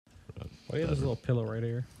Why do you have this little pillow right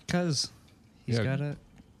here? Because he's got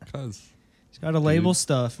to label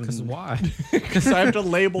stuff. Because why? Because I have to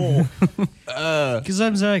label. Because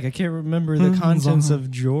I'm Zach. I can't remember the contents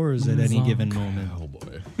of drawers at any given moment. Oh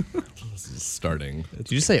boy, this is starting.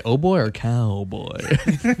 Did you say oh boy or cowboy?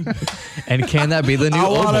 And can that be the new I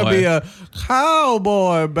oh want to boy? be a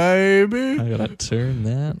cowboy, baby. I gotta turn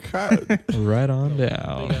that right on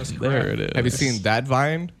down. There it is. Have you seen that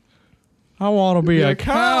Vine? I want to be a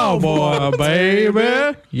cowboy,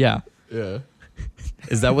 baby. Yeah. Yeah.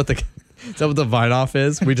 Is that what the Vine off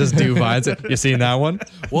is? We just do vines. You seen that one?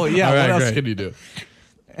 Well, yeah. All right, what else great. can you do?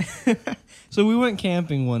 So we went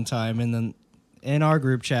camping one time, and then in our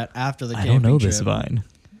group chat after the I camping don't know trip, this Vine.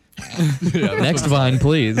 Yeah, Next Vine,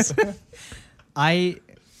 please.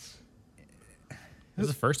 This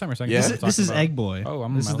is the first time or second Yeah. time? This is Egg Boy. Oh,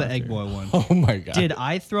 I'm this on is my the left Egg here. Boy one. Oh my god. Did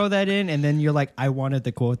I throw that in, and then you're like, I wanted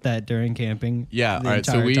to quote that during camping? Yeah. the All right.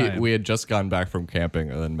 So entire we time. we had just gone back from camping,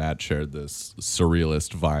 and then Matt shared this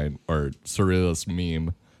surrealist Vine or surrealist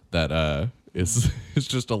meme that is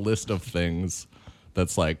just a list of things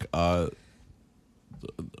that's like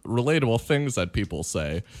relatable things that people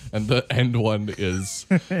say, and the end one is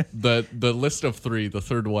the list of three. The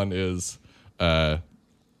third one is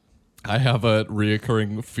I have a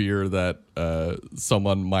reoccurring fear that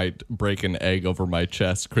someone might break an egg over my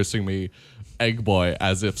chest, christening me Egg Boy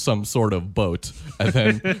as if some sort of boat, and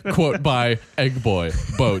then quote by Egg Boy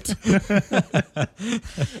boat.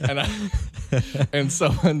 and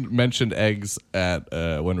someone mentioned eggs at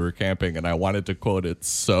when we were camping, and I wanted to quote it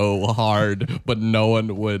so hard, but no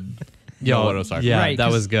one would know what I was talking yeah. about.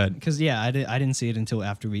 That was good. Because I didn't see it until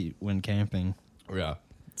after we went camping. Yeah.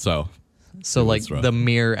 So So It like was rough. the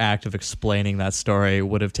mere act of explaining that story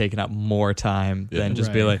would have taken up more time Yeah. than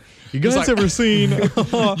just be Right. like, you guys like- ever seen? You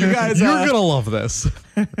guys, you're gonna love this.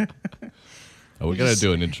 we gotta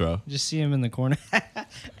do an intro. Just see him in the corner.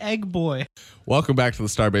 Egg Boy. Welcome back to the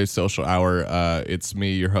Starbase Social Hour. It's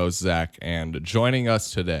me, your host, Zach, and joining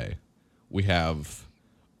us today, we have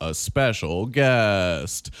a special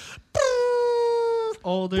guest.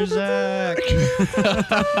 Older Zach.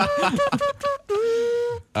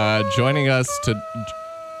 Joining us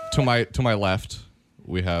to my left,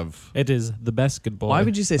 we have. It is the best good boy. Why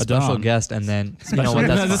would you say special Adon. guest and then you know Special, what? no,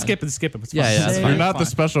 That's just fine. skip it. Skip it. It's Yeah, fine. yeah, that's Say fine. You're not the Fine.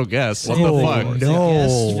 special guest. What Oh, the fuck? no.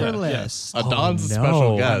 Guest for Yeah, less. Adon's a Oh,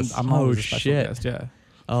 special no. guest. I'm Oh, always a special shit. guest, yeah.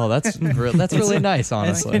 Oh, that's really nice,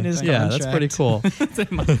 honestly. in his Yeah, that's pretty contract.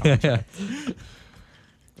 cool. Yeah.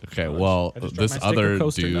 Okay, well, I just dropped this my sticker other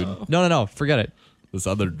coaster dude, now. No, forget it. this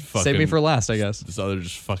other fucking, Save me for last, I guess. this other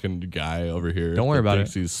just fucking guy over here. Don't worry that about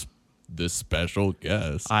thinks He's this special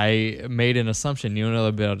guest. I made an assumption. You know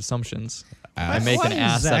about assumptions. I Ass. make Why an is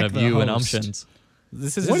ass Zach out of the you and host? umptions.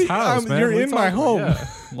 This is What his do you- house, man. you're What are you in my talking about? home.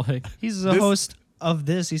 Yeah. Like, He's the This- host of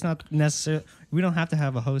this. He's not necessarily. We don't have to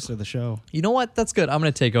have a host of the show. You know what? That's good. I'm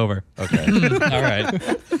going to take over. Okay. All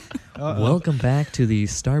right. Welcome back to the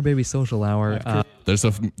Star Baby Social Hour.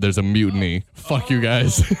 There's a mutiny. Fuck you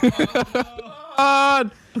guys.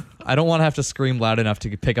 I don't want to have to scream loud enough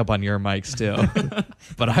to pick up on your mics too,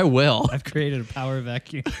 but I will. I've created a power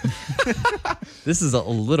vacuum. This is a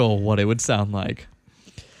little what it would sound like.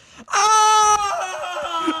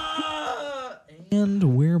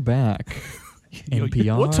 And we're back.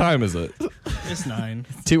 NPR. What time is it? It's 9.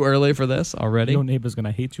 Too early for this already? your neighbor's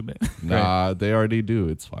gonna hate you, man. Nah, they already do.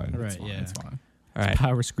 It's fine. Right, It's fine, yeah. It's fine. All right.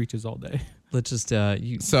 Power screeches all day. Let's just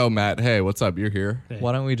So Matt, hey, what's up? You're here.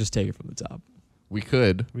 why don't we just take it from the top? We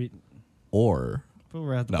could, or But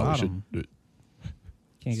we're at the no, bottom. we should.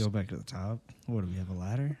 Can't go back to the top. What do we have, a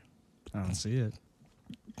ladder? I don't see it.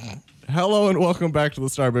 Hello and welcome back to the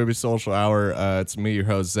Star Baby Social Hour. It's me, your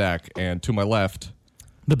host Zach, and to my left,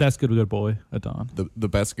 The best good boy, Adon. the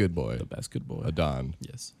best good boy, The best good boy. Adon,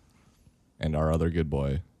 Yes. and our other good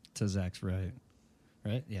boy. To Zach's right.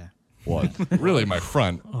 Right? Yeah. What? Really, my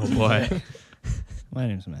front. Oh boy. My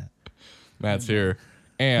name's Matt. Matt's here,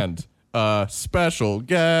 and special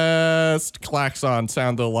guest. Klaxon,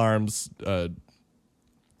 sound the alarms.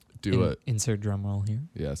 Do it. Insert drum roll here.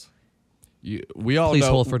 Yes. We all Please know.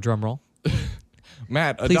 hold for drum roll.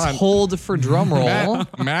 Matt. Please Adon, hold for drum roll.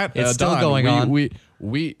 Matt, It's still Adon, going on.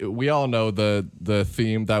 We all know the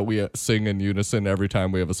theme that we sing in unison every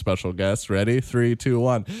time we have a special guest. Ready? 3, 2,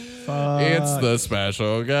 1. It's the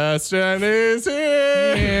special guest, and he's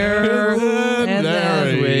here. And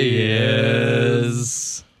there he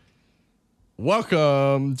is.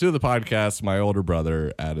 Welcome to the podcast, my older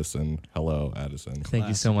brother, Addison. Hello, Addison. Thank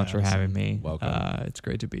you so much for having me. Welcome. It's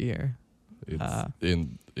great to be here.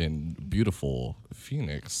 It's in beautiful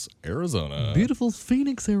Phoenix, Arizona. Beautiful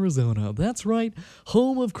Phoenix, Arizona. That's right.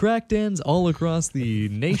 Home of crack dens all across the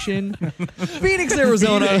nation. Phoenix,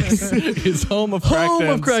 Arizona. is home of crack Home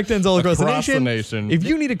dens of crack dens all across the across nation. If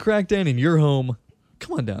you need a crack den in your home,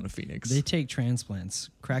 come on down to Phoenix. They take transplants.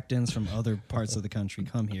 Crack dens from other parts of the country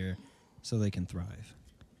come here so they can thrive.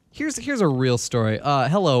 Here's a real story.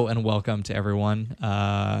 Hello and welcome to everyone.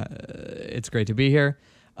 It's great to be here.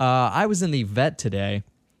 I was in the vet today.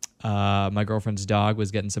 My girlfriend's dog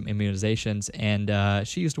was getting some immunizations, and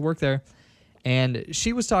she used to work there. And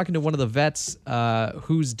she was talking to one of the vets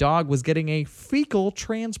whose dog was getting a fecal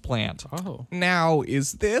transplant. Oh. Now,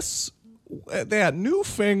 is this that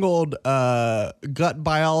newfangled gut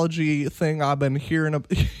biology thing I've been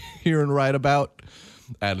hearing right about?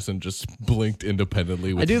 Addison just blinked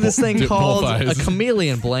independently. With I do this thing both called a eyes.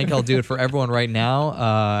 chameleon blink. I'll do it for everyone right now.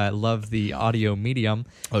 I love the audio medium.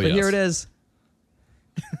 Oh, but yes. here it is.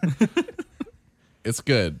 It's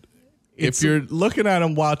good. If you're looking at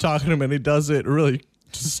him while talking to him and he does it, really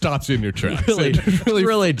just stops you in your tracks. Really, It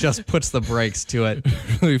really just puts the brakes to it.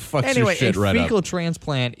 really fucks Anyway, your shit a right fecal up.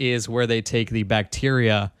 transplant is where they take the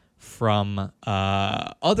bacteria from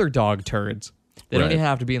other dog turds. They don't Right. even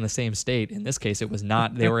have to be in the same state. In this case, it was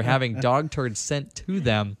not. They were having dog turds sent to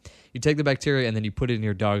them. You take the bacteria and then you put it in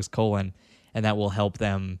your dog's colon, and that will help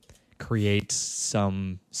them create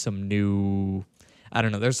some new. I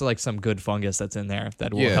don't know. There's like some good fungus that's in there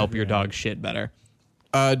that will Yeah. help your dog shit better.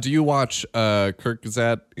 Do you watch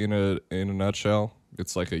Kyrgyzstan in a nutshell?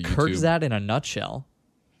 It's like a YouTube. Kyrgyzstan in a nutshell.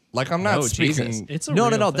 Like I'm not Oh, speaking. Jesus. It's a No.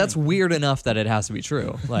 real That's thing. weird enough that it has to be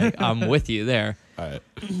true. Like I'm with you there. All right.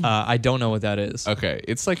 I don't know what that is. Okay,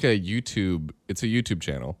 it's like a YouTube. It's a YouTube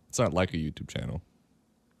channel. It's not like a YouTube channel.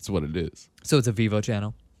 It's what it is. So it's a Vivo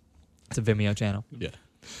channel. It's a Vimeo channel. Yeah.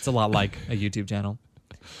 It's a lot like a YouTube channel.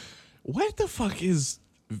 What the fuck is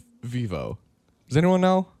Vivo? Does anyone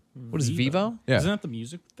know? What is Vivo? Yeah. Isn't that the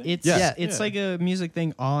music thing? It's Yes. it's like a music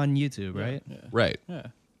thing on YouTube, right? Yeah. Right. Yeah.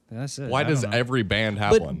 That's it. Why I does don't know. every band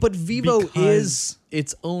have one? But Vivo Because- is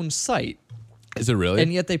its own site, is it really?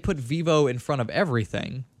 and yet they put Vivo in front of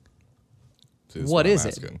everything. Is What I'm is it?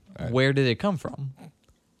 asking. All right. Where did it come from?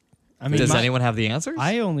 I mean, Does my- anyone have the answers?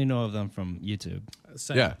 I only know of them from YouTube.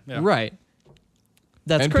 Same. Yeah. Right.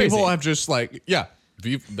 That's And crazy. people have just like, yeah,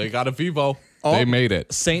 they got a Vivo. Oh. They made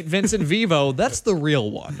it. St. Vincent Vivo, that's the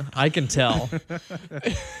real one. I can tell.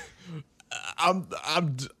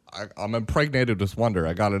 I'm impregnated with wonder.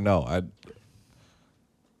 I gotta know.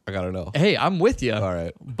 I gotta know. Hey, I'm with you. All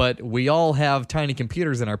right. But we all have tiny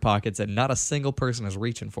computers in our pockets, and not a single person is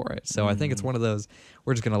reaching for it. So I think it's one of those.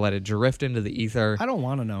 We're just gonna let it drift into the ether. I don't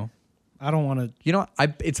want to know. I don't want to. You know,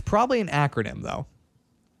 it's probably an acronym though.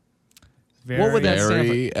 What would that stand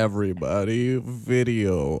for? Very everybody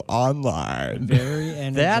video online. Very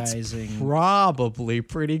That's energizing. probably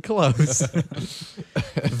pretty close.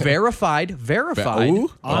 Verified. Ooh,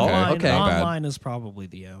 Online, okay. Not bad. online is probably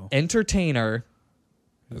the O. Entertainer.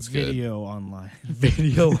 That's good. Video online.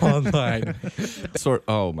 Video online.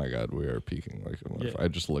 Oh my god, we are peaking. Like, Yeah. I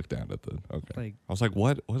just looked down at the. Okay. Like- I was like,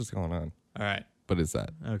 what? What is going on? All right. But it's that.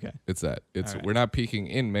 Okay. It's that. It's All right. we're not peaking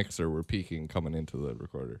in Mixer. We're peaking coming into the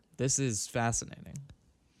recorder. This is fascinating.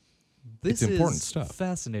 This It's important is stuff.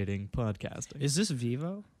 Fascinating podcasting. Is this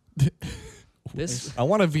Vivo? This. I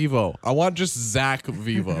want a Vivo. I want just Zach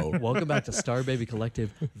Vivo. Welcome back to Star Baby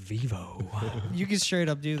Collective Vivo. You can straight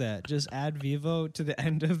up do that. Just add Vivo to the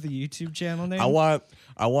end of the YouTube channel name. I want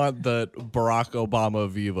the Barack Obama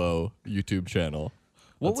Vivo YouTube channel.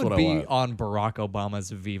 What That's would I be want. on Barack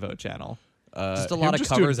Obama's Vivo channel? Just a him lot of just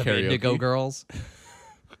doing covers of karaoke. Indigo Girls.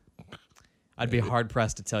 I'd be hard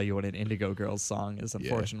pressed to tell you what an Indigo Girls song is, Yeah,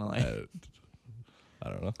 unfortunately. I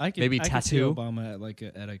don't know. I could, maybe I could see Tattoo? Obama at like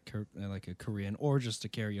a Korean or just a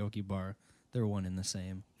karaoke bar. They're one in the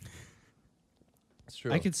same. It's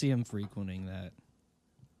true. I could see him frequenting that.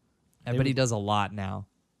 I bet he does a lot now.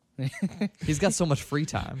 He's got so much free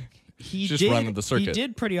time. He Just did, running the circuit. He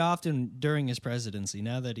did pretty often during his presidency.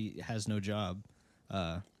 Now that he has no job,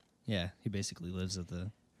 yeah, he basically lives at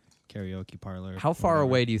the karaoke parlor. How or far whatever.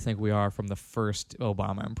 away do you think we are from the first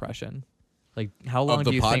Obama impression? Like, how long the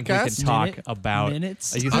do you think we can podcast? talk Minute? about?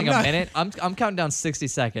 Minutes? You think I'm a not- minute? I'm counting down 60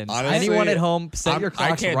 seconds. Honestly, Anyone at home, set your I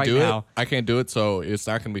clocks can't right do now. it. I can't do it, so it's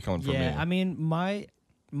not gonna be coming from me. Yeah, I mean my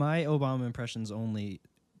Obama impression's only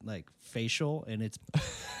like facial, and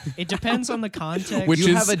it depends on the context. which You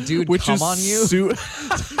is have a dude which come is on you?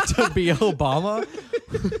 to be Obama.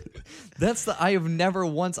 That's the. I have never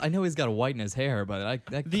once. I know he's got a white in his hair, but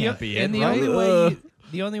that can't be it, and the right? only way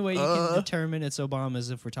The only way you can determine it's Obama is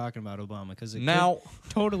if we're talking about Obama, because it Now, could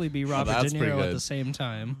totally be Robert De that's pretty Niro at good. the same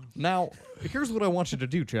time. now, here's what I want you to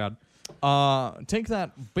do, Chad. Take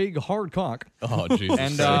that big hard cock Oh Jesus!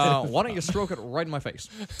 and Christ. why don't you stroke it right in my face?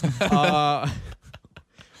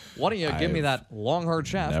 Why don't you give me I've that long hard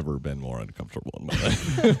shaft? Never been more uncomfortable in my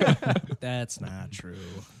life. That's not true.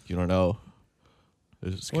 You don't know.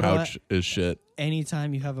 This What couch is shit.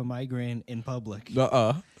 Anytime you have a migraine in public.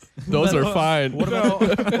 Those are fine. What about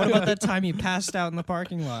that time you passed out in the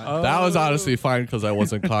parking lot? That was honestly fine because I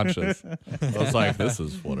wasn't conscious. I was like, this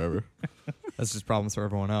is whatever. That's just problems for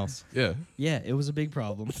everyone else. Yeah. Yeah, it was a big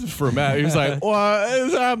problem. For Matt, he was like, what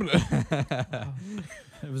is happening?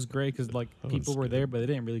 It was great because like people were there, but they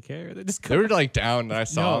didn't really care. They just They were like down and I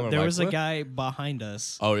saw them. No, I'm there like, was a "What?" guy behind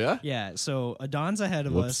us. Oh, yeah? Yeah, so Adon's ahead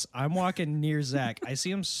of Whoops. us. I'm walking near Zach. I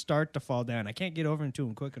see him start to fall down. I can't get over to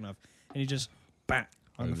him quick enough. And he just, bang,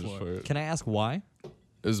 on the floor. Can I ask why?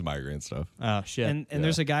 This is migraine stuff. Oh shit! And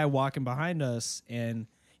there's a guy walking behind us, and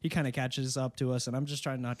he kind of catches up to us, and I'm just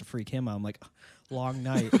trying not to freak him out. I'm like, long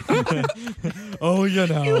night. oh, you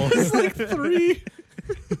know. It's like 3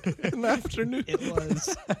 in the afternoon. It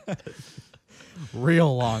was.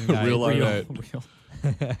 Real long night. Real long night. real.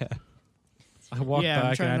 I walked Yeah, I'm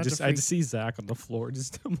back trying and not to I freak- just see Zach on the floor.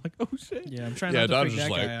 Just I'm like, oh shit. Yeah, I'm trying Yeah, not to Don's freak just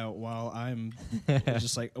that like- guy out while I'm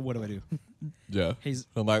just like, what do I do? Yeah. He's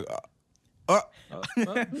I'm like,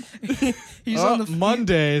 he's on the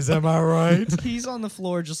Mondays, am I right? He's on the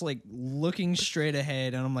floor just like looking straight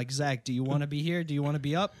ahead, and I'm like, Zach, do you want to be here? Do you want to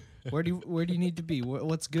be up? Where do you need to be?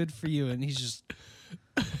 What's good for you? And he's just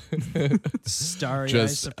starry-eyed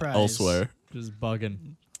just surprise. elsewhere. Just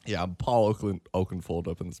bugging. Yeah, I'm Paul Oakenfold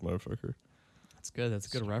up in this motherfucker. That's good. That's a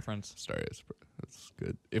good reference. Sorry, that's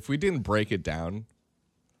good. If we didn't break it down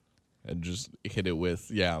and just hit it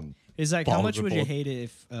with, Is Zach, how Paul much would you Oakenfold. hate it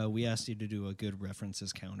if we asked you to do a good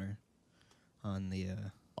references counter on the?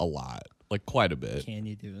 a lot, like quite a bit. Can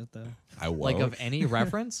you do it though? I won't. Like of any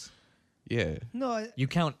reference? yeah. No, You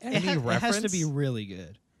count any it reference? has to be really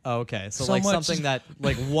good. Oh, okay. So, So like much- something that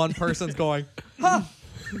like one person's going, ha!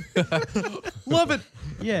 Love it.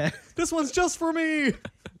 Yeah, This one's just for me.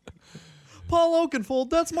 Paul Oakenfold,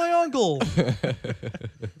 that's my uncle.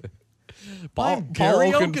 I'm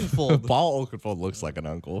Gary Oakenfold. Paul Oakenfold looks like an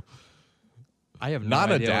uncle. I have no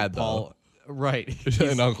Not a idea what dad, Paul, Right.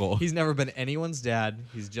 An uncle. He's never been anyone's dad.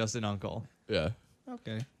 He's just an uncle. Yeah.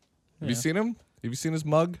 okay. Have Yeah. you seen him? Have you seen his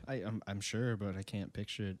mug? I'm sure, but I can't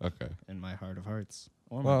picture it Okay. in my heart of hearts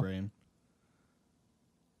or Well, my brain.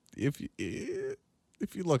 If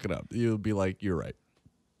you look it up, you'll be like, you're right.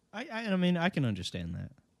 I mean, I can understand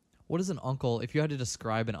that. What is an uncle? If you had to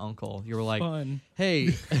describe an uncle, you were like, Fun.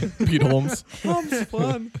 hey, Pete Holmes. I'm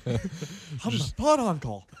fun. I'm a fun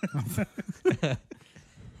uncle.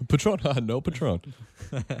 Patron. No Patron.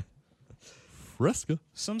 Fresca.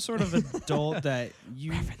 Some sort of adult that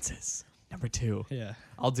you. References. Number 2. Yeah.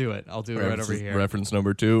 I'll do it. I'll do it right over here. Reference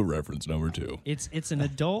number 2. Reference number 2. It's an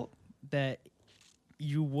adult that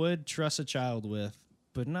you would trust a child with,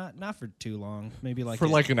 but not for too long. Maybe like For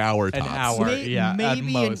like an hour An tops. hour. yeah, at maybe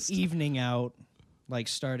an most. evening out, like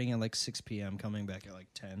starting at like 6 p.m., coming back at like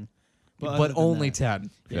 10. But other than only that- 10.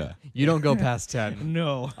 Yeah. You don't go past 10.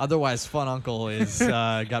 No. Otherwise, Fun Uncle is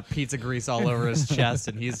got pizza grease all over his chest,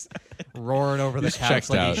 and he's roaring over the He's couch checked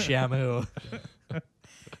like out. he's Shamu.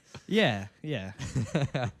 Yeah. Yeah.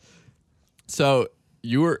 So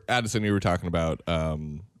you were, Addison, you were talking about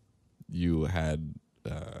you had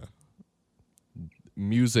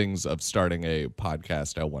musings of starting a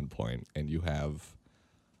podcast at one point, and you have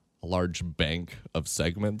a large bank of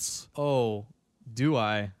segments. Oh, do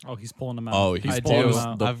I? Oh, he's pulling them out. Oh, he's I pulling do. them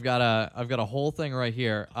out. the- I've got a whole thing right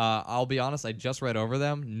here. I'll be honest. I just read over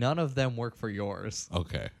them. None of them work for yours.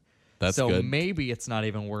 Okay. That's so good. maybe it's not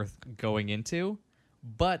even worth going into.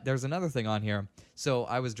 But there's another thing on here. So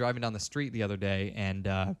I was driving down the street the other day, and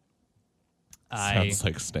Sounds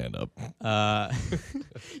like stand up.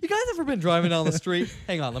 you guys ever been driving down the street?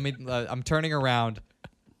 Hang on, let me. I'm turning around.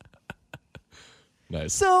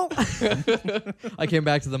 Nice. So I came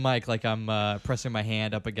back to the mic like I'm pressing my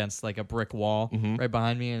hand up against like a brick wall right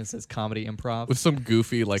behind me, and it says comedy improv. With some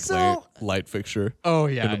goofy like So- light fixture. Oh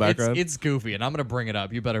yeah, in the background? It's goofy, and I'm gonna bring it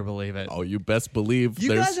up. You better believe it. Oh, you best believe You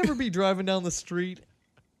there's guys ever be driving down the street?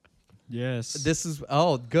 Yes. This is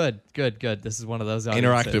good. This is one of those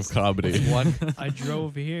interactive audiences. comedy. One. I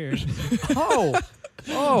drove here.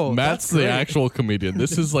 Oh, Matt's that's the great. actual comedian.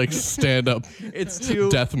 This is like stand up It's two.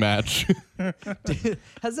 death match.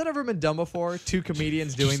 Has that ever been done before? Two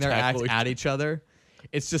comedians doing Just their act tackling. at each other.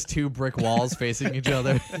 It's just two brick walls facing each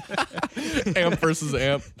other. Amp versus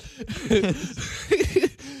amp.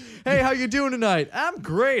 Hey, how you doing tonight? I'm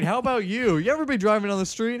great. How about you? You ever been driving down the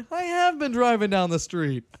street? I have been driving down the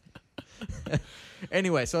street.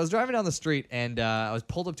 Anyway, so I was driving down the street and I was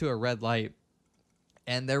pulled up to a red light,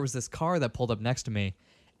 and there was this car that pulled up next to me,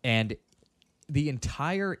 and the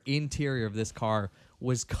entire interior of this car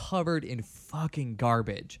was covered in fucking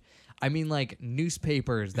garbage. I mean, like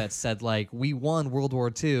newspapers that said like we won World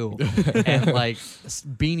War II, and like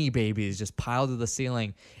Beanie Babies just piled to the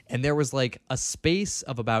ceiling, and there was like a space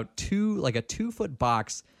of about a 2-foot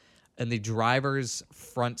box in the driver's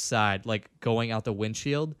front side, like going out the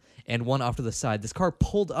windshield, and one off to the side. This car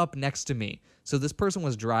pulled up next to me, so this person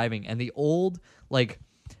was driving, and the old like.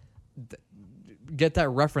 Get that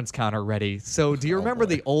reference counter ready. So do you remember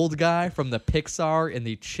the old guy from the Pixar in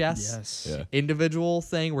the chess Yes. individual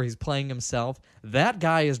thing where he's playing himself? That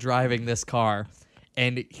guy is driving this car,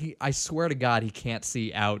 and I swear to God, he can't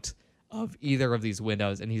see out of either of these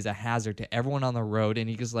windows, and he's a hazard to everyone on the road. And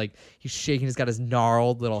he's shaking. He's got his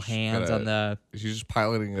gnarled little hands on the. He's just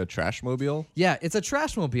piloting a trash mobile. Yeah, it's a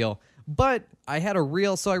trash mobile. But I had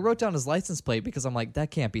so I wrote down his license plate because I'm like,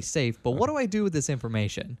 that can't be safe. But what do I do with this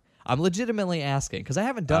information? I'm legitimately asking because I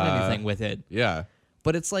haven't done anything with it. Yeah.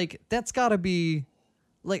 But it's like, that's got to be,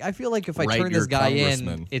 like, I feel like if I Write turn your this guy in,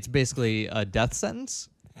 congressman. it's basically a death sentence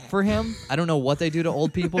for him. I don't know what they do to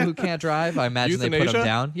old people who can't drive. I imagine they put Euthanasia? them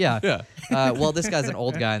down. Yeah. Yeah. Well, this guy's an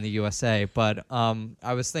old guy in the USA, but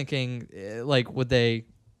I was thinking, like, would they,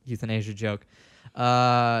 euthanasia joke.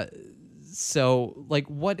 So, like,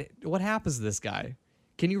 what happens to this guy?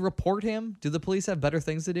 Can you report him? Do the police have better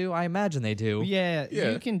things to do? I imagine they do. Yeah,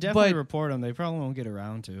 Yeah. you can definitely But- report him. They probably won't get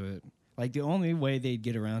around to it. Like the only way they'd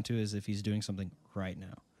get around to it is if he's doing something right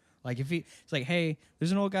now. Like if it's like, hey,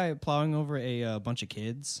 there's an old guy plowing over a bunch of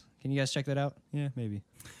kids. Can you guys check that out? Yeah, maybe.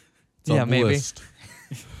 It's Yeah, on the maybe. list.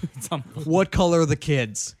 What color are the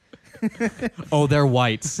kids? Oh, they're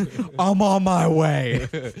whites. I'm on my way.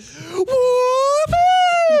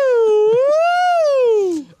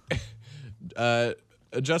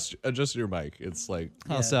 Adjust your mic. It's like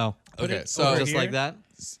How Yeah. so? okay. it So over Just here. like that?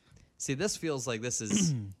 See, this feels like this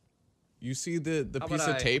is. you see the How piece about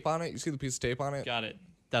of I- tape on it. You see the piece of tape on it. Got it.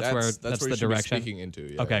 That's where That's where the you should direction. be speaking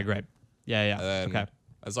into. Yeah. Okay, great. Yeah, yeah. And then, Okay.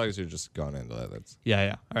 As long as you're just going into that, that's Yeah,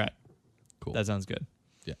 yeah. All right. cool. That sounds good.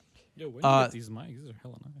 yeah. Yo, when you Uh, get these mics? These are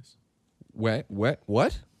hella nice.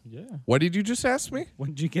 What? Yeah. What did you just ask me?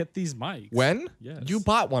 When did you get these mics? When? Yes. You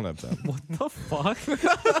bought one of them. What the fuck?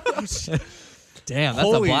 Damn, that's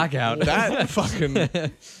Holy- a blackout. That fucking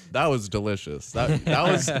that was delicious.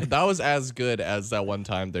 That was as good as that one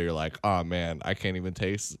time that you're like, oh man, I can't even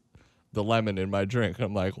taste the lemon in my drink.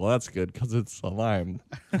 I'm like, well, that's good because it's a lime.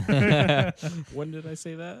 When did I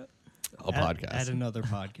say that? A podcast. At another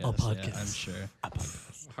podcast. Yeah, I'm sure.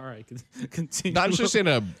 All right, continue. Not just in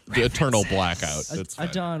a eternal blackout. That's fine.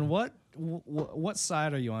 Adon, what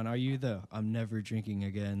side are you on? Are you the I'm never drinking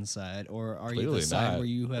again side, or are you Clearly the side not. where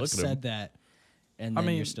you have Look at him. said that and I then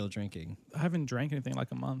mean- you're still drinking? I haven't drank anything in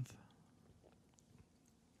like a month.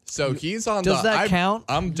 So he's on Does the. that count?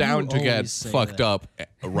 I'm down to get always say fucked that. up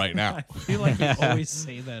right now. I feel like you always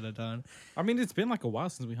say that, Adon. I mean, it's been like a while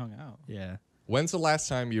since we hung out. Yeah. When's the last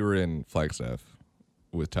time you were in Flagstaff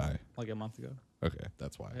with Ty? Like a month ago. Okay,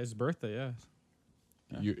 that's why. His birthday, yeah.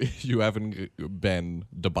 You haven't been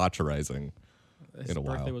debaucherizing. His In a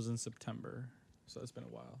birthday while. was in September, so it's been a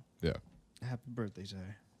while. Yeah. Happy birthday,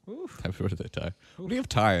 Ty. Happy birthday, Ty. What do you have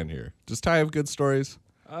Ty in here? Does Ty have good stories?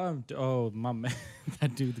 Oh my man,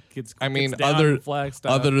 that dude, the kids. I mean, gets down in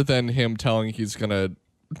Flagstaff. other than him telling he's gonna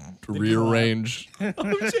rearrange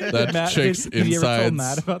that Matt, chick's did you ever tell insides.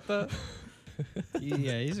 Matt about that?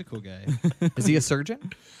 Yeah, he's a cool guy. Is he a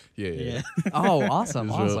surgeon? Yeah. Oh, awesome,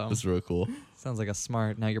 It's awesome. real, it's real cool. Sounds like a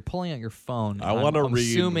smart. Now you're pulling out your phone. I want to I'm read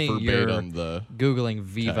assuming verbatim you're the. Googling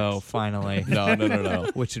Vivo text. finally, No.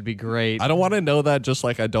 which would be great. I don't want to know that. Just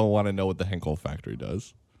like I don't want to know what the Henkel factory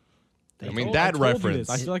does. I mean I that told you reference. this.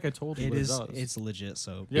 I feel like I told you It what is. it does. It's legit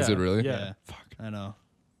soap. Yeah, Is it really? Yeah. Yeah. Fuck. I know.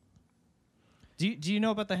 Do you know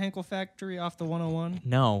about the Henkel factory off the 101?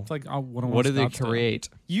 No. It's like one What do they create?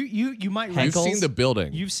 You might You've Henkel's? seen the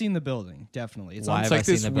building. You've seen the building, definitely. It's Why on It's have I like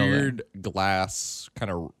seen this the building? weird glass kind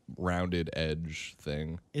of rounded edge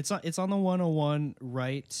thing. it's on the 101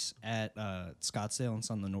 right at Scottsdale. It's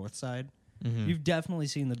on the north side. Mm-hmm. You've definitely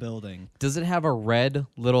seen the building. Does it have a red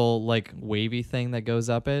little like wavy thing that goes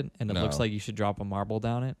up it, and it No. looks like you should drop a marble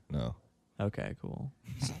down it? No. Okay, cool.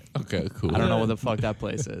 Okay, cool. I don't know what the fuck that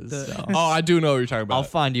place is. so. Oh, I do know what you're talking about. I'll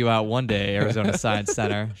find you out one day, Arizona Science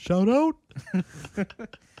Center. Shout out.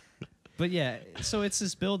 But yeah, so it's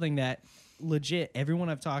this building that legit everyone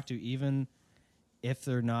I've talked to, even if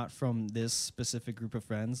they're not from this specific group of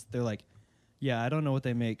friends, they're like, yeah, I don't know what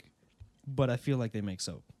they make, but I feel like they make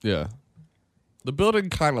soap. Yeah. The building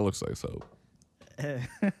kind of looks like soap. Like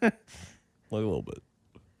a little bit.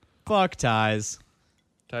 Fuck ties.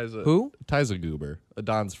 Who? Ty's a goober. A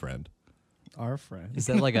Don's friend. Our friend. Is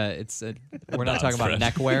that like a? We're not talking about friend.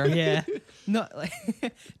 neckwear. Yeah. No, like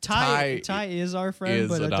Ty is our friend, is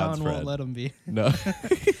but Adon's Adon won't friend. let him be. No.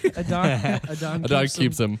 Adon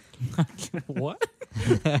Keeps him. What?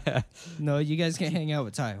 No, you guys can't hang out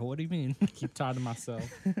with Ty. What do you mean? Keep Ty to myself.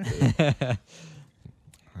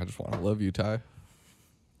 I just want to love you, Ty.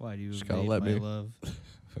 Why do you Just gotta evade let my me. love?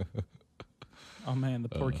 Oh man, the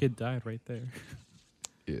poor kid died right there.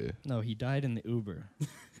 Yeah. No, he died in the Uber.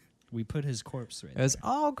 We put his corpse right It was there.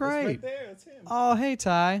 oh great. there, that's him. Oh hey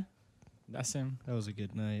Ty. That's him. That was a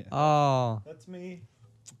good night. Oh, That's me.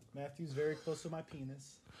 Matthew's very close to my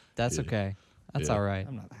penis. that's Yeah. okay. That's Yeah. all right.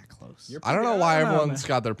 I'm not that close. You're I don't know pretty- why I don't know, everyone's man.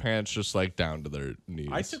 got their pants just like down to their knees.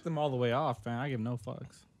 I took them all the way off, man. I give no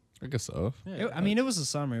fucks. I guess so. Yeah, I mean, it was the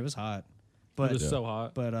summer. It was hot. But it was Yeah. so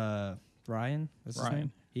hot. But Ryan, what's his Ryan.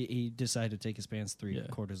 name? He decided to take his pants three Yeah.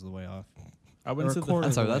 quarters of the way off. I went Or to a the quarter.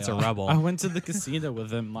 That's a rebel. I went to the casino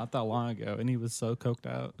with him not that long ago, and he was so coked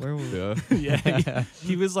out. Where were we? Yeah. Yeah,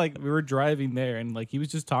 he was like, we were driving there, and like he was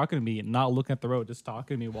just talking to me and not looking at the road, just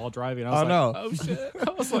talking to me while driving. I was Oh, like, no. oh shit!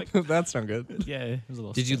 I was like, That's not good. yeah, it was a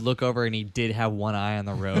little. Did you look over and he did have one eye on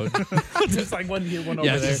the road? just like one here, one over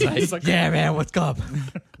yeah, there? just like, yeah, man, what's up?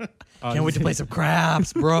 Can't wait to play some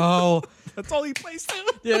craps, bro. That's all he plays. Now.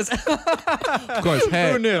 Yes. Of course.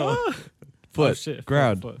 Hey. Who knew? Foot. Oh shit!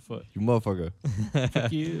 Ground. Foot. You motherfucker.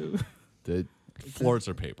 Fuck you. The floors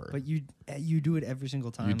are paper. But you do it every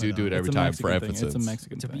single time. You do Adon. it every It's a time Mexican for thing. emphasis. It's a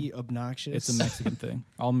Mexican to thing. be obnoxious. It's a Mexican thing.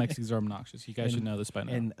 All Mexicans are obnoxious. You guys should know this by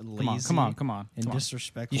now. and Come on, lazy come on, come on. and come on.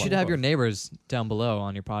 disrespectful. You should have your neighbors down below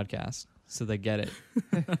on your podcast so they get it.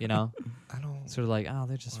 You know, I don't. sort of like, oh,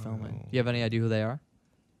 they're just filming. You have any idea who they are?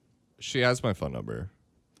 She has my phone number.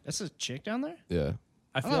 That's a chick down there, Yeah.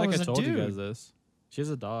 I feel Oh, it like I was a told you dude. guys this. She has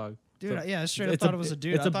a dog. dude. So- Yeah, I straight up It's thought it was a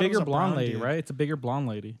dude. It's I a thought it bigger was a blonde brown lady, dude. right? It's a bigger blonde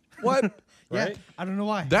lady. What? Yeah, Right? I don't know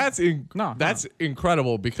why. That's No, that's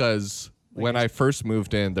incredible because when I first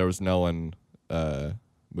moved in, there was no one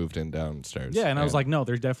moved in downstairs. Yeah, and I was like, no,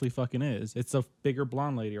 there definitely fucking is. It's a bigger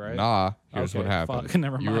blonde lady, right? nah. Here's what Okay, happened. fuck,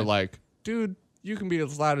 never You were mind. like, dude, you can be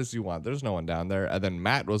as loud as you want. There's no one down there. And then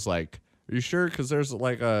Matt was like, are you sure? Because there's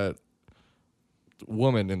like a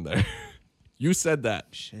woman in there. You said that.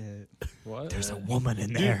 Shit. What? There's a woman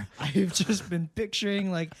in there. I've just been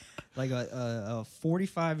picturing like a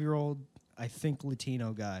 45-year-old, I think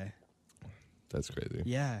Latino guy. That's crazy.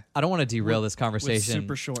 Yeah. I don't want to derail this With conversation.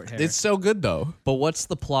 super short hair. It's so good though. But what's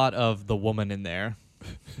the plot of The Woman in There?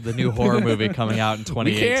 The new horror movie coming out in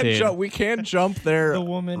 2018. We can't jump there. the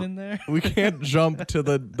woman in there. We can't jump to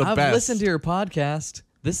the I've best. listened to your podcast.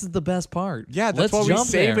 This is the best part. Yeah, Let's that's why we jump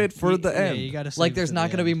save there. it for the end. Yeah, you gotta Like save there's it not to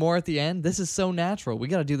going to the be end. more at the end. This is so natural. We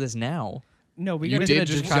got to do this now. No, we You gotta did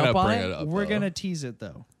just just kind of jump on bring it? it up. We're though. gonna tease it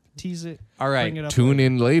though. Tease it. All right, Bring it up Tune later.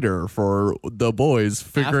 in later for the boys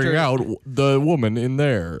figuring After- out the woman in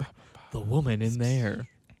there. The Woman in There.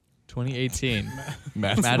 2018.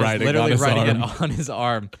 Matt's Matt is writing literally on his writing arm. it on his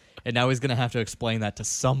arm. And now he's going to have to explain that to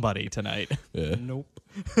somebody tonight. Yeah. Nope.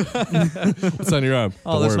 What's on your arm?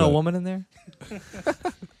 Oh, Don't there's worry no about it. woman in there?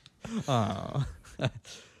 Oh. All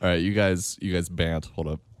right, you guys bant. Hold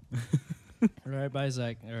up. All right, bye,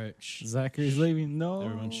 Zach. All right. Shh. Zachary's leaving. No.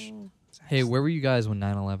 Everyone shh. Hey, where were you guys when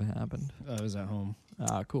 9/11 happened? I was at home.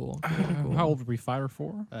 Ah, cool. How old were we? 5 or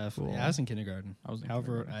 4? Cool. Yeah, I was in kindergarten. I was in However,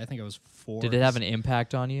 kindergarten. I think I was 4. Did it have an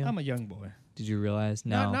impact on you? I'm a young boy. Did you realize?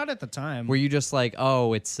 No. Not at the time. Were you just like,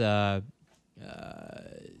 oh, it's the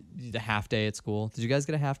half day at school? Did you guys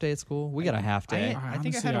get a half day at school? We got a half day. I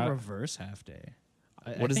think I Honestly, had a I- reverse half day.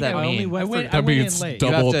 What does think that I mean? only went I for- went- I That went means in late.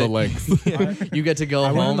 double You have the to- length. You get to go I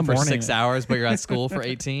went in home the for morning. 6 hours, but you're at school for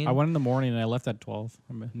 18. I went in the morning and I left at 12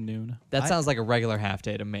 noon. That I- sounds like a regular half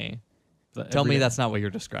day to me. But Tell every me day- that's not what you're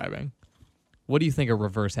describing. What do you think a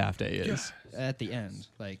reverse half day is? At the end,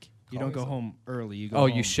 like you don't go home early. You go. Oh,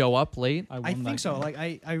 home. you show up late? I won think that so. game. Like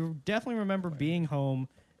I definitely remember being home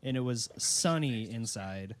and it was sunny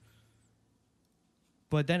inside.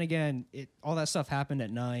 But then again, all that stuff happened at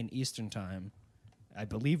 9 Eastern time. I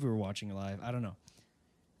believe we were watching it live. I don't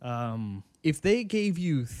know. If they gave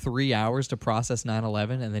you 3 hours to process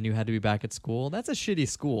 9/11 and then you had to be back at school, that's a shitty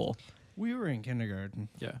school. We were in kindergarten.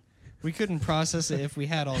 Yeah. We couldn't process it if we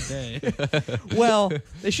had all day. Well,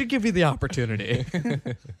 they should give you the opportunity.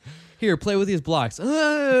 Here, play with these blocks.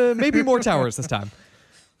 Maybe more towers this time.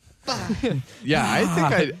 Yeah,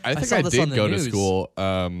 I think saw I this on did the go news. to school.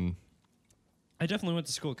 I definitely went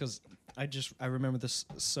to school because I remember this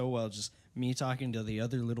so well. Just me talking to the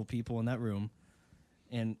other little people in that room,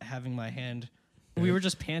 and having my hand. We were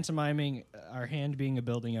just pantomiming our hand being a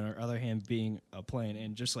building and our other hand being a plane,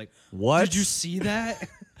 and just like, What? Did you see that?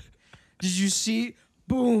 Did you see?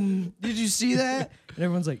 Boom! Did you see that? And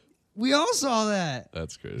everyone's like, we all saw that.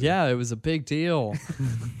 That's crazy. Yeah, it was a big deal.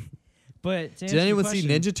 But to Did answer your anyone see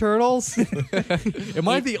question- Ninja Turtles? Am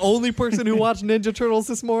I the only person who watched Ninja Turtles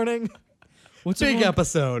this morning? What's Big everyone,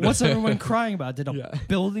 episode. What's everyone crying about? Did a Yeah.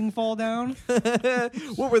 building fall down?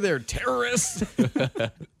 What were there, terrorists?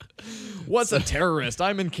 What's a terrorist?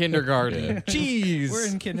 I'm in kindergarten. Jeez. We're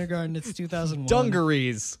in kindergarten. It's 2001.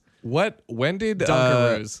 Dungarees. What? When did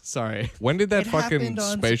Dungaroos. Sorry. when did that It fucking happened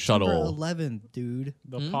on space September shuttle? 11th, dude.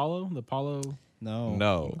 The Apollo? The Apollo. No.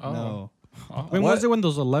 No. No. When What? was it when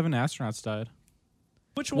those 11 astronauts died?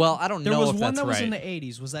 Which Well, I don't there know was if one that's that was in right. the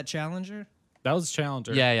 80s. Was that Challenger? That was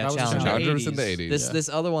Challenger. Yeah, yeah, That was Challenger. Challenger was in 80s. the 80s. This Yeah. this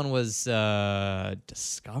other one was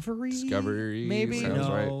Discovery. Discovery maybe. sounds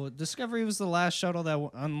right. No. Discovery was the last shuttle that,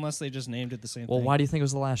 unless they just named it the same Well, thing. why do you think it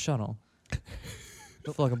was the last shuttle?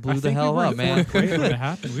 Fucking blew I the think hell we were up, in man. fourth grade when it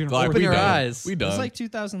happened. We were in Like, fourth Open we your done. eyes. We It done. was like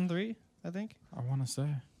 2003, I think. I want to say.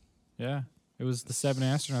 Yeah. It was the 7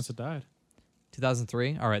 astronauts that died.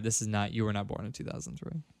 2003. All right, this is not. You were not born in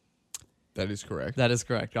 2003. that is correct. That is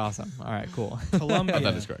correct. Awesome. All right, cool. Columbia.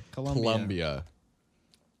 That is correct. Columbia.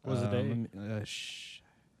 What was the date?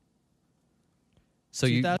 So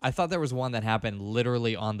you, 2000 I thought there was one that happened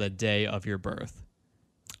literally on the day of your birth.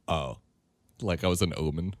 Oh, like I was an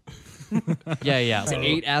omen. Yeah, yeah. So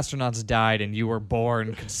 8 astronauts died, and you were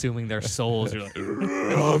born, consuming their souls. You're like,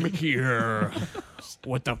 I'm here.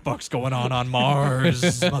 What the fuck's going on Mars,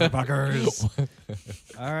 motherfuckers?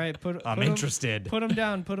 All right, I'm put 'em- interested. Put him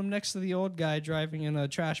down. Put him next to the old guy driving in a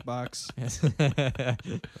trash box.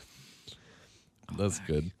 That's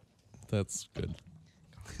good. That's good.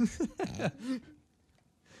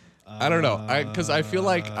 I don't know. Because I feel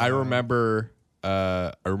like I remember.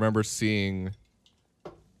 I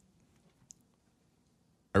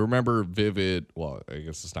remember vivid. Well, I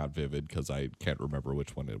guess it's not vivid because I can't remember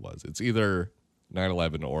which one it was. It's either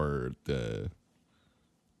 9/11 or the.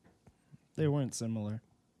 They weren't similar.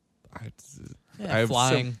 Yeah, have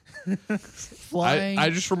flying, Flying. I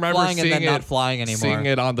just remember flying, and seeing then it, not flying anymore. seeing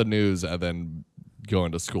it on the news, and then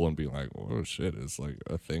going to school and being like, "Oh shit, it's like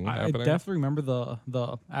a thing I happening." definitely remember the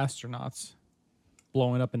astronauts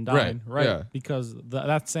blowing up and Right, dying, right? yeah. Because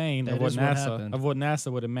that saying That of what is what NASA happened. of what NASA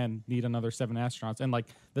would have meant need another 7 astronauts, and like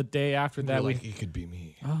the day after that, like it could be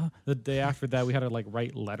me. the day after that we had to like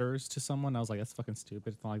write letters to someone. I was like, that's fucking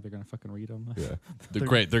stupid. It's not like they're gonna fucking read them. Yeah, they're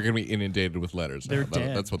great. They're gonna be inundated with letters. They're now.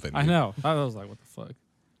 dead. That's what they need. I know. I was like, what the fuck?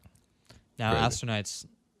 now, Great. astronauts.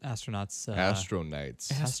 Astronauts.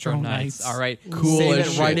 Astronauts. All right, Cool Save as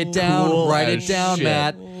it. shit. Write it down. Cool write it as down, shit.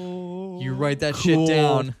 Matt. You write that Cool. shit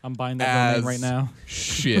down. I'm buying that domain As- right now.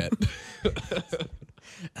 Shit.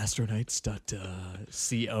 Astronauts.co.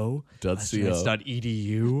 .co.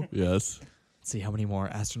 Astronauts.edu. Yes. Let's see how many more.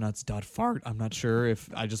 Astronauts.fart. I'm not sure if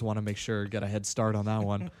I just want to make sure get a head start on that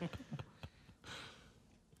one.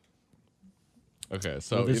 Okay,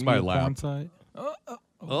 so Will this in my be a porn lap, site?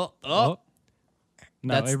 Oh, No,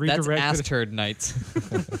 that's it redirected. Asterd Nights.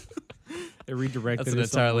 It redirected. That's an to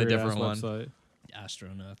some entirely weird-ass different one. website.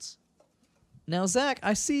 Astronauts. Now, Zach,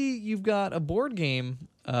 I see you've got a board game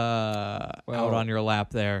out on your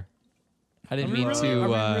lap there. I didn't mean Are to.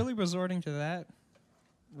 we really resorting to that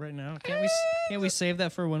right now? Can't we save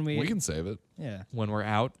that for when we? we can save it Yeah. When we're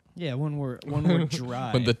out, Yeah. When we're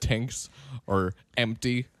dry. when the tanks are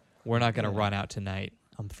empty. we're not going to run out tonight.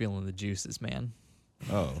 I'm feeling the juices, man.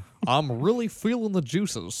 Oh, I'm really feeling the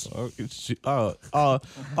juices. oh,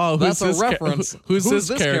 That's who's a reference. Who's Who's this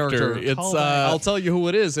this character? character? It's Call back. I'll tell you who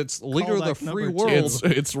it is. It's leader of the Callback free number world, 2.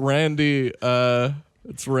 it's Randy.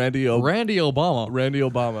 It's Randy. Randy Obama. Randy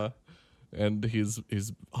Obama, and he's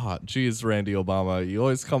geez, Randy Obama, you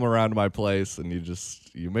always come around to my place and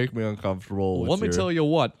you make me uncomfortable. Let me tell you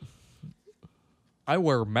what. I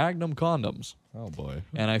wear Magnum condoms, Oh boy,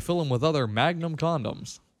 and I fill them with other Magnum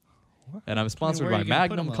condoms. And I'm sponsored where are by you gonna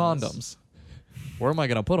put Magnum 'em on this? condoms. Where am I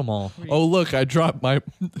going to put them all? oh look, I dropped my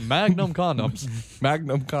Magnum condoms.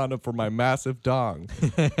 Magnum condom for my massive dong.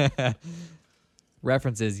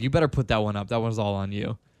 References. You better put that one up. That one's all on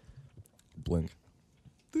you. Blink.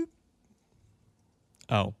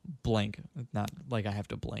 Oh, blank. Not like I have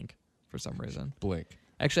to blink for some reason. Blink.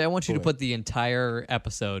 Actually, I want you to Blink. put the entire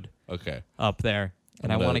episode Okay. up there.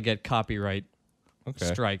 And I I'm gonna- want to get copyright Okay.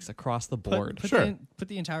 strikes across the board. Sure. Put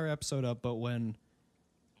the entire episode up, but when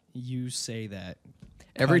you say that,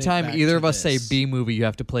 Every cut it time back either to of us say this. B movie, you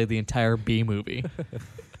have to play the entire B movie.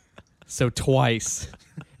 So twice.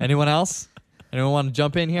 Anyone else? Anyone want to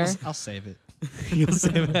jump in here? I'll save it. You'll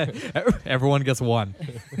say everyone gets one.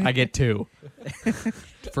 I get two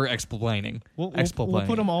for explaining. We'll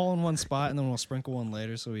put them all in one spot, and then we'll sprinkle one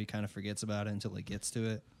later, so he kind of forgets about it until he gets to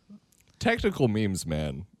it. Technical memes,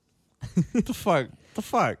 man. The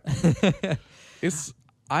fuck? It's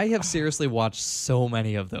I have seriously watched so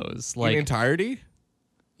many of those. in Like, entirety.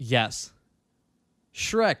 yes.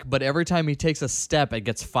 Shrek, but every time he takes a step, it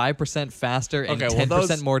gets 5% faster and Okay, well, 10%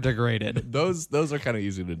 those- more degraded. Those are kind of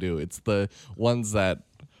easy to do. It's the ones that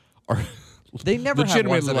are They never have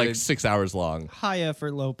ones legitimately that like are- 6 hours long. High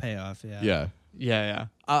effort, low payoff. Yeah. Yeah. Yeah.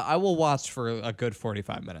 I will watch for a good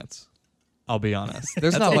 45 minutes. I'll be honest.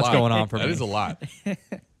 There's That's not a much lot. going on for me. That is a lot.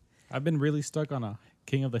 I've been really stuck on a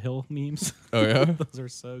King of the Hill memes. Oh yeah. Those are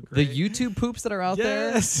so The great. YouTube poops that are out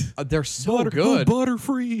Yes. there, they're so good.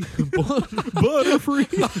 Butterfree. Butterfree.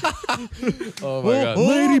 Oh my god.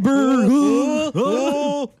 Ladybird.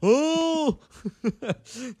 Oh,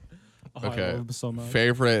 I Okay. love them so much.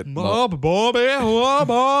 Favorite. Bobby.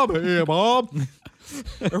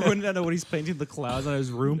 Or when I know when he's painting the clouds in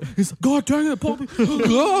his room, he's like, God dang it, Bobby.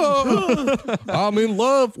 I'm in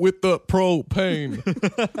love with the propane.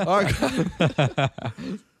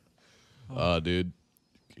 Dude.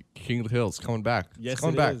 King of the Hills coming back. Yes, it's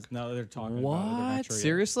coming it back. is. No, they're talking about it. They're What? not sure yet.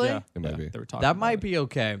 Seriously? Yeah. It might be. They were talking That about might it. be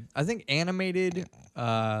okay. I think animated.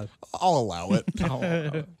 I'll allow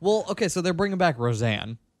it. Well, okay, so they're bringing back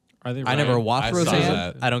Roseanne. Are they I never right? watched I saw Roseanne.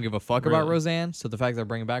 that. I don't give a fuck about Really? Roseanne. So the fact they're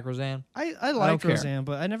bringing back Roseanne, I liked care. Roseanne,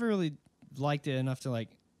 but I never really liked it enough to like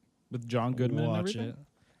with John Goodman and watch everything? it.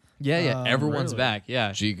 yeah, everyone's really? back.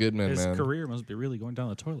 Yeah, G. Goodman, His man. career must be really going down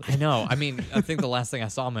the toilet. I know. I mean, I think the last thing I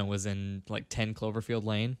saw him in was in like 10 Cloverfield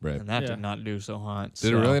Lane, Right. and that Yeah. did not do so hot.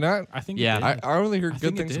 Did it really not? I think Yeah. it did. I only heard I good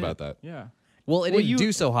think it things did. about that. Yeah. Well, it Well, didn't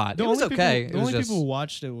do so hot. The It was only okay. People, the It was only just. people who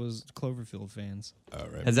watched it was Cloverfield fans. All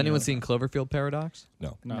right. Has anyone seen Cloverfield Paradox?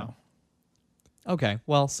 No. No. Okay,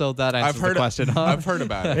 well, so that answers I've heard the question. Huh? I've heard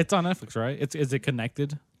about it. It's on Netflix, right? Is it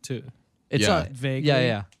connected to It's Yeah. Vaguely.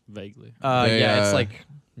 Yeah. vaguely? They, Yeah, it's like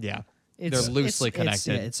yeah. It's, loosely it's,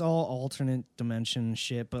 connected. It's all alternate dimension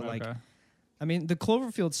shit, but like, Okay. I mean, the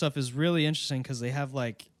Cloverfield stuff is really interesting because they have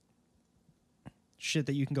like shit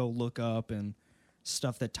that you can go look up and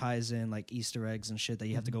stuff that ties in like Easter eggs and shit that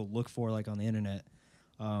you have to go look for like on the internet.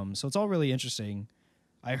 So it's all really interesting.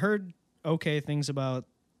 I heard okay things about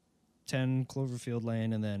 10 Cloverfield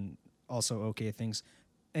Lane, and then also okay things,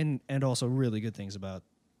 and also really good things about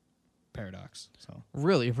Paradox. So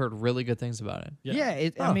Really, you've heard really good things about it. yeah,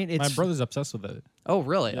 I Oh, mean, it's my brother's obsessed with it. Oh,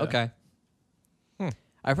 really? Yeah. Okay.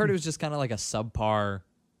 I've heard it was just kind of like a subpar,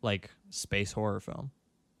 like space horror film.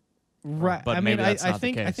 right. But I mean, maybe that's I not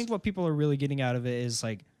the think case. what people are really getting out of it is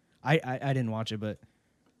like, I didn't watch it, but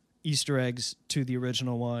Easter eggs to the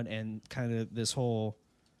original one and kind of this whole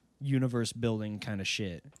universe building kind of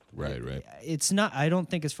shit. Right. It's not. I don't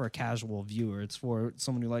think it's for a casual viewer. It's for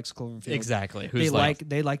someone who likes Cloverfield. Exactly. They Who's like,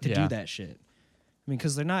 they like to yeah. do that shit. I mean,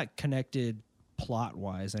 because they're not connected plot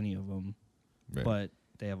wise, any of them, Right. but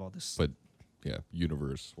they have all this. But yeah,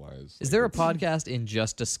 universe wise. is there a podcast in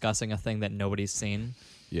just discussing a thing that nobody's seen?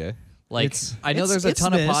 Yeah. Like, It's- I know it's- there's a it's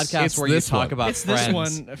ton this. of podcasts It's where you this talk one. about it's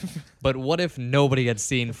Friends. this one. But what if nobody had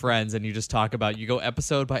seen Friends and you just talk about, you go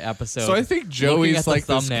episode by episode? So I think looking Joey's at the like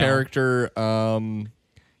this thumbnail. character.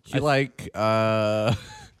 He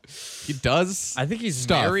he does. I think he's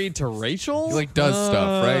stuff. married to Rachel. He like does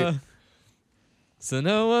stuff, right? So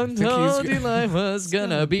no one think he's told g- you life was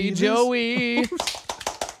gonna be Joey.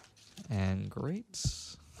 And great.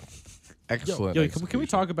 Excellent. Yo, can we execution.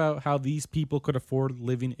 talk about how these people could afford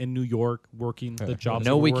living in New York, working the jobs?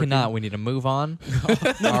 No, that we we're working? cannot. We need to move on.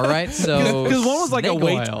 All right, so 'Cause one was like a snake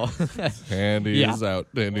wait- oil. And he's Yeah. out,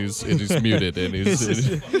 and he's muted, and he's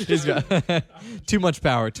He's got too much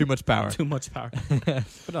power. Too much power. Too much power. But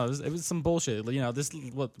no, it was some bullshit. You know,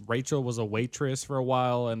 Rachel was a waitress for a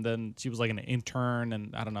while, and then she was like an intern,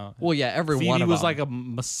 and I don't know. Well, yeah, every Phoebe one of was them. like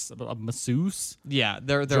a masseuse. Yeah,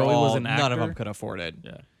 they're Joey all. was an None of actor. them could afford it.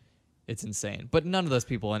 Yeah. It's insane. But none of those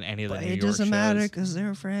people in any of the But New it York doesn't shows. matter because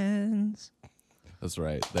they're friends. that's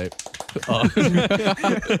right. They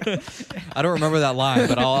I don't remember that line,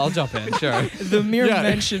 but I'll jump in. Sure. The mere Yeah.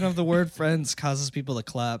 mention of the word friends causes people to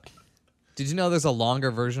clap. Did you know there's a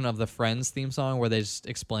longer version of the Friends theme song where they just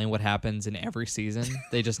explain what happens in every season?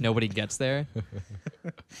 They just nobody gets there.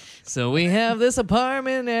 So we have this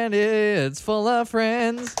apartment and it's full of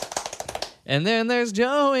friends. And then there's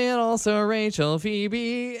Joey and also Rachel,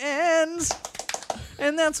 Phoebe, and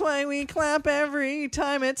that's why we clap every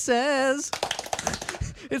time it says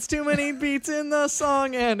It's too many beats in the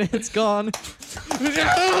song and it's gone.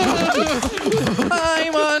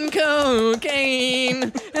 I'm on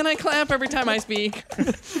cocaine and I clap every time I speak.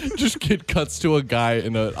 Just kid cuts to a guy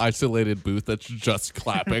in an isolated booth that's just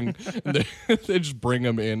clapping. And they just bring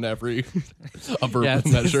him in every upper Yeah,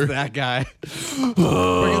 it's measure. that guy.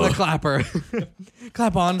 Bring in the clapper.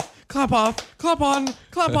 Clap on, clap off, clap on,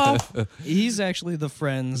 clap off. He's actually the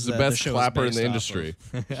friends. The that best show is clapper in based the off industry.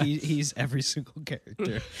 of. He's every single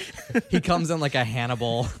character. He comes in like a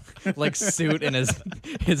Hannibal, like suit, and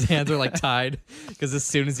his hands are like tied because as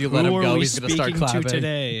soon as you let him Who are go, we he's gonna start speaking clapping. to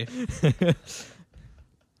today?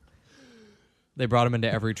 They brought him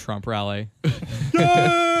into every Trump rally.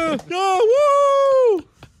 Yeah, woo!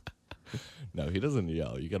 No, he doesn't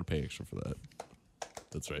yell. You got to pay extra for that.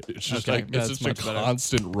 That's right. It's just Okay, like that's it's just much a better.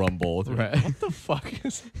 constant rumble. Right. What the fuck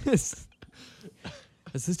is?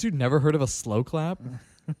 Has this dude never heard of a slow clap?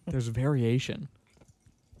 There's variation.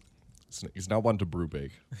 He's not one to brew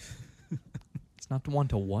bake. It's not the one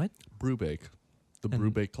to what? Brew bake, the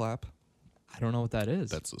brew bake clap. I don't know what that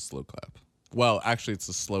is. That's a slow clap. Well, actually, it's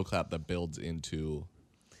a slow clap that builds into.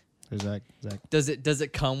 There's Zach. Does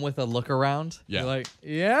it come with a look around? Yeah. You're like,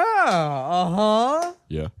 yeah, uh-huh.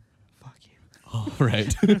 Yeah. Fuck you. All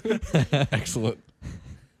right. Excellent.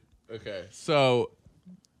 Okay, so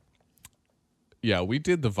yeah, we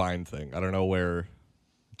did the Vine thing. I don't know where.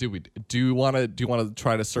 Do you want to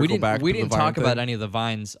try to circle back? We to didn't the Vine talk about thing? any of the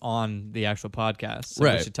vines on the actual podcast, so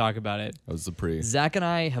Right. we should talk about it. That was the pre Zach and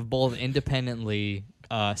I have both independently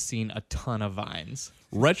seen a ton of vines.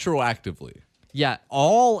 retroactively. Yeah,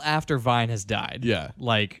 all after Vine has died. Yeah.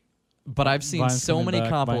 Like, but I've seen Vine's so coming many back,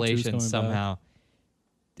 Vine 2's compilations coming back. somehow.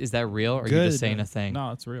 Is that real, or are you Good. just saying a thing?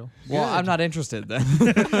 No, it's real. Well, I'm not interested then.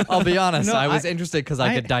 I'll be honest. No, I was interested because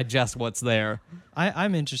I I- could digest what's there.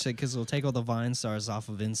 I'm interested because they'll take all the Vine stars off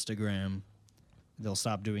of Instagram. They'll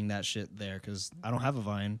stop doing that shit there because I don't have a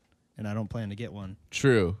Vine and I don't plan to get one.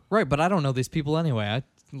 True. Right, but I don't know these people anyway. I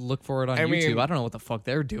look for it on I YouTube. mean- I don't know what the fuck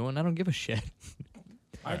they're doing. I don't give a shit.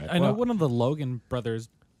 I know one of the Logan brothers.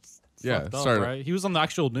 Yeah, fucked up, sorry. right? He was on the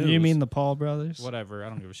actual news. You mean the Paul brothers? whatever? I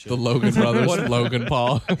don't give a shit. The Logan brothers, Logan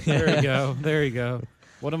Paul. There you go. There you go.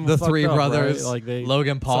 What am The three up, brothers, right? Like they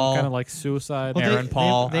Logan Paul, some kind of like suicide. Well, Aaron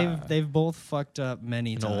Paul. They've both fucked up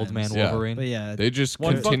many an times. old man Yeah. Wolverine. But yeah, They just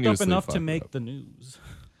One fucked up continuously enough to fuck make up. the news.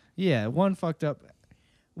 yeah, one fucked up.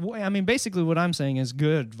 I mean, basically, what I'm saying is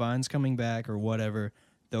good. Vine's coming back or whatever.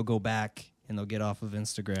 They'll go back and they'll get off of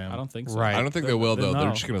Instagram. I don't think so. Right. I don't think they will though. They're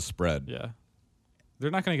no. just gonna spread. Yeah,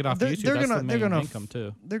 they're not going to get off They're- YouTube. they're That's gonna- the they're main gonna income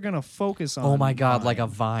too. They're gonna focus on. Oh my god, like a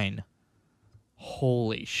Vine. vine.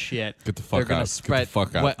 Holy shit. Get the They're fuck gonna out. spread. Get the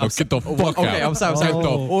fuck out. What- No, I'm get the so- fuck out. Okay, I'm sorry. I'm sorry. Get the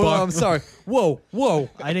Oh, fuck- I'm sorry. Whoa.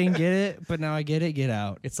 I didn't get it, but now I get it. Get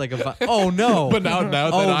out. It's like a vine. Oh no. But now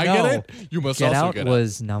that Oh, I no. get it, you must Get also Out get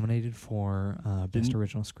was nominated for Best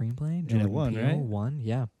Original Screenplay. it Jordan won, Peele right? won.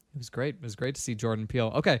 Yeah, it was great. It was great to see Jordan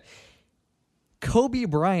Peele. Okay, Kobe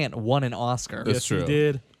Bryant won an Oscar. That's yes, true. he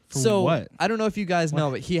did. For So what? I don't know if you guys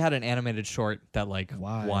know, but he had an animated short that like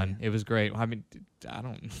Why? won. It was great. I mean, I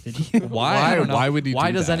don't. Did he? Why? I don't know. Why would he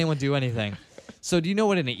Why do does that? anyone do anything? So do you know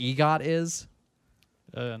what an EGOT is?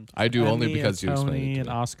 I do only Emmy, because a you explained it Tony, to an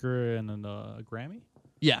me. Oscar, and a Grammy.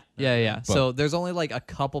 Yeah. But- So there's only like a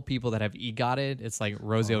couple people that have EGOTed. It's like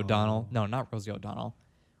Rosie O'Donnell. No, not Rosie O'Donnell.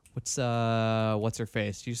 What's her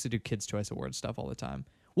face? She used to do Kids' Choice Awards stuff all the time.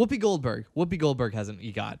 Whoopi Goldberg. Whoopi Goldberg has an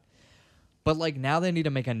EGOT. But like now they need to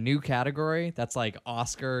make a new category that's like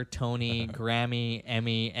Oscar, Tony, Grammy,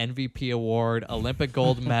 Emmy, MVP award, Olympic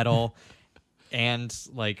gold medal, and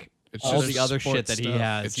like It's all just the other shit sports that he stuff.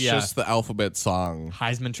 has. It's yeah. just the alphabet song,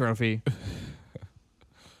 Heisman Trophy.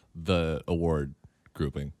 the award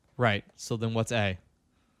grouping. Right. So then what's A?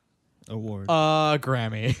 Award.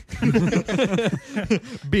 Grammy.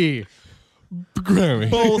 B. Grammy.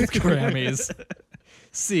 Both Grammys.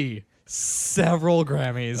 C. Several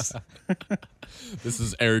Grammys. This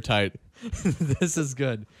is airtight. This is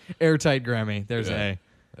good. Airtight Grammy. There's Yeah. A.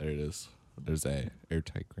 There it is. There's a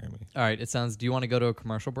airtight Grammy. All right. It sounds. Do you want to go to a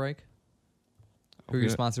commercial break? Who are you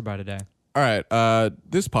Okay. sponsored by today? All right.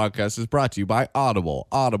 This podcast is brought to you by Audible.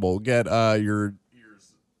 Audible, get your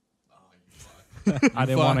I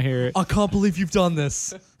didn't want to hear it. I can't believe you've done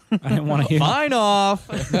this. I didn't want to hear it. Fine off.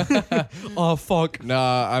 Oh fuck.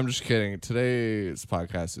 Nah, I'm just kidding. Today's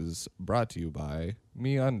podcast is brought to you by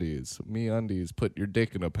MeUndies. MeUndies, put your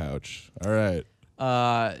dick in a pouch. All right.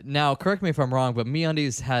 Now, correct me if I'm wrong, but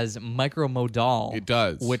MeUndies has micromodal. It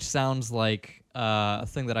does. Which sounds like a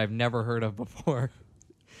thing that I've never heard of before.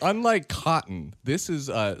 Unlike cotton, this is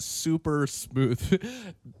super smooth.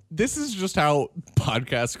 This is just how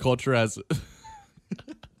podcast culture has.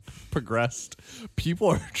 progressed, people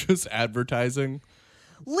are just advertising.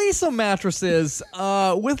 Lisa mattresses.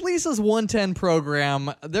 With Lisa's 110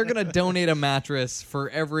 program, they're gonna donate a mattress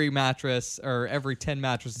for every mattress or every 10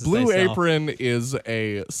 mattresses. Blue they sell. Apron is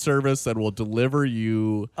a service that will deliver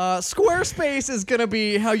you Squarespace is gonna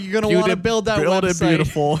be how you're gonna want to build that website. It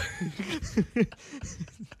beautiful.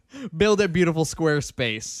 Build it beautiful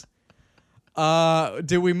Squarespace.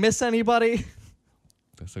 Did we miss anybody?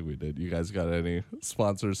 I think we did. You guys got any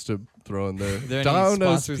sponsors to throw in there? there any Domino's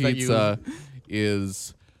sponsors that you- Pizza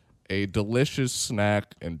is a delicious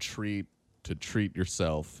snack and treat to treat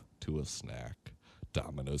yourself to a snack.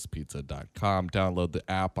 Domino'sPizza.com. Download the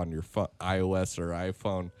app on your iOS or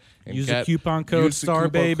iPhone. And Use the coupon code use the coupon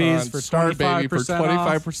STARBABIES code for STARBABY for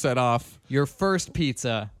 25% 25% off. Your first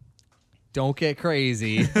pizza. Don't get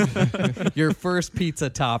crazy. Your first pizza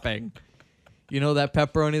topping. You know that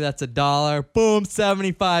pepperoni that's $1? Boom,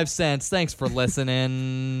 75 cents. Thanks for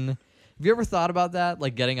listening. Have you ever thought about that?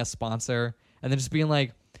 Like getting a sponsor and then just being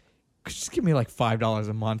like, just give me like $5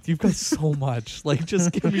 a month. You've got so much. Like,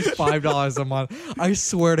 just give me $5 a month. I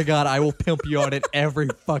swear to God, I will pimp you out at every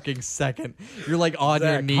fucking second. You're like on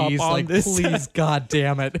your Zach, hop knees, on like, this. please, God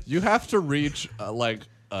damn it. You have to reach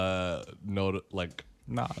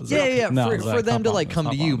Nah, Yeah. No, for Zach, them hop to on like this, come to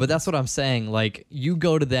hop you, on but that's what I'm saying. Like, you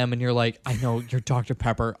go to them and you're like, I know you're Dr.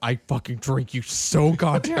 Pepper. I fucking drink you so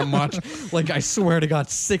goddamn much. Like, I swear to God,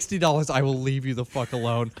 $60. I will leave you the fuck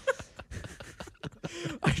alone.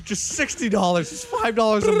 I just $60. It's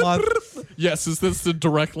 $5 a month. Yes, is this the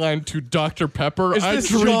direct line to Dr. Pepper? Is I this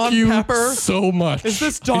drink John you Pepper? so much. Is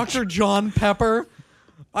this Dr. John Pepper?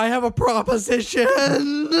 I have a proposition.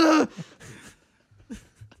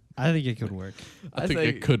 I think it could work. I think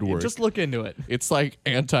it could work. Just look into it. It's like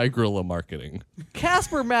anti-guerrilla marketing.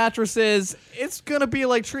 Casper mattresses. It's gonna be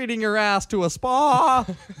like treating your ass to a spa.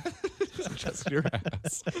 Just your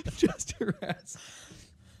ass. Just your ass.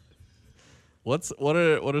 What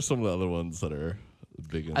are some of the other ones that are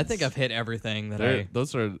big ones? I think I've hit everything that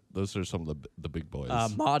those are some of the big boys.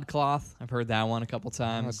 ModCloth. I've heard that one a couple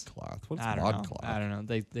times. ModCloth. What's I don't know. ModCloth? I don't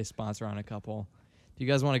know. They sponsor on a couple. Do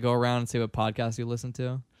you guys want to go around and see what podcasts you listen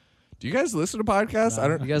to? Do you guys listen to podcasts? No. I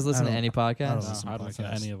don't. You guys listen to don't- any I don't podcasts? listen. I don't listen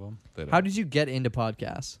to Podcasts. any of them. They don't. How did you get into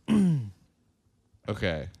podcasts?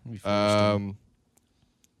 Okay. We finished them.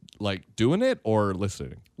 Like doing it or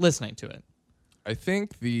listening? Listening to it. I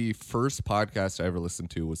think the first podcast I ever listened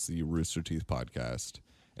to was the Rooster Teeth podcast.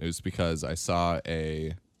 And it was because I saw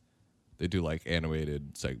they do like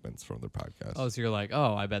animated segments from their podcast. Oh, so you're like,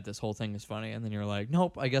 oh, I bet this whole thing is funny, and then you're like,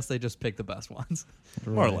 nope, I guess they just picked the best ones.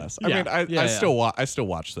 More or less. I Yeah. mean, I Yeah. still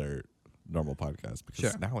watch their normal podcast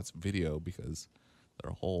because Sure. now it's video because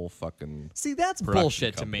their whole fucking See, that's production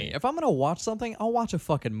bullshit to company. me. If I'm gonna watch something, I'll watch a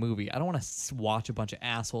fucking movie. I don't want to watch a bunch of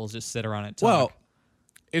assholes just sit around and talk. well,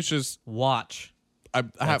 it's just watch. I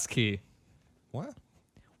That's have key. what?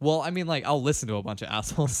 Well, I mean, like, I'll listen to a bunch of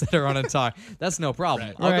assholes sit around and talk. That's no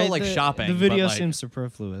problem. I'll go Right, like the, shopping. The video but, like, seems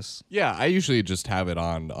superfluous. Yeah, I usually just have it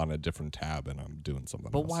on a different tab and I'm doing something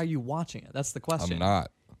But else. why are you watching it? That's the question. I'm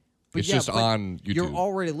not. But It's yeah, just but on YouTube. You're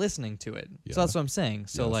already listening to it. Yeah. So that's what I'm saying.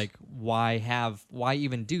 So Yes. like why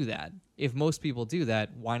even do that? If most people do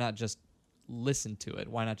that, why not just listen to it?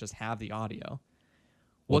 Why not just have the audio?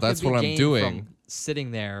 Well, could that's be what I'm gained doing. from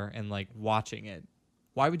sitting there and like watching it.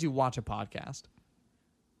 Why would you watch a podcast?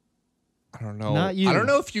 I don't know. Not you. I don't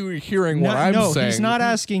know if you're hearing what I'm no, saying. he's not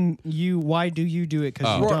asking you why do you do it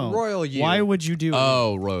because you don't. Royal you. Why would you do it?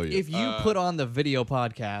 Oh, Roy. If you put on the video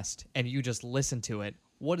podcast and you just listen to it,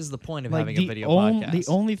 what is the point of having a video the podcast?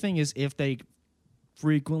 only thing is if they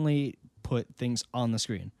frequently put things on the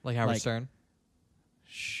screen. Like Howard Stern?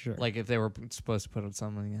 Sure. Like if they were supposed to put up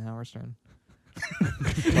something in Howard Stern.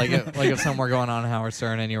 like if something were going on in Howard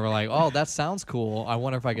Stern and you were like, oh, that sounds cool. I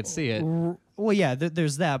wonder if I could see it. Well, yeah,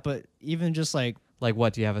 there's that, but even just like Like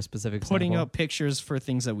what? Do you have a specific putting example? up pictures for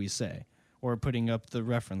things that we say or putting up the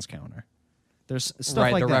reference counter. There's stuff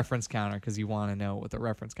right, like the that. reference counter because you want to know what the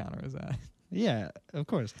reference counter is at. Yeah, of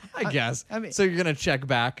course. I guess. I mean, So you're gonna check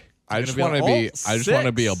back. I You're just gonna want to like, be. "Oh, I just want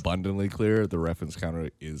to be 6." abundantly clear. The reference counter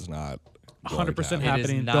is not. 100% It is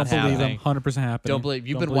happening. not Don't believe happening. them. 100% happening. Don't believe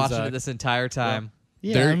you've Don't been believe watching Zach. it this entire time.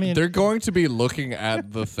 yeah, I mean, they're going to be looking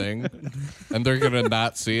at the thing, and they're gonna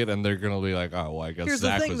not see it, and they're gonna be like, "Oh, well, I guess Here's the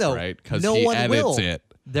Zach thing, was though. right because No he one edits will. it."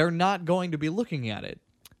 They're not going to be looking at it.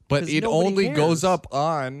 But 'Cause it nobody only cares. goes up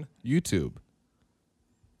on YouTube.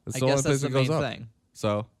 That's I the only guess that's place the it goes main up. thing.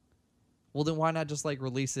 So Well, then why not just like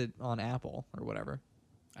release it on Apple or whatever?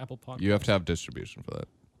 Apple Podcast. you have to have distribution for that.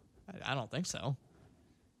 I don't think so.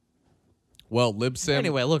 Well, Libsyn.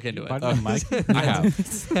 Anyway, look into Buy it. the mic. I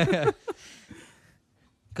have.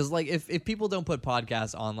 Because like if people don't put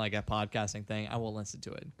podcasts on like a podcasting thing, I will listen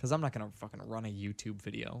to it. Because I'm not gonna fucking run a YouTube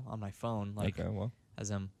video on my phone like Okay, well, as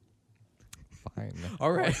him. fine.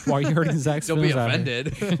 All right. Why are you hurting Zach's Don't be feelings out here?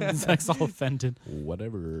 offended. Zach's all offended.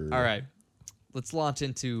 Whatever. All right. Let's launch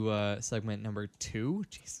into segment number 2.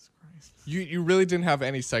 Jesus Christ. You really didn't have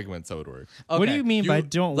any segments that would work. What do Okay. you mean by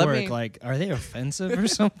don't let work? me- Like, are they offensive or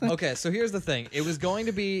something? Okay, so here's the thing. It's going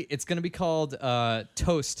to be called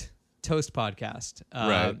Toast Podcast.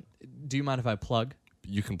 Right. Do you mind if I plug?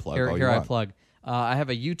 You can plug Here all you I want. plug. I have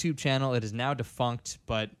a YouTube channel. It is now defunct,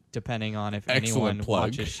 but depending on if Excellent anyone plug.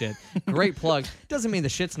 watches shit. Great plug. Doesn't mean the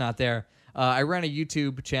shit's not there. I ran a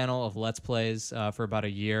YouTube channel of Let's Plays for about a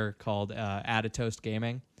year called Add a Toast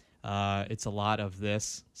Gaming. It's a lot of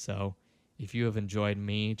this, so if you have enjoyed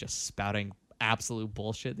me just spouting absolute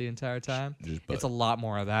bullshit the entire time, Just it's a lot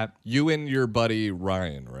more of that. You and your buddy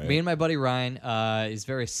Ryan, right? Me and my buddy Ryan is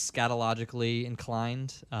very scatologically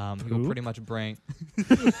inclined. He will pretty much bring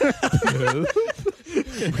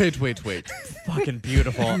wait. fucking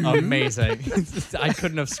beautiful, amazing. I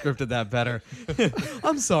couldn't have scripted that better.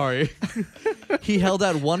 I'm sorry. He held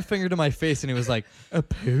out one finger to my face and he was like, "A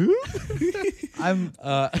poop?" I'm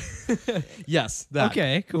Yes, that.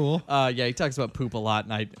 okay. Cool. Yeah, he talks about poop a lot,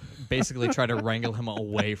 and I basically try to wrangle him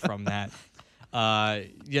away from that.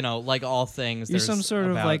 Like all things, You're there's some sort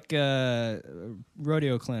of about- like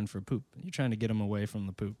rodeo clan for poop. You're trying to get them away from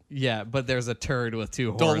the poop. Yeah, but there's a turd with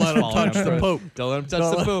 2 horns. Don't let him following touch the poop. Don't let him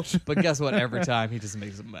touch the poop. But guess what? Every time he just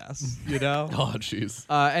makes a mess. You know? Oh, jeez.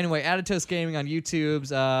 Anyway, Added Toast Gaming on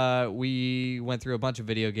YouTube's. We went through a bunch of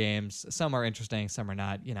video games. Some are interesting, some are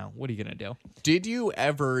not. You know, what are you going to do? Did you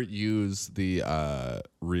ever use the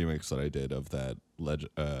remix that I did of that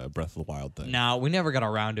Breath of the Wild thing? No, we never got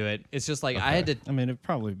around to it. It's just like I had to. I mean, it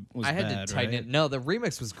probably was. I had bad, to tighten right? it. No, the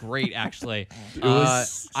remix was great, actually.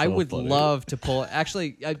 was I so would funny. love to pull.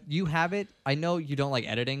 Actually, you have it. I know you don't like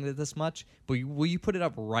editing it this much, but will you put it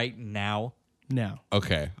up right now? No.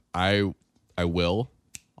 Okay, I will.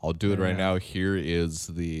 I'll do it right now. Here is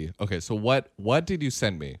the. Okay, so what did you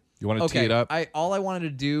send me? You want to tee Okay. it up? All I wanted to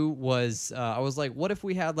do was I was like, what if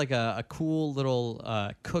we had like a cool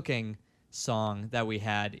little cooking song that we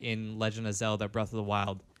had in Legend of Zelda: Breath of the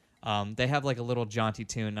Wild. They have like a little jaunty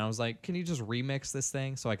tune, and I was like, can you just remix this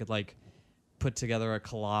thing so I could like put together a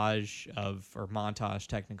collage or montage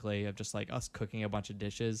technically of just like us cooking a bunch of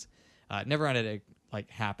dishes. It never ended up like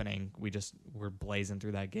happening. We just were blazing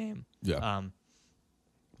through that game. Yeah.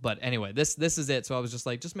 But anyway, this is it. So I was just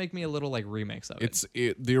like, just make me a little like remix of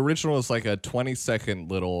it. The original is like a 20-second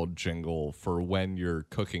little jingle for when you're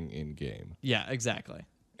cooking in game, Yeah, exactly.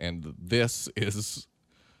 and this is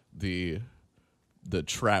the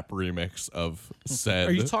trap remix of said.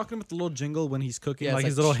 Are you talking about the little jingle when he's cooking? Yeah, like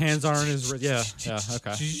it's his like little hands are in his yeah.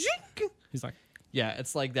 Okay. He's like, Yeah,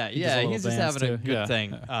 it's like that. does a Yeah, little he's just dance having a too. good Yeah.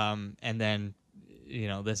 thing. And then,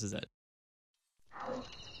 this is it.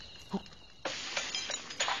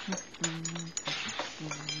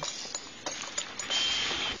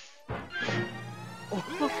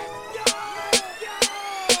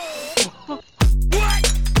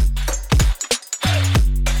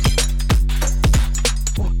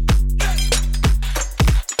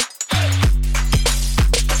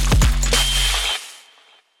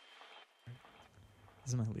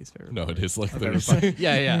 This is my least favorite. No, part. it is like Okay, this. fine.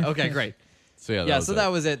 Yeah. Okay, great. So yeah, Yeah, was so it. that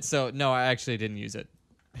was it. So no, I actually didn't use it.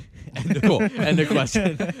 Cool. End of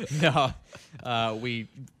question. No, we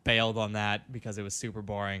bailed on that because it was super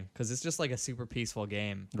boring. Because it's just like a super peaceful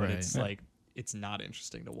game, but Right. it's Yeah. like it's not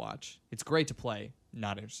interesting to watch. It's great to play,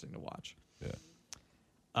 not interesting to watch.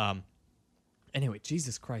 Yeah. Anyway,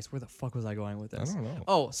 Jesus Christ, where the fuck was I going with this? I don't know.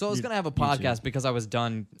 Oh, so I was gonna have a podcast because I was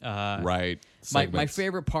done. Right. My segments.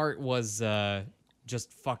 favorite part was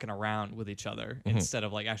just fucking around with each other Mm-hmm. instead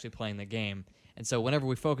of like actually playing the game. And so whenever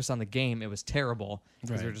we focused on the game, it was terrible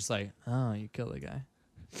because we were Right. just like, oh, you killed the guy.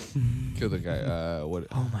 Kill the guy. What?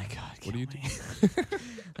 Oh my god. What do you kill do?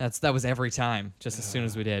 me. That was every time, just as soon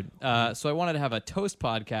as we did. So I wanted to have a toast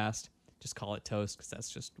podcast. Just call it toast because that's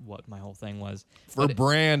just what my whole thing was. For But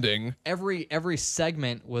branding. every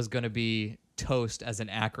segment was going to be toast as an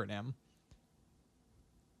acronym.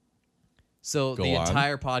 So Go the on.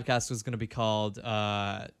 entire podcast was going to be called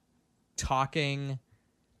Talking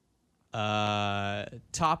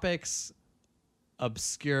Topics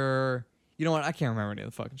Obscure. You know what? I can't remember any of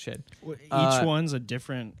the fucking shit. Each one's a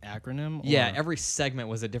different acronym. Yeah, or- every segment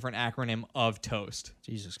was a different acronym of toast.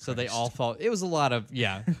 Jesus Christ. So they all fall. It was a lot of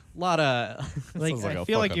lot of. like, Sounds like I a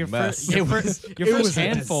feel like fucking your mess. first, your It first, was- your it first was a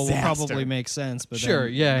handful will disaster. probably make sense, but Sure,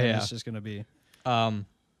 then, yeah, then yeah. it's just gonna be Um,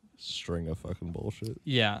 string of fucking bullshit.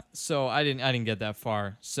 Yeah. So I didn't get that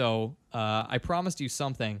far. So I promised you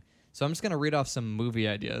something. So I'm just gonna read off some movie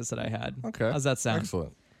ideas that I had. Okay. How's that sound?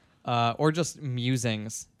 Excellent. Or just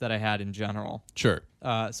musings that I had in general. Sure.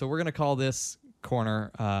 So we're gonna call this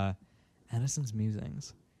corner Addison's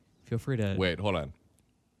musings. Feel free to Wait, hold on.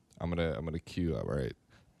 I'm gonna cue up. Right,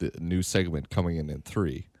 the new segment coming in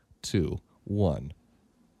 3, 2, 1.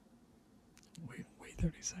 wait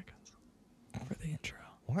 30 seconds for the intro.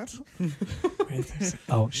 What?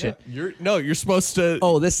 Oh shit. You're supposed to.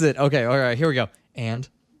 Oh, this is it. Okay, all right, here we go. And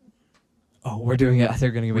we're doing it.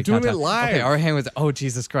 They're gonna give me We're doing it countdown. live. Okay, all right, hang with. Oh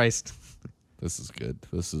Jesus Christ. This is good.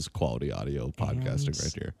 This is quality audio podcasting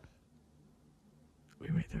right here. We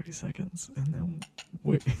wait 30 seconds and then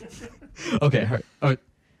wait. Okay, all right.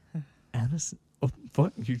 Addison. Oh,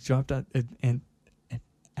 what? You dropped out and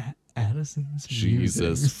Addison's Jesus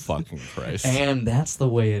musings. fucking Christ. And that's the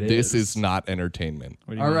way it is. This is not entertainment.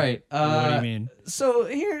 What do you All mean? right. What do you mean? So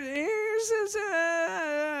here's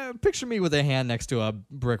picture me with a hand next to a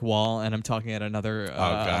brick wall, and I'm talking at another. Oh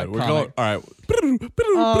God, we're comic. going. All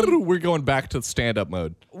right, we're going back to stand-up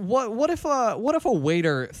mode. What if a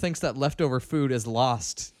waiter thinks that leftover food is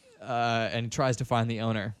lost, and tries to find the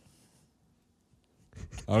owner,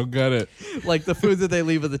 I don't get it. like the food that they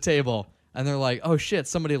leave at the table, and they're like, "Oh shit,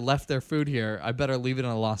 somebody left their food here. I better leave it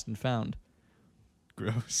in a lost and found."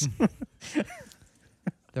 Gross.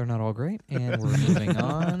 They're not all great, and we're moving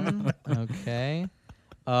on. Okay.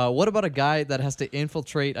 What about a guy that has to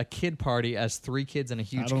infiltrate a kid party as 3 kids in a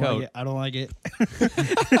huge coat? I don't like it.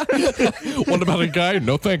 What about a guy?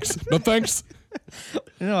 No thanks. No thanks.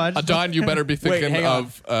 No, I just, Don, you better be thinking hang on.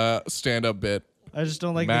 of stand-up bit. I just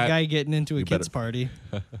don't like Matt, the guy getting into a you kids better- party.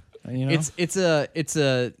 You know? It's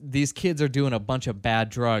a these kids are doing a bunch of bad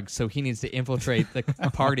drugs, so he needs to infiltrate the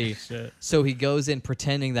party. Shit. So he goes in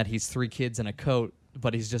pretending that he's 3 kids in a coat,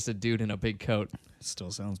 but he's just a dude in a big coat.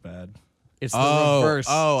 Still sounds bad. It's the reverse.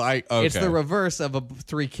 Okay. It's the reverse of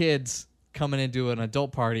 3 kids coming into an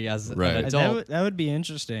adult party as Right. an That adult. That would be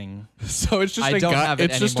interesting. So it's just I a don't guy. have it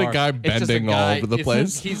It's just a anymore. guy It's just a bending all guy- over the it's-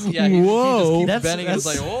 place. He just Whoa. keeps That's- bending. It's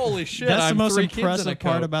like, that's- holy shit! That's I'm the most 3 kids in a impressive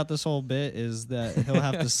part coat. about this whole bit is that he'll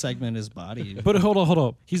have to segment his body. But hold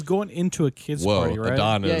on. He's going into a kids Whoa, party, right?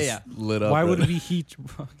 Adon is Yeah. lit up. Why would he?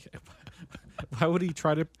 Okay. Why would he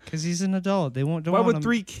try to? Because he's an adult. They won't. Don't Why want would him.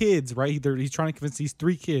 3 kids? Right? He's trying to convince these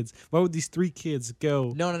 3 kids. Why would these 3 kids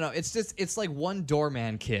go? No. It's like one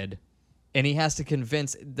doorman kid, and he has to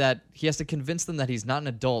convince them that he's not an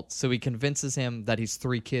adult. So he convinces him that he's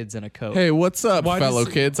 3 kids in a coat. Hey, what's up, Why fellow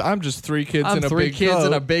does- kids? I'm just 3 kids I'm in a 3 big kids coat.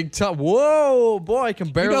 in a big tub. Whoa, boy, I can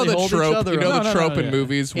You barely know the hold trope. each other. You know up. the trope in yeah.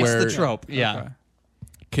 movies It's where the trope. Yeah. Okay.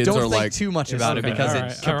 kids Don't are think like, too much about it okay. because All it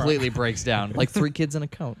right, all right. completely breaks down. Like 3 kids in a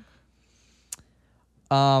coat.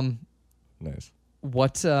 nice.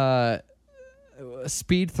 What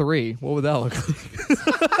Speed 3? What would that look like?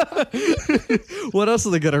 What else are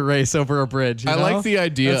they gonna race over a bridge? you I know? like the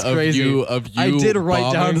idea That's of crazy. you. I did write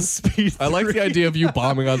bombing. down Speed 3. I like the idea of you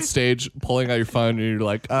bombing on stage, pulling out your phone, and you're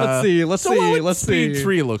like, Let's see. Let's so see. what would Let's Speed see.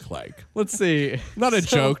 3 look like? Let's see. Not a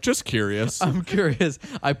So- joke, just curious. I'm curious.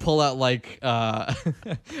 I pull out like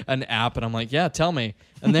an app, and I'm like, "Yeah, tell me."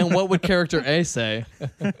 And then what would character A say?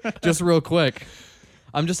 Just real quick.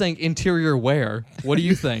 I'm just saying interior wear. What do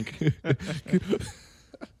you think?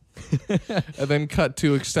 And then cut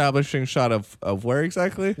to establishing shot of where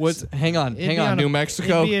exactly? What's? Hang on. It'd Hang be on. on New a-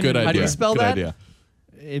 Mexico? it'd be in- Good idea. How do you spell Good that? idea.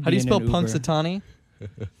 It'd How do you be in spell an Uber.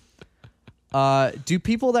 Punxsutawney? Do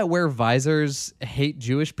people that wear visors hate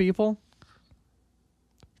Jewish people?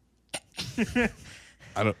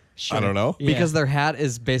 I don't know. Yeah. Because their hat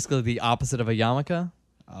is basically the opposite of a yarmulke?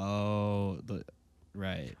 Oh,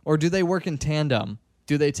 right. Or do they work in tandem?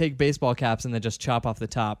 Do they take baseball caps and then just chop off the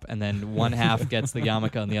top, and then one half gets the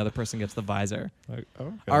yarmulke and the other person gets the visor?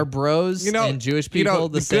 Are bros and Jewish people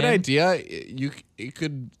the same? good idea. It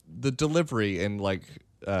could the delivery and like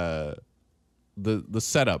the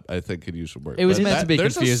setup. I think could use some work. It was But meant to be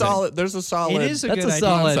there's confusing. There's a solid. It is a That's good a idea.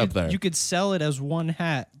 solid- concept there. You could sell it as one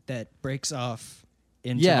hat that breaks off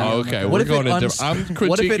into Yeah. the Oh, yarmulke. okay. What We're if going it to different. I'm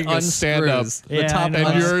what if it critiquing a stand-up, unscrews? The Yeah, top I know.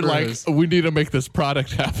 and you're like, unscrews. we need to make this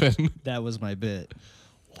product happen. That was my bit.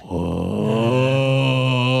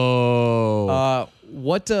 Oh.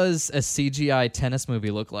 What does a CGI tennis movie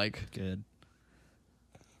look like? Good.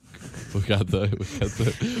 we got the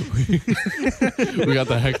we got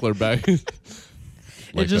the heckler back.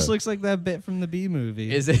 It just looks like that bit from the B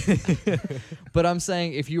movie. Is it? But I'm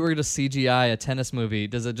saying, if you were to CGI a tennis movie,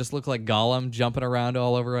 does it just look like Gollum jumping around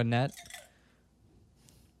all over a net?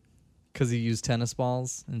 Because he used tennis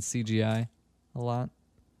balls and CGI a lot.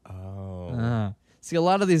 Oh. See, a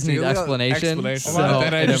lot of these need a lot of explanation. explanation. So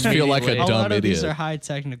Then I just feel like a immediately- A dumb lot of these idiot. are high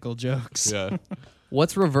technical jokes. Yeah.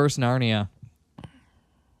 What's reverse Narnia?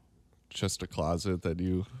 Just a closet that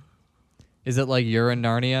you. Is it like you're in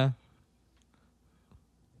Narnia?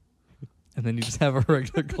 And then you just have a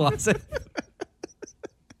regular closet?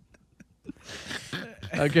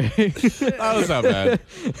 Okay. That was not bad.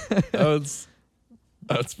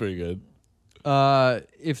 That's pretty good.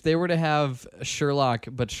 If they were to have Sherlock,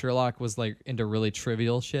 but Sherlock was like into really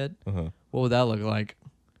trivial shit, Uh-huh. what would that look like?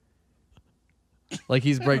 Like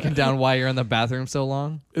he's breaking down why you're in the bathroom so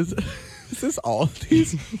long? Is this all of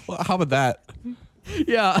these? Well, how about that?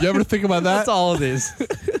 Yeah. You ever think about that? That's all of these.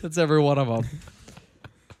 That's every one of them.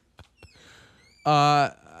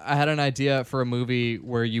 I had an idea for a movie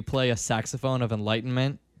where you play a saxophone of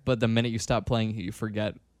enlightenment, but the minute you stop playing, you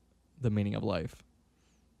forget the meaning of life.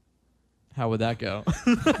 How would that go?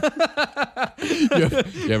 You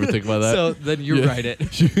ever think about that? So then you Yeah. write it.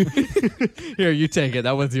 Here, you take it.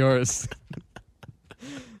 That one's yours.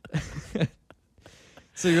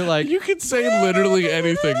 So you're like, you can say literally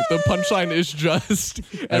anything. The punchline is just and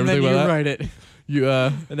then everything you about that. write it, You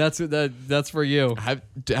and that's for you.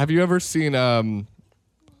 have you ever seen I'm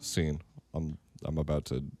about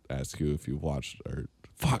to ask you if you've watched or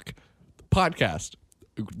the podcast,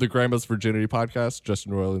 the Grandma's Virginity podcast,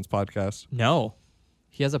 Justin Roiland's podcast. No,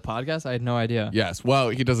 he has a podcast. I had no idea. Yes, well,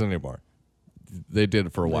 he doesn't anymore. They did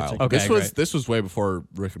it for a while. Okay, great. This was way before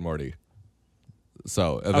Rick and Morty.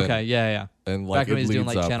 So and then- Okay, yeah. and like Back when it he was doing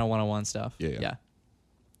leads like up. Channel 101 stuff. Yeah.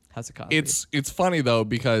 How's it Cosby? It's funny though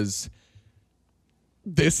because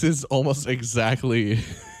this is almost exactly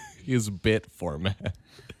his bit format.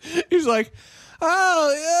 He's like,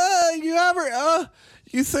 "Oh, yeah, you ever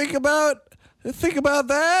you think about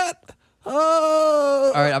that?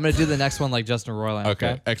 Oh." All right, I'm gonna do the next one like Justin Roiland.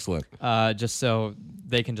 Okay, excellent. Just so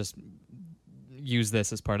they can just use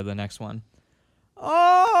this as part of the next one.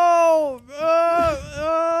 Oh,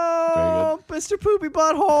 Mr. Poopy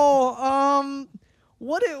Butthole.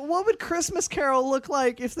 What would Christmas Carol look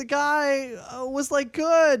like if the guy was like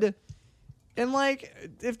good, and like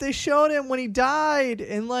if they showed him when he died,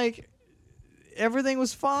 and like everything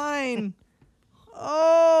was fine?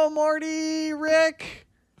 Oh, Marty, Rick.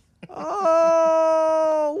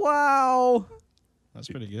 Oh, wow. That's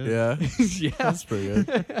pretty good. Yeah, Yeah. that's pretty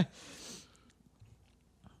good.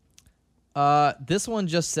 This one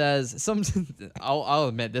just says I'll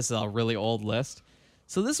admit this is a really old list.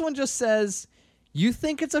 So this one just says, you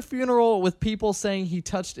think it's a funeral with people saying he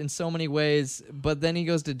touched in so many ways, but then he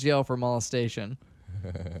goes to jail for molestation.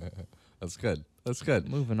 That's good. That's good.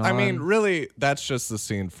 Moving I mean, on. really, that's just the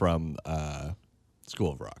scene from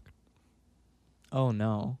School of Rock. Oh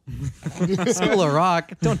no. School of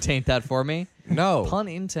Rock. Don't taint that for me. No. Pun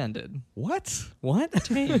intended. What? What?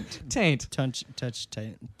 Taint. Touch.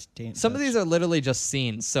 Some of these are literally just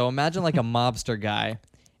scenes. So imagine like a mobster guy,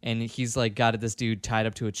 and he's like got this dude tied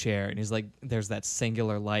up to a chair, and he's like, there's that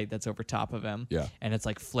singular light that's over top of him. Yeah. And it's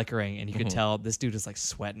like flickering, and you can tell this dude is like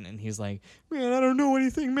sweating, and he's like, man, I don't know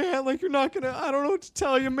anything, man. Like, you're not gonna, I don't know what to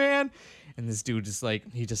tell you, man. And this dude just like,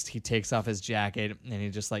 he takes off his jacket, and he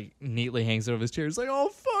just like neatly hangs it over his chair. He's like, oh,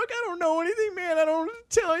 fuck, I don't know anything, man. I don't know what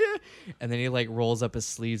to tell you. And then he like rolls up his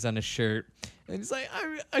sleeves on his shirt. And he's like,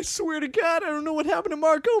 I swear to God, I don't know what happened to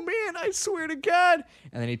Marco, man. I swear to God.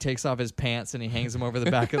 And then he takes off his pants and he hangs them over the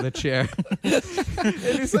back of the chair. And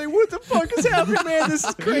he's like, what the fuck is happening, man? This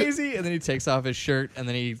is crazy. And then he takes off his shirt and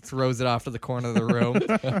then he throws it off to the corner of the room.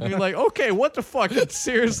 And you're like, okay, what the fuck?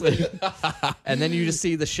 Seriously. And then you just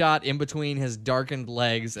see the shot in between his darkened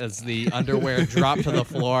legs as the underwear drop to the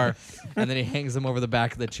floor. And then he hangs them over the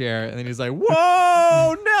back of the chair. And then he's like,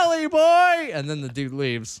 whoa, Nelly boy. And then the dude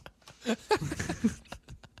leaves.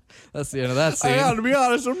 That's the end of that scene. I gotta be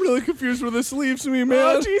honest, I'm really confused where this leaves me, man.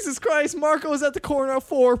 Oh, Jesus Christ. Marco's at the corner of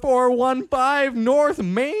 4415 North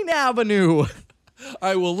Main Avenue.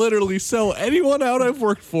 I will literally sell anyone out I've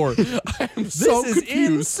worked for. I am so This is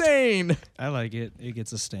confused. insane. I like it. It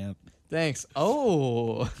gets a stamp. Thanks.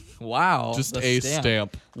 Oh, wow. Just The a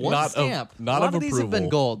stamp. One Not stamp. Of, not a lot of of these have been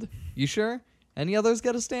approval. gold. You sure? Any others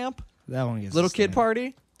get a stamp? That one gets Little a kid stamp.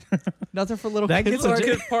 party? Nothing for little That kids. gets a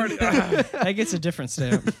party? party. That gets a different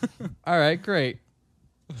stamp. All right, great.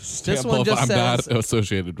 Stamp one of, just I'm says- not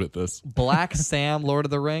associated with this. Black Sam, Lord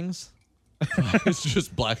of the Rings. It's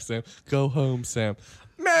just Black Sam. Go home, Sam.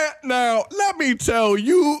 Man, now, let me tell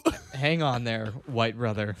you. Hang on there, white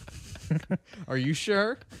brother. Are you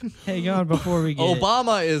sure? Hang on before we get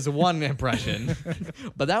Obama is one impression,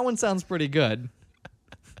 but that one sounds pretty good.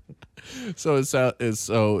 So yes.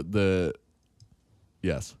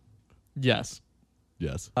 Yes.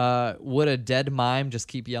 Yes. Would a dead mime just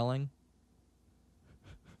keep yelling?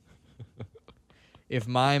 if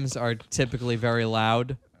mimes are typically very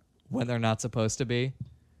loud when they're not supposed to be,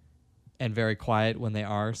 and very quiet when they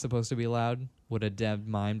are supposed to be loud, would a dead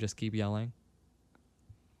mime just keep yelling?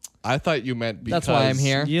 I thought you meant because... That's why I'm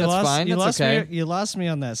here. You That's lost, fine. You That's lost okay. me. You lost me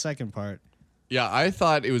on that second part. Yeah, I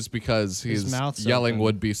thought it was because His his mouth's yelling open.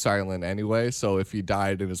 would be silent anyway. So if he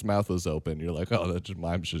died and his mouth was open, you're like, oh, that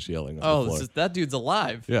mime's just yelling on Oh, the floor. that dude's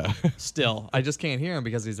alive. Yeah. Still, I just can't hear him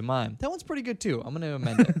because he's a mime. That one's pretty good too. I'm gonna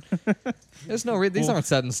amend it. There's no these aren't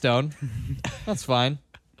set in stone. That's fine.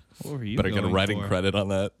 What were you Better get a going writing for? credit on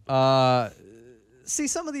that. See,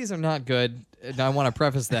 some of these are not good. And I want to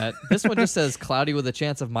preface that this one just says cloudy with a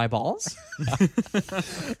chance of my balls.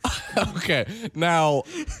 Okay, now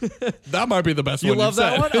that might be the best You one love you've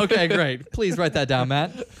that said. one? Okay, great. Please write that down,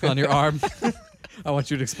 Matt, on your arm. I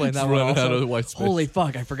want you to explain that It's one running out also. of white space. Holy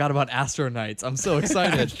fuck! I forgot about Astro-Knights. I'm so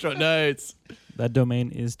excited. Nice. That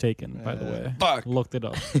domain is taken, by the way. Fuck. Looked it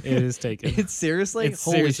up. It is taken. It's seriously? It's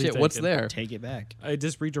Holy seriously shit! What's taken. there? Take it back. It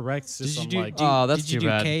just redirects to Did you some do? like Oh, that's did you too do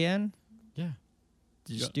bad. KN? yeah,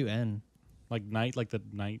 Did you just do N like night, like the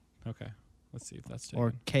night. Okay, let's see if that's taken.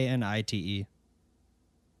 or KNITE?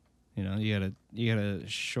 You know, you gotta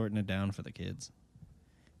shorten it down for the kids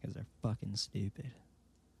because they're fucking stupid.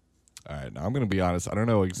 All right, now I'm going to be honest. I don't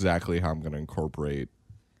know exactly how I'm going to incorporate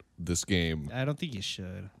this game. I don't think you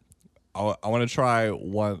should. I want to try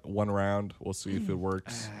one round. We'll see if it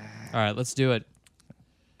works. All right, let's do it.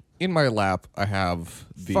 In my lap, I have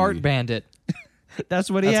the Fart Bandit. That's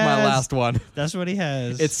what he That's has. my last one. That's what he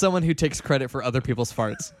has. It's someone who takes credit for other people's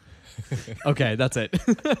farts. Okay, that's it.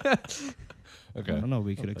 I Okay. don't know.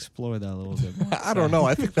 We could explore that a little bit more. I don't know.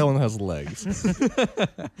 I think that one has legs.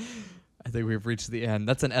 I think we've reached the end.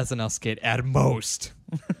 That's an SNL skit at most.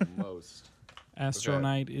 Most.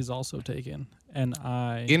 Astronite is also taken.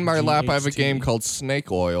 NI. In my lap, I have a game called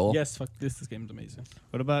Snake Oil. Yes, fuck this. This game's amazing.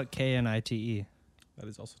 What about KNITE? That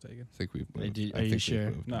is also taken. I think we've moved. Are you I think we've sure?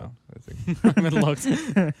 moved No. on. I think. I haven't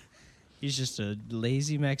looked. He's just a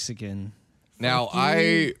lazy Mexican. Now,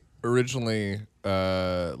 I originally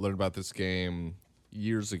learned about this game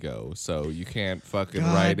years ago, so you can't fucking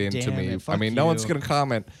God write into damn me. it, I fuck mean, no one's you. going to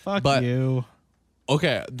comment. Fuck but you.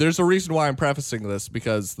 Okay, there's a reason why I'm prefacing this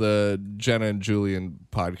because the Jenna and Julian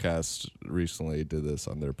podcast recently did this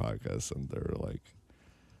on their podcast, and they're like,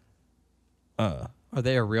 Are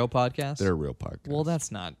they a real podcast? they're a real podcast. Well,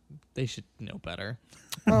 that's not. They should know better.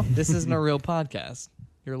 This isn't a real podcast.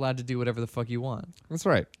 You're allowed to do whatever the fuck you want. That's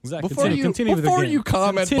right. Zach, Before continue with the before game. you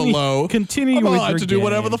comment Continue- below, continue I'm with allowed your to do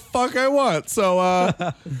whatever game. the fuck I want. So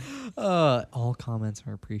All comments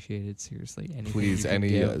are appreciated. Seriously, anything please, you can any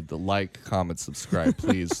do. the like, comment, subscribe,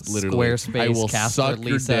 please. Literally, Squarespace, I will Casper, suck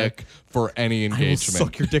your Lisa. dick for any I will engagement.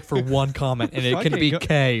 suck your dick for one comment, and it Fuck can it, be go-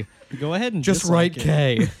 K. Go ahead and Just dislike write it.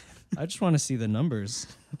 K. I just want to see the numbers.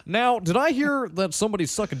 Now, did I hear that somebody's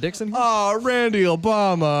sucking dicks in here? Oh, Randy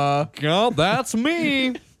Obama. God, that's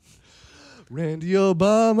me. Randy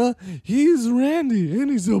Obama. He's Randy and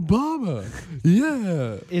he's Obama.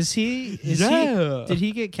 Yeah. Is he? Is Yeah. he? Did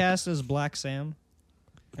he get cast as Black Sam?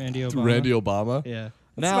 Randy Obama. Randy Obama. Yeah. It's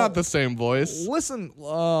Now- not the same voice. Listen,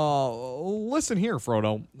 listen here,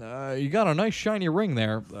 Frodo. You got a nice shiny ring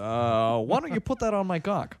there. Why don't you put that on my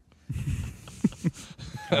cock?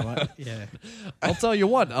 Yeah. I'll tell you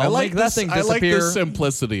what. I'll I like make that this, thing I like disappear. the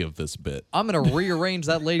simplicity of this bit. I'm gonna rearrange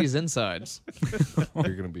that lady's insides.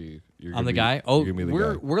 You're gonna be. You're I'm gonna the be, guy. Oh, you're gonna be the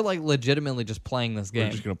we're guy. we're like legitimately just playing this We're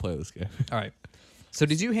game. just gonna play this game. All right. So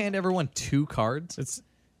did you hand everyone 2 cards? It's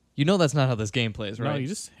You know that's not how this game plays, right? no, you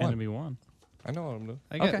just handed me one. I know what I'm doing.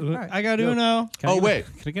 I got. Okay, all right. I got Uno. Can I Oh get- wait,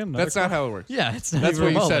 can I get another that's not card? how it works. Yeah, it's not That's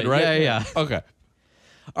even what you said, remotely. right? Yeah. Okay.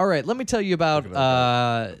 All right. Let me tell you about Look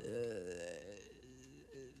at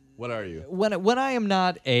What are you? when I am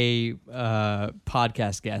not a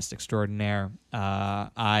podcast guest extraordinaire.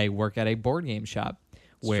 I work at a board game shop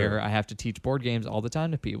where true. I have to teach board games all the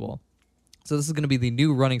time to people. So this is going to be the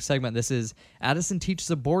new running segment. This is Addison teaches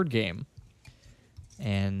a board game,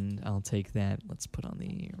 and I'll take that. Let's put on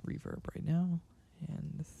the reverb right now.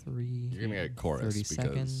 And 3. You're gonna get chorus 30 because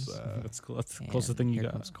seconds. That's cool. That's the And closest thing you here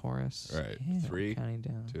got. comes chorus. All right, And 3, counting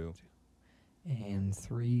down. 2. And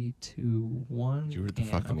 3, 2, 1. You were the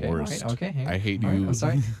and- fucking okay, worst. all right, okay, hang on. I hate All right, you I'm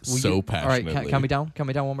sorry. so All passionately. right, count me down. Count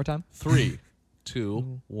me down one more time. 3,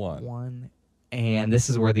 2, 1. 1. And this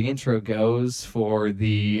is where the intro goes for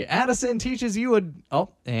the Addison teaches you a. Oh,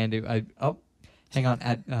 and hang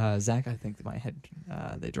on, Zach. I think my head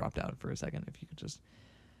they dropped out for a second. If you could just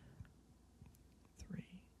 3,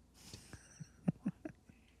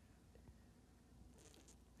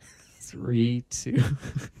 3, 2.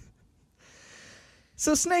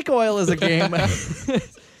 So Snake Oil is a game.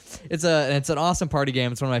 It's an awesome party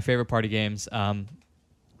game. It's one of my favorite party games.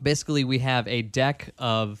 basically we have a deck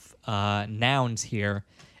of nouns here.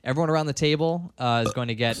 Everyone around the table is going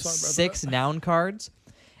to get 6 noun cards.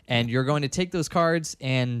 And you're going to take those cards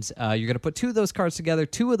and you're going to put 2 of those cards together.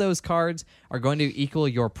 2 of those cards are going to equal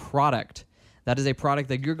your product. That is a product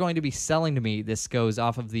that you're going to be selling to me. This goes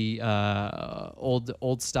off of the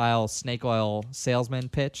old style snake oil salesman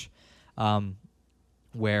pitch,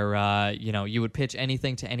 where you would pitch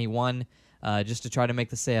anything to anyone just to try to make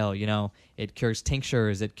the sale. It cures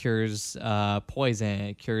tinctures, it cures poison,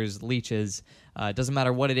 it cures leeches. It doesn't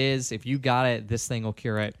matter what it is. If you got it, this thing will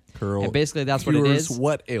cure it. And basically, that's what it is. Cures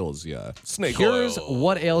what ails ya. Snake Cures oil.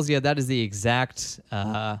 what ails you. That is the exact It's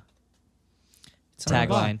on the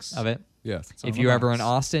tagline box. of it. Yes. on If the you're ever box. in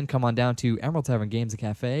Austin, come on down to Emerald Tavern Games and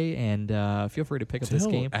Cafe and feel free to pick up this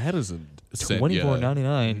game. Addison sent ya.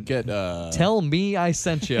 $24.99. Get Tell me I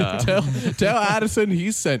sent you. tell Addison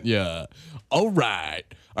he sent you. All right.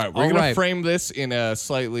 All right, we're All going right. to frame this in a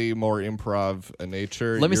slightly more improv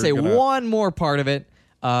nature. Let me You're say gonna- one more part of it.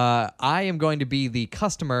 I am going to be the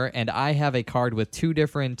customer, and I have a card with 2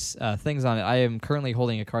 different things on it. I am currently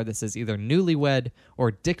holding a card that says either newlywed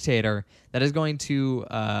or dictator. That is going to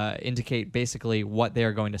indicate basically what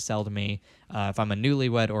they're going to sell to me. If I'm a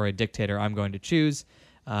newlywed or a dictator, I'm going to choose.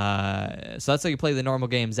 So that's how you play the normal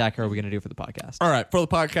game. Zach, how are we going to do for the podcast? All right, for the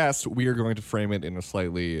podcast, we are going to frame it in a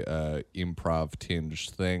slightly improv tinged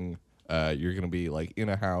thing. You're going to be like in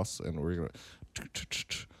a house, and we're going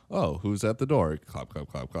to... Oh, who's at the door? Clop, clop,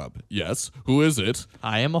 clop, clop. Yes, who is it?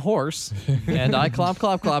 I am a horse, and I clop,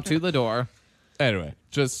 clop, clop to the door. Anyway,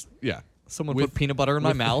 just, yeah. Someone With- put peanut butter in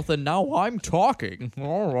my mouth, and now I'm talking.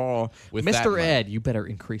 With that Mr. money. Ed, you better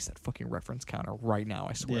increase that fucking reference counter right now,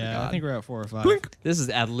 I swear to Yeah, God. I think we're at 4 or 5. This is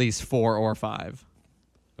at least 4 or 5.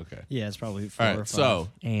 Okay. Yeah, it's probably 4 All or right, 5. so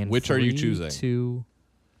And which are you 3, choosing? 2,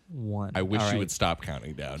 1. I wish All you right. would stop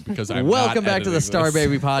counting down because I'm Welcome not back to the editing Star this.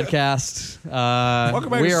 Baby podcast. Welcome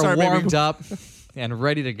back to we are Star Baby. warmed up and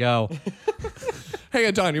ready to go. Hey,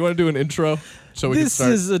 Don, you want to do an intro so we This can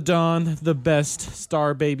start? is Adon, the best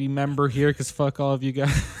Star Baby member here, because fuck all of you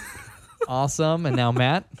guys. Awesome. And now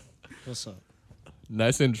Matt. What's up?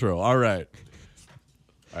 Nice intro. All right.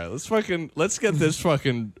 All right, let's get this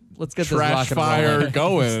fucking Let's get trash this rock and fire rolling.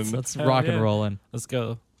 going. Let's Hell rock yeah. and rolling. Let's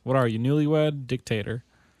go. What are you, newlywed, dictator?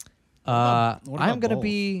 what I'm about going to both?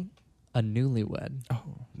 be a newlywed.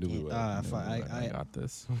 Newlywed. I I got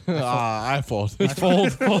this. I fold.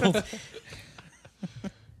 Fold.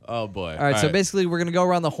 Oh boy. All right, so basically we're going to go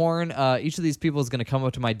around the horn. Each of these people is going to come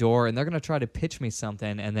up to my door, and they're going to try to pitch me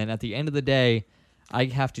something. And then at the end of the day, I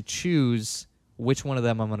have to choose which one of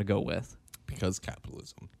them I'm going to go with. because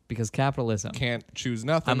capitalism Because capitalism. can't choose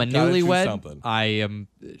nothing. I'm a gotta choose newlywed. something. I am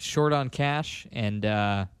short on cash, and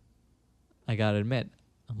I got to admit,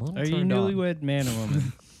 I'm a little Are you turned on. newlywed man or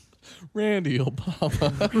woman? Randy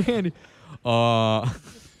Obama. Randy.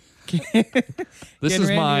 This Can is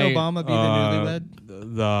Randy my Obama be the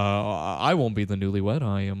newlywed? I won't be the newlywed.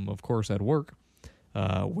 I am, of course, at work.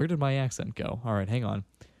 Where did my accent go? All right, hang on.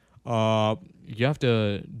 You have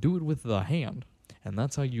to do it with the hand, and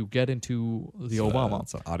that's how you get into the Obama.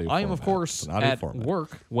 It's an audio I am, of format. course, It's an audio at format.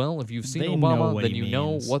 work. Well, if you've seen They know Obama, what then he you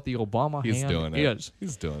know means. what the Obama He's hand doing it. is.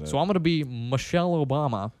 He's doing it. So I'm going to be Michelle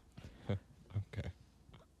Obama. okay.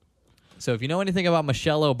 So if you know anything about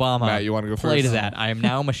Michelle Obama, Matt, you wanna go play to first? that. I am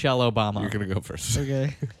now Michelle Obama. You're gonna go first.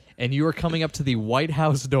 Okay. And you are coming up to the White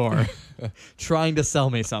House door trying to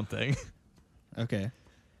sell me something. Okay.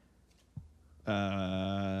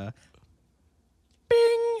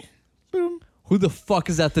 Bing. Boom. Who the fuck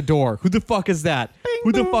is at the door? Who the fuck is that?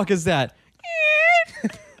 Who the fuck is that?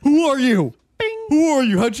 Who are you? Who are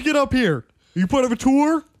you? How'd you get up here? Are you part of a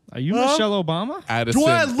tour? Are you Michelle Obama? Addison. Do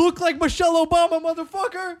I look like Michelle Obama,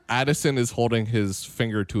 motherfucker? Addison is holding his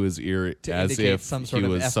finger to his ear To as indicate if some sort he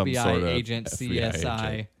of was FBI some sort of agent, FBI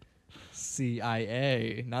CSI, agent.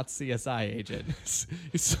 CIA, not CSI agent.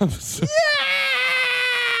 He's some-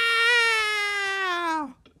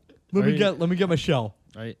 Let Are you- me get Michelle.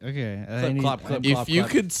 Right. Okay. I Clip, need- clop, clip. If Clap, you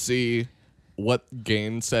clap. could see what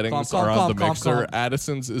gain settings Clomp, clomp, are on the clomp, clomp, mixer, clomp.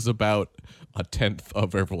 Addison's is about 1/10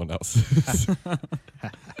 of everyone else's.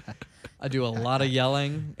 I do a lot of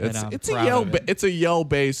yelling. and I'm it's a proud yell of it. it's a yell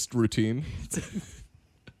based routine.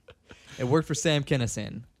 It worked for Sam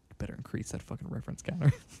Kinison. Better increase that fucking reference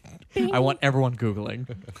counter. I want everyone Googling.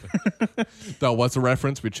 That was a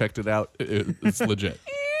reference. We checked it out. It's legit.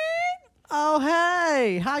 Oh,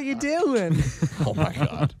 hey, how you doing? Oh my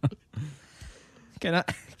god. Can I?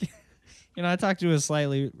 Can I talk to a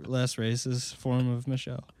slightly less racist form of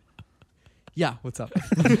Michelle? Yeah, what's up?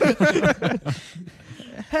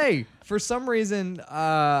 Hey, for some reason,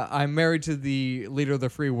 I'm married to the leader of the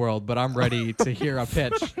free world, but I'm ready to hear a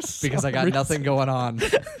pitch because I got nothing going on.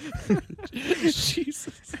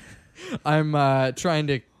 Jesus. I'm trying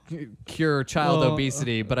to cure child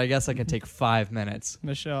obesity, but I guess I can take 5 minutes.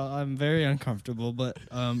 Michelle, I'm very uncomfortable, but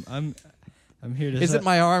I'm here to. Is it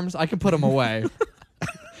my arms? I can put them away.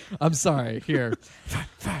 I'm sorry. Here.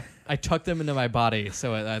 I tuck them into my body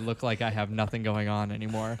so I look like I have nothing going on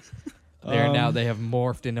anymore. They have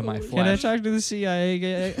morphed into my flesh. Can I talk to the CIA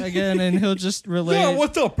again, and he'll just relay? Yeah,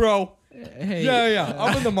 what's up, bro? Hey, Yeah.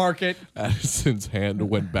 I'm in the market. Addison's hand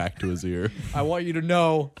went back to his ear. I want you to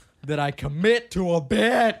know that I commit to a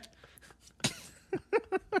bit.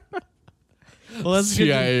 Well, that's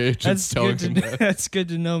CIA agents telling him that. That's good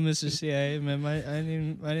to know, Mr. CIA. Man, my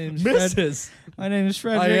name's Fred. Mrs. My name's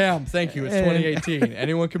Frederick. I am. Thank you. It's 2018.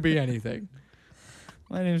 Anyone can be anything.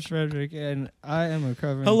 My name's Frederick, and I am a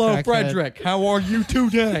recovering Hello, crackhead. Frederick. How are you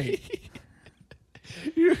today?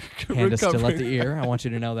 Hand is still at recovering. the ear. I want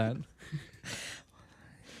you to know that.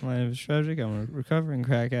 My name is Frederick. I'm a recovering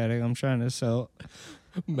crack addict. I'm trying to sell.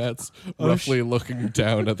 Matt's roughly looking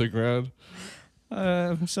down at the ground.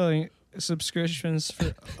 I'm selling subscriptions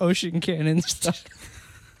for Ocean Cannon stuff.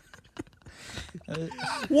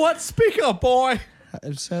 What? Speak up, boy.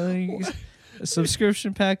 I'm selling a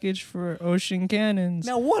subscription package for Ocean Cannons.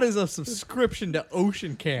 Now, what is a subscription to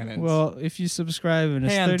Ocean Cannons? Well, if you subscribe, and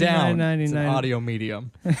it's hand down. It's an $39.99. audio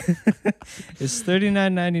medium. It's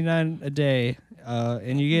 $39.99 a day,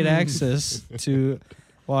 and you get access to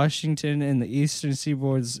Washington and the Eastern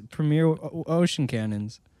Seaboard's premier ocean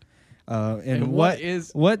cannons. And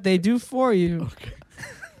what they do for you? Okay.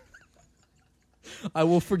 I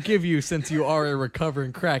will forgive you since you are a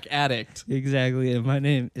recovering crack addict. Exactly, and my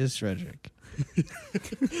name is Frederick.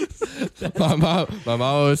 my mom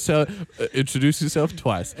always tell introduce yourself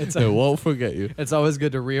twice. They won't forget you. It's always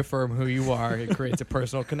good to reaffirm who you are. It creates a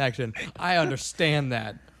personal connection. I understand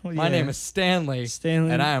that. Well, My yeah. name is Stanley,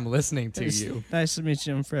 Stanley. and I am listening to you. Nice to meet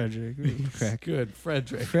you, I'm Frederick. Crack. Good,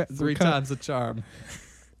 Frederick. Fre- 3 reco- times the charm.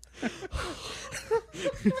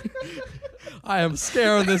 I am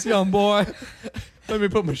scaring this young boy. Let me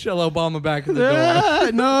put Michelle Obama back in the door. Ah,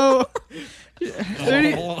 no.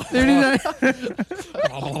 39.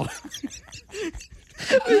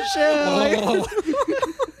 Michelle.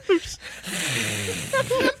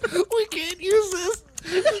 We can't use this.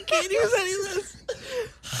 We can't use any of this.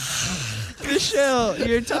 Michelle,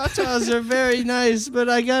 your tatas are very nice, but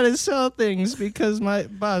I gotta sell things because my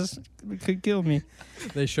boss could kill me.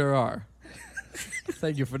 They sure are.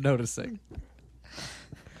 Thank you for noticing.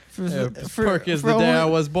 For Perk is the day I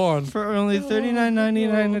was born. For only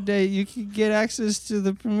 $39.99 a day, you can get access to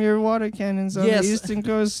the premier water cannons on Yes. the Eastern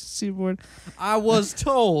Coast Seaboard, I was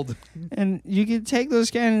told. and you can take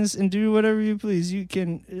those cannons and do whatever you please. You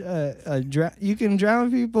can you can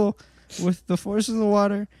drown people with the force of the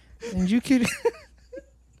water, and you could.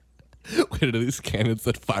 Wait, are these cannons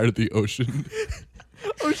that fire the ocean?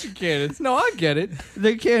 Ocean cannons. No, I get it.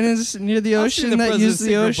 The cannons near the I've seen ocean the that use President's the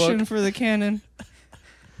Secret ocean book. for the cannon.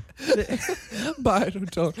 Bye,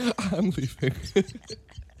 don't tell. I'm leaving.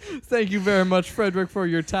 Thank you very much, Frederick, for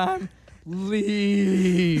your time.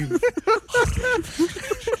 Leave.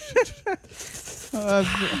 All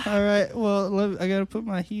right. Well, I gotta put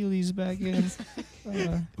my Heelys back in.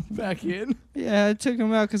 Back in. Yeah, I took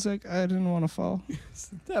them out because I didn't want to fall.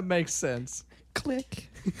 That makes sense. Click.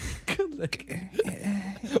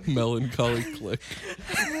 Melancholy click.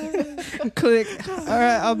 Click. All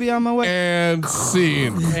right, I'll be on my way. And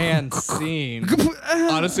scene. And scene.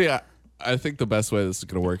 Honestly, I think the best way this is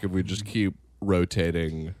going to work if we just keep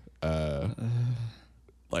rotating.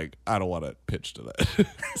 Like, I don't want to pitch to that.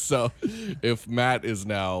 So, if Matt is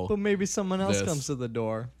now, But maybe someone else This. comes to the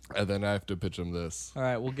door. and then I have to pitch him this. All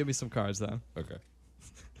right, well, give me some cards then. Okay.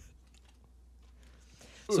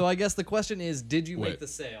 So I guess the question is, did you Wait. make the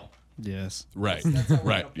sale? Yes, Right. how we're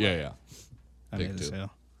Right. gonna play Yeah, it. yeah. I Take made the two.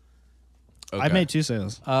 sale. Okay. I made 2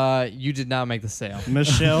 sales. You did not make the sale.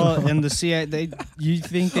 Michelle and the CIA. You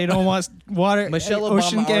think they don't want water? Michelle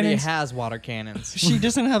ocean Obama already cannons? has water cannons. She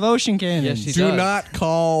doesn't have ocean cannons. Yes, she Do does. not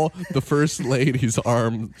call the first lady's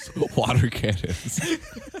arms water cannons.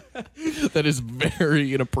 That is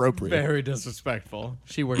very inappropriate. Very disrespectful.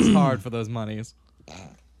 She works hard for those monies.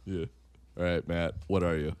 Yeah. All right, Matt. What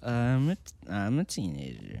are you? I'm a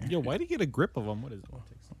teenager. Yo, why do you get a grip of them? What is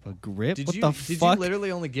it? A grip? Did what you the did fuck? you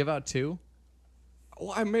literally only give out 2?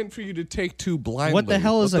 Well, I meant for you to take 2 blindly. What the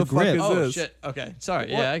hell is What a the fuck grip? is Oh this? shit. Okay. Sorry. What?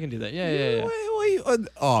 Yeah, I can do that. Yeah.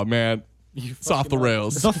 Oh man, it's off the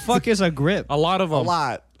rails. the fuck is a grip? A lot of them. A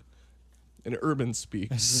lot. in urban speak.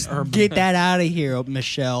 Get that out of here,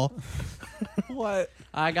 Michelle. What?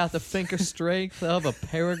 I got the finger strength of a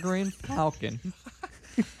peregrine falcon.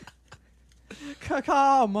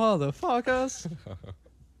 Caw, motherfuckers.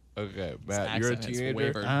 Okay, Matt, you're a accent is teenager.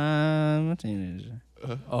 wavered. I'm a teenager.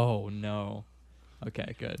 Oh no.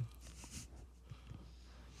 Okay, good.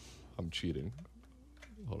 I'm cheating.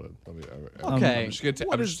 Hold on. Let me. Okay. I'm just gonna.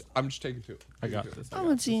 What I'm just taking two. I got this. I'm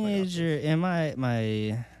a teenager, and I got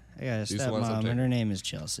a These are the ones I'm stepmom, taking. and her name is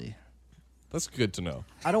Chelsea. That's good to know.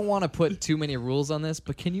 I don't want to put too many rules on this,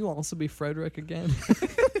 but can you also be Frederick again?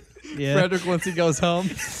 Yeah. Frederick once he goes home.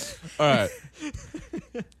 All right.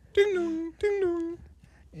 Ding dong, ding dong.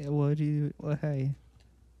 Yeah, what do you? What? Hey.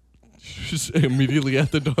 Just immediately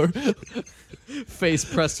at the door. Face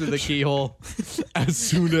pressed through the keyhole. As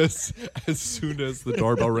soon as the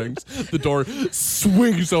doorbell rings, the door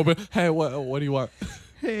swings open. Hey, what do you want?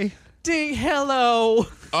 Hey. Ding, hello.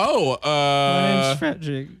 Oh, My name's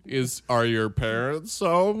Frederick. are your parents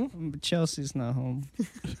home? Chelsea's not home.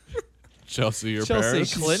 Chelsea, your Chelsea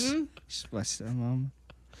parents? Clinton? She's my stepmom.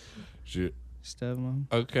 Stepmom.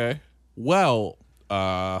 Okay. Well,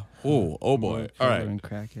 oh boy. All right. And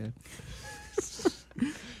crackhead.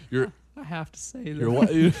 You're I have to say that. you're what?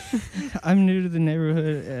 I'm new to the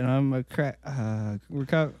neighborhood, and I'm a crack. Hi.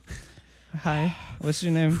 What's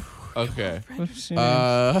your name? Okay. What's your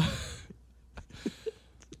name?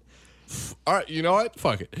 All right, you know what?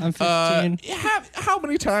 Fuck it. I'm 15. How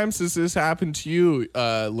many times has this happened to you,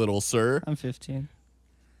 little sir? I'm 15.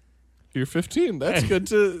 You're 15. That's good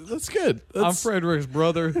to. That's good. I'm That's, Frederick's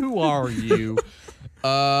brother. Who are you?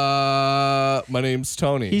 my name's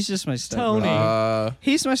Tony. He's just my stepbrother. Tony.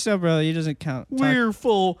 He's my stepbrother. He doesn't count. We're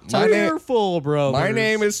full. My We're na- full, brothers. My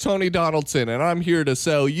name is Tony Donaldson, and I'm here to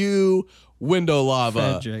sell you window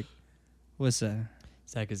lava. Frederick. What's that?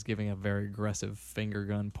 Zach is giving a very aggressive finger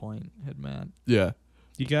gun point at Matt. Yeah.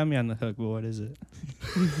 You got me on the hook, but what is it?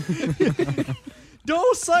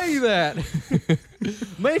 Don't say that.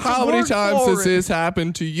 Make How him many work times for has it. this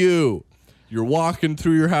happened to you? You're walking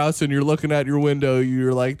through your house and you're looking at your window.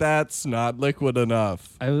 You're like, that's not liquid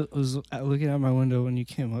enough. I was looking out my window when you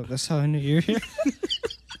came up. That's how I knew you were here.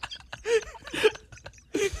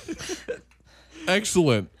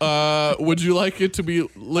 Excellent. Would you like it to be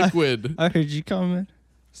liquid? I heard you coming,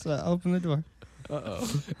 so I opened the door.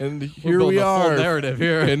 And We're here building we a full are. narrative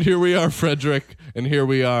here. And here we are, Frederick. And here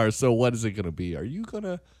we are. So what is it going to be? Are you going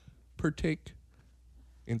to partake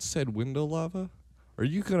in said window lava? Are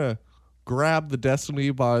you going to grab the Destiny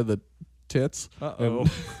by the tits? Uh-oh.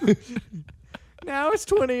 Now it's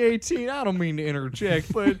 2018. I don't mean to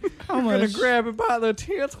interject, but How I'm gonna much? grab it by the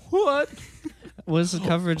tits. What? What's the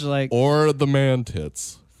coverage like? Or the man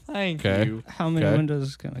tits? Thank Okay. you. How many Okay.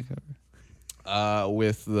 windows can I cover?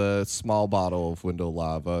 With the small bottle of window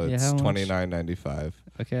lava, Yeah, it's how much? $29.95.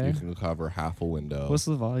 Okay. You can cover half a window. What's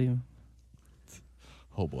the volume?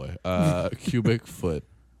 Oh boy. Cubic foot.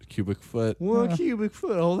 Cubic foot. 1 cubic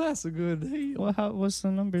foot. Oh, that's a good deal. What's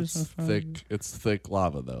the numbers in It's front of you? thick. It's thick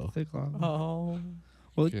lava though. Thick lava. Oh.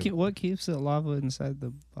 Okay. What keeps the lava inside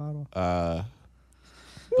the bottle? The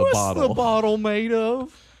What's bottle. the bottle made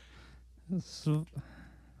of? So-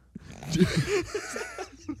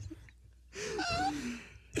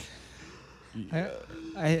 I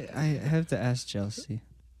have to ask Chelsea.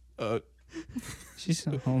 Uh, She's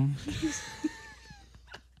not home.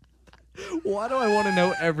 Why do I want to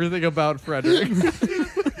know everything about Frederick?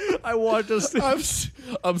 I want to see.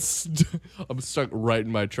 I'm stuck right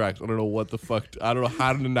in my tracks. I don't know what the fuck. I don't know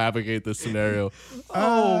how to navigate this scenario.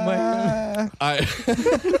 Oh, man. I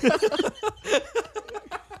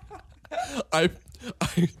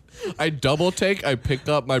I double take. I pick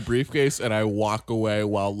up my briefcase and I walk away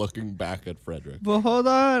while looking back at Frederick. But hold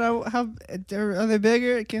on. Are they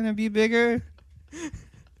bigger? Can it be bigger?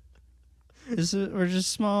 Is it or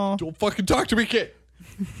just small? Don't fucking talk to me, kid.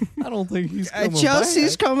 I don't think he's coming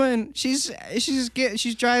Chelsea's back. coming. She's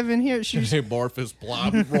driving here. She's Amorphous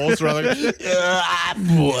blob rolls around. Like,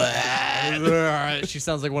 She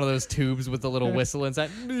sounds like one of those tubes with the little whistle inside.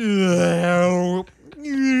 I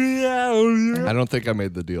don't think I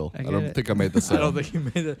made the deal. I get don't it. think I made the I sale. don't think you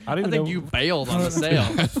made it. I I don't even think know- you bailed on the sale.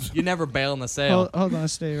 You never bail on the sale. hold on.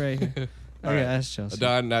 Stay right here. Okay, right. ask Chelsea.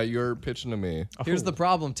 Don, now you're pitching to me. Here's the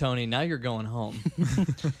problem, Tony. Now you're going home.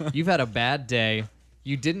 You've had a bad day.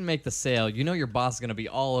 You didn't make the sale. You know your boss is going to be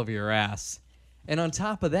all over your ass. And on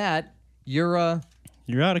top of that, you're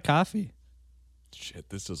You're out of coffee. Shit,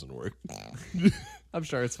 this doesn't work. I'm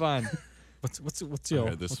sure it's fine. What's your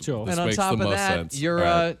Okay, this- what's your this And on makes top the of most that, sense. you're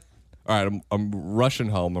All right. All right, I'm rushing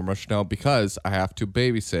home. I'm rushing home because I have to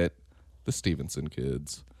babysit the Stevenson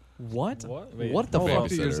kids. What? Wait, What the hold fuck?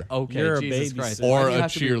 up. Yours? Okay, You're a Jesus babysitter. Christ. Or Why do you a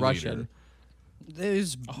have to be cheerleader. Russian?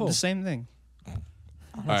 It's the same thing.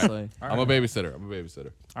 Honestly. I'm a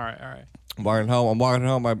babysitter. All right. I'm walking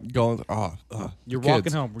home. I'm going. You're the walking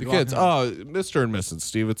kids, home. The You're kids. walking Mr. and Mrs.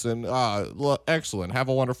 Stevenson. Excellent. Have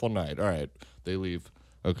a wonderful night. All right. They leave.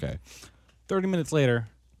 Okay. 30 minutes later,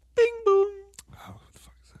 bing boom. All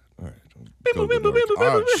right. Go to the door.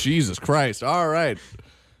 Oh, Jesus Christ. All right.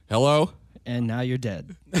 Hello? And now you're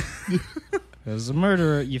dead. As a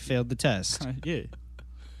murderer, you failed the test. Yeah.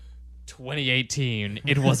 2018.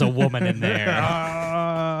 It was a woman in there.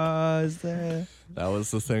 Is there? That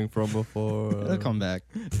was the thing from before. They'll come back.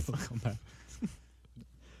 Come back.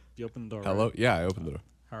 You open the door. Hello? Right? Yeah, I opened the door.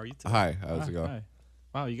 How are you today? Hi. How's it going? Hi.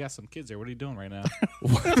 Wow, you got some kids there. What are you doing right now?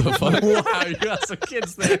 What the fuck? Wow, you got some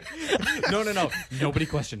kids there. No. Nobody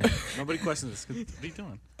questioned it. Nobody questions this. What are you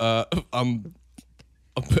doing? I'm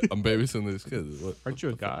babysitting these kids. What? Aren't you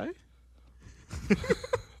a guy?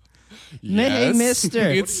 Hey, mister.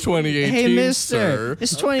 It's 2018, Hey, mister. sir.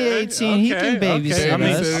 It's 2018. He can babysit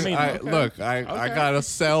okay. us. I gotta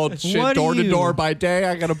sell shit What are door to door you? by day.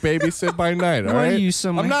 I gotta babysit by night. All What are right. you,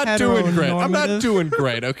 some I'm not doing great. I'm not heteronormative? doing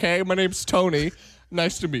great. Okay. My name's Tony.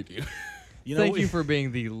 Nice to meet you. You know, Thank you for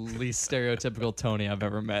being the least stereotypical Tony I've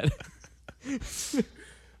ever met.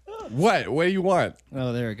 What? What do you want?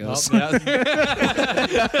 Oh, there it goes. What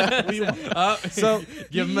do you want? So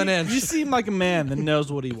Give him an inch. You seem like a man that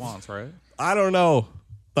knows what he wants, right? I don't know.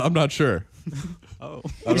 I'm not sure. Oh.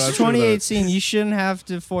 I'm It's not sure 2018. You shouldn't have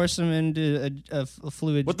to force him into a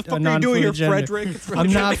fluid. What the a fuck are you doing here, non-fluid gender. Frederick?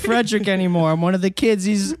 I'm not Frederick anymore. I'm one of the kids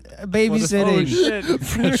he's babysitting. shit.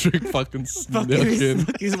 Frederick fucking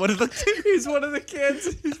Snilkin. He's one of the kids. He's one of the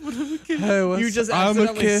kids. He's one of the kids. Hey, You just I'm a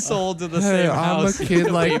accidentally kid. sold to the Hey, same I'm house. a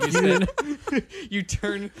kid like you. Babysit. You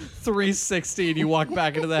turn 360 and you walk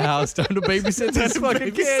back into the house time to babysit these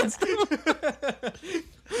fucking kids.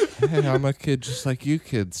 Hey, I'm a kid just like you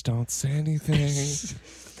kids. Don't say anything.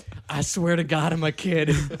 I swear to God, I'm a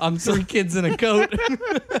kid. I'm 3 kids in a coat.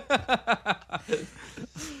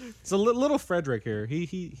 So little Frederick here.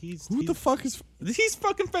 He's Who the fuck is? he's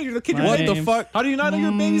fucking Frederick. The kid. My What What the name- fuck? How do you not know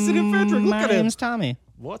you're babysitting Frederick? Look My at him. name's Tommy.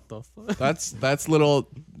 What the fuck? That's little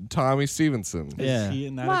Tommy Stevenson. Yeah. Is he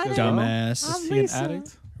an addict as well? Dumbass. Is he an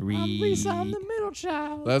addict? Reed. middle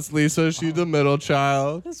child. That's Lisa. She's the middle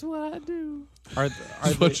child. That's what I do. Are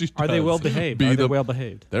what she they does. well behaved? Be Are they the- well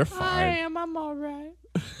behaved? They're fine. I'm all right.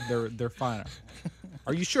 They're fine.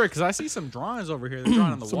 Are you sure? Because I see some drawings over here. They're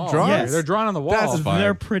drawing on the Some wall. drawings? Yeah, they're drawing on the wall. That's fine.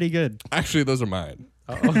 They're pretty good. Actually, those are mine.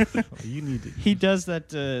 You need to. He does that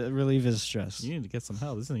to relieve his stress. You need to get some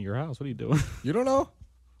help. This isn't your house. What are you doing? You don't know?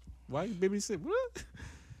 Why you babysit? What?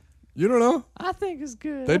 You don't know? I think it's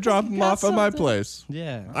good. They drop them off at my place.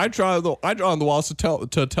 Yeah. I draw on the walls to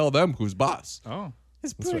tell them who's boss. Oh,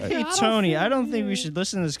 It's That's pretty right. Hey Tony, I don't think we should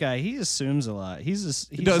listen to this guy. He assumes a lot. He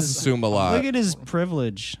does assume a lot. Look at his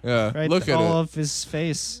privilege. Yeah, Right, look at all it. of his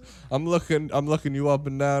face. I'm looking you up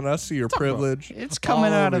and down. I see your privilege. It's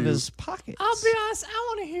coming All out of over you. his pockets. honest. I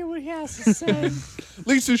want to hear what he has to say.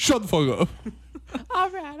 Lisa, shut the fuck up. all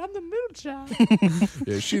right, I'm the middle child.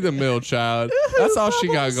 Yeah, she the middle child. That's all she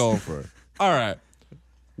got going for her. All right.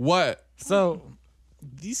 What? so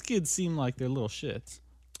these kids seem like they're little shits.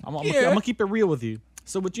 I'm Yeah. gonna keep it real with you.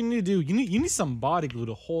 So what you need to do? You need some body glue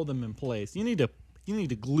to hold them in place. You need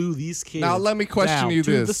to glue these kids. Now, let me question down you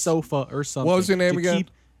to this. the sofa or something. What was your name to again?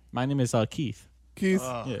 My name is Keith. Keith,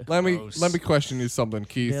 Yeah. let gross. me question you something,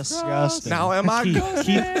 Keith. Disgusting. Now, am I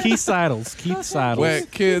Keith Saddles. Keith Saddles.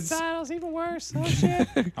 Wait, kids, Saddles even worse. Oh shit!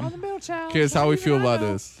 I'm the middle child. kids, how we feel about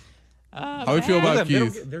this? How we feel Look at about them. They don't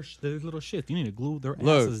Keith? get- They're little shit. You need to glue their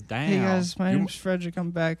Look. asses down. Hey guys, my name's Frederick.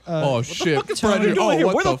 I'm back. Oh shit, What are you Frederick! doing Oh, here?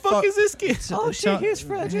 what Where the fuck is this kid? Oh shit! Here's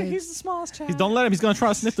Tony- Frederick. hey. He's the smallest child. Don't let him. He's gonna try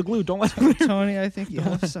to sniff the glue. Don't let him. Tony, I think you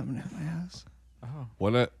left something at my house.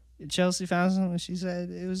 What it? Chelsea found something. She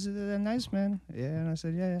said it was nice, man. Yeah, and I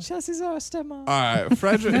said, yeah. Chelsea's our stepmom. All right,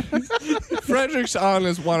 Frederick's on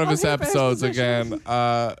is one of his here for episodes exposition.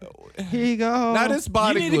 again. Here you go. Not his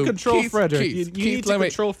body You need glue. to control Keith, Frederick. Keith, you Keith, need to let me-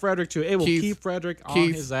 control Frederick too. It will Keith, keep Frederick on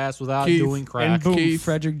Keith, his ass without Keith, doing and crack. boom, Keith,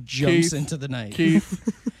 Frederick jumps Keith, into the night.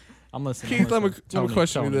 Keith, I'm listening. Keith, I'm let me listening.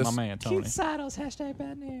 question you Tony, this. My man, Tony. Keith Saddles. Hashtag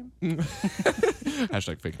bad name.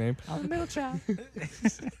 hashtag fake name. I'm the middle child.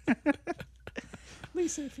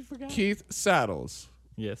 Lisa, if you forgot. Keith Saddles.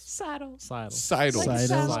 Yes. Saddles. Sidle. Seidel. Like Seidel.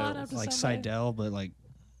 Saddle out after Like somebody. Seidel, but like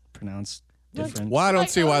pronounced Like- different. Well, I don't Like,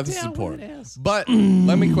 see why oh, this is damn, what important. it is. But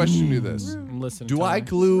let me question you this. I'm listening. Do Tony. I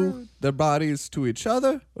glue their bodies to each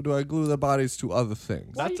other or do I glue their bodies to other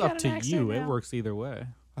things? Why That's you up got to an accent you. It now? works either way.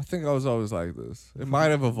 I think I was always like this. It might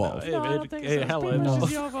have evolved. It- No, I it- don't think it so. hella It's pretty much no.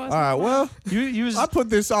 just your voice. All right, well, You was I put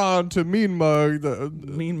this on to Mean Mug.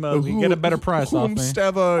 Mean Mug, you get a better price off me.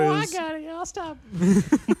 Whomstever Oh, I is. got it. I'll stop.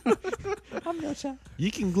 I'm no child. You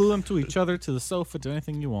can glue them to each other, to the sofa, to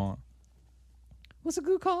anything you want. What's the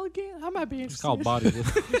glue called again? I might be It's interested. called body glue.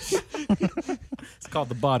 It's called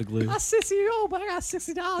the body glue. I'm 60 years old, but I got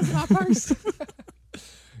 $60 in my purse.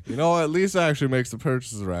 You know what? Lisa actually makes the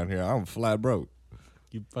purchases around here. I'm flat broke.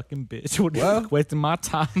 You fucking bitch. What Well- you wasting my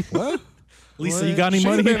time? What? Lisa, you got any She's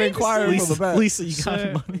money? been inquiring for the bet. Lisa, you got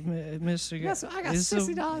any Sir, money? Mr. Yes, I got is the-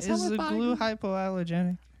 $60. How Is much the body glue glue?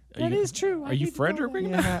 hypoallergenic? That is true. Are you Frederick right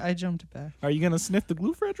now? Yeah, I jumped back. Are you gonna sniff the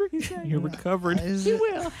glue, Frederick? You're recovered. Is He it,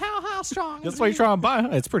 will. How strong That's is why he? you're trying to buy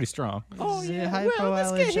it. It's pretty strong. Oh, is yeah. it Well,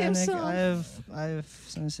 let's get him hypoallergenic? some. I have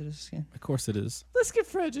sensitive skin. Of course it is. Let's get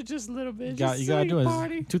Frederick just a little bit. You got just you so gotta he do can it.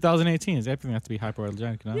 party. 2018 is everything has to be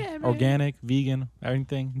hypoallergenic, you know? Yeah, man. Organic, vegan,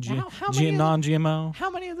 everything. How many of the- Non-GMO. How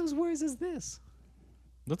many of those words is this?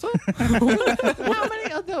 That's all. How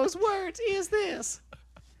many of those words is this?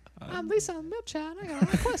 I'm Lisa, I'm Milk Child. I got a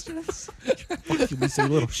lot of questions. Fuck you, Lisa, you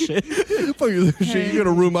little shit. Fuck you, shit. You're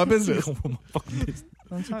gonna ruin my business.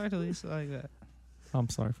 Don't talk to Lisa like that. I'm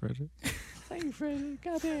sorry, Frederick. Thank you, Freddie.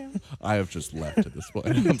 Goddamn. I have just left at this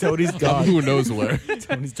point. Toadie's gone. Who knows where?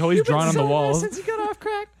 Toadie's You've drawn on been the so walls. nice since you got off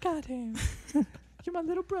crack. Goddamn. You're my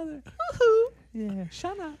little brother. Woohoo. Yeah,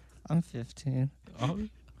 Shut up. I'm 15. Oh,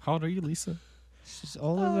 how old are you, Lisa? She's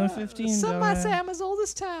older than 15. Some might say dumbass. I'm as old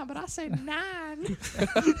as time, but I say 9.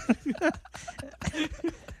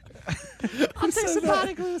 I'll take some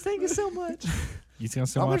body glue. Thank you so much. You gonna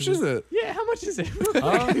say How much is it? Yeah, how much is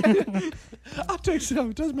it? I'll take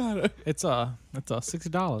some. It doesn't matter. It's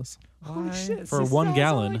 $60 Holy Why? shit. For $6 1 all I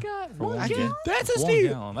gallon. got. for One one gallon? gallon. That's a 1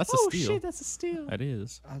 steal. gallon. That's Oh a steal. shit, that's a steal. That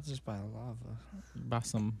is. I'll just buy lava. Buy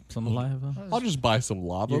some lava. I'll just buy some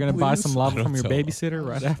lava. You're gonna buy please. some lava I from your don't tell babysitter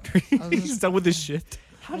right after I'll he's just- done with this shit.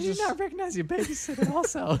 How did you not recognize your babysitter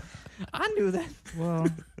also? I knew that. Well,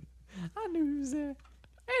 I knew he was there.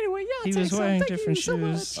 Anyway, yeah, he take was some. wearing Thank different you so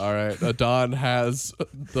much. shoes. All right, Adon has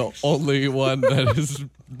the only one that has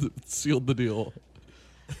sealed the deal.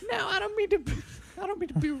 No, I don't mean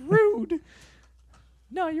to be rude.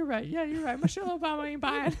 No, you're right. Yeah, you're right. Michelle Obama ain't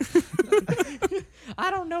buying. I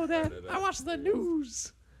don't know that. I watch the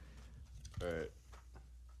news. All right.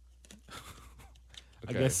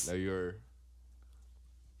 I guess- now you're.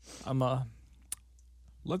 I'm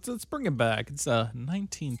let's bring it back. It's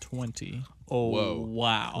 1920. Oh, Whoa.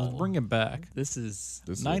 wow. Let's bring it back. This is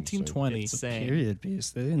This is 1920. insane. Period piece.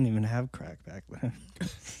 They didn't even have crack back then.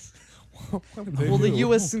 Well, the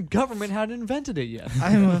U.S. government hadn't invented it yet.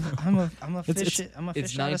 I'm a It's- fish. I'm a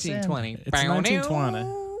It's fish out of sand. 1920. It's 1920.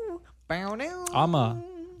 I'm Al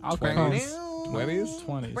Capone's 20s?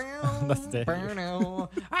 20s. That's the day. I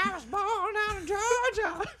was born out in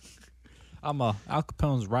Georgia. I'm Al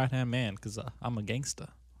Capone's right hand man because I'm a gangster.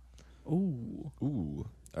 Ooh. Ooh.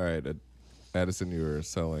 All right, Addison, you were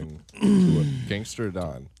selling to a gangster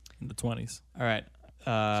Don. In the 20s. All right.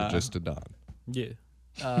 So just to Don. Yeah.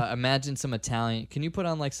 Imagine some Italian. Can you put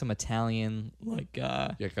on like some Italian, like,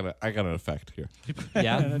 Yeah, I got an effect here.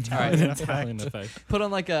 yeah? All right. Italian effect. Put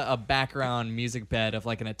on like a background music bed of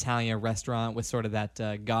like an Italian restaurant with sort of that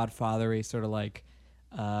Godfathery sort of like,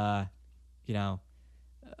 you know,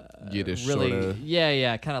 Yiddish really, sort of.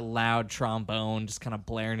 yeah, kind of loud trombone, just kind of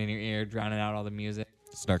blaring in your ear, drowning out all the music.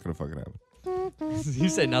 It's not gonna fucking happen. You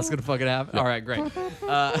said nothing's gonna fucking happen. All right, great.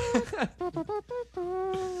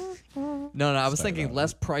 No, I was Say thinking that.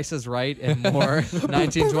 less Price is Right and more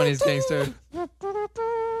 1920s gangster.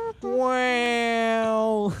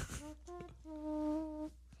 Wow.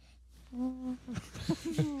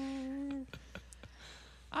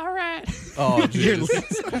 All right. Oh, jeez.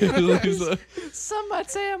 Lisa. Some might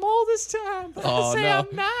say I'm old this time, but Oh, I say no.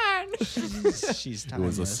 I'm 9. She's It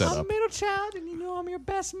was a timeless. setup. I'm a middle child, and you know I'm your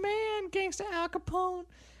best man, gangster Al Capone.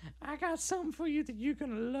 I got something for you that you're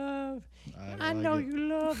gonna love. I know you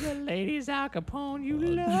love the ladies, Al Capone. You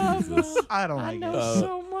love them. I don't I like know it.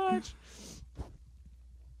 so much.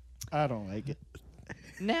 I don't like it.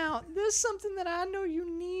 Now, there's something that I know you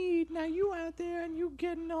need. Now, you out there and you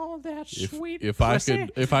getting all that sweet If pussy.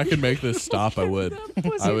 I could make this stop, I would. That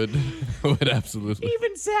pussy. I would absolutely.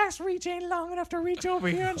 Even Zach's reach ain't long enough to reach over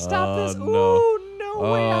here and stop Oh, this. no. Ooh, no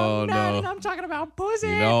way, Oh, I'm not. no. And I'm talking about pussy.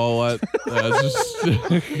 You know what? That's just.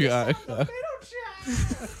 Middle child.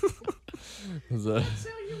 all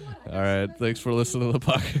Tell you what, right. Thanks for listening to the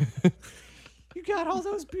podcast. you got all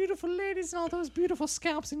those beautiful ladies and all those beautiful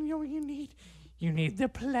scalps, and you know what you need? You need the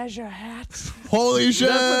pleasure hat. Holy shit!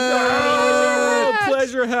 Oh,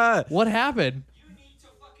 pleasure hat. What happened?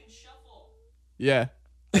 Yeah.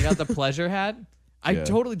 I got the pleasure hat. I Yeah.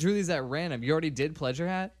 totally drew these at random. You already did pleasure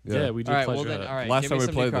hat? Yeah, we did All right, pleasure. well then, Hat. all right. Last give time me we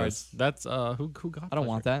some new played cards. this, That's who got. I don't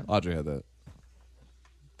want that. Audrey had that.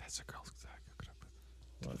 That's a girl's exact.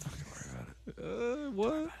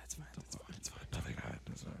 What? It's fine. Nothing happened.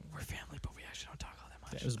 We're family, but we actually don't talk all that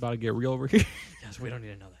much. It was about to get real over here. Yes, we don't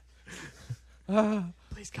need to know that.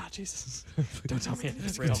 Please, God, Jesus, don't tell me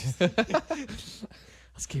it's real.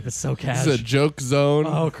 Let's keep it so It's casual. a joke zone.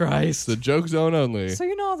 Oh Christ! It's a joke zone only. So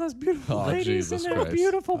you know all those beautiful Oh, ladies Jesus and their Christ.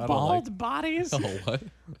 beautiful I don't bald like- bodies. Oh, what?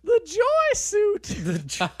 The Joy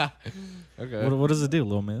Suit. Okay. What does it do,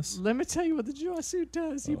 little miss? Let me tell you what the Joy Suit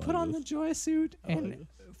does. You Oh, put on the yes. Joy Suit, and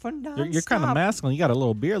for nonstop, You're kind of masculine. You got a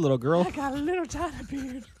little beard, little girl. I got a little tiny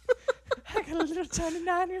beard. I got a little tiny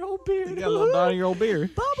 9-year-old beard. You got a little 9-year-old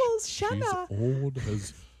beard. Bubbles, She's Shana. old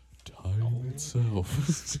as time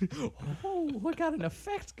itself. Oh, we got an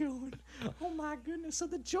effect going. Oh my goodness. So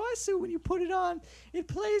the Joy Suit, when you put it on, it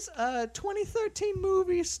plays a 2013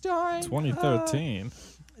 movie starring 2013.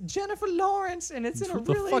 Jennifer Lawrence, and it's in a What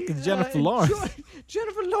the really fuck is Jennifer Lawrence?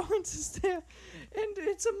 Jennifer Lawrence is there, and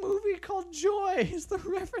it's a movie called Joy. Is the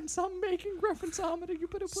reference I'm making? Referenceometer. You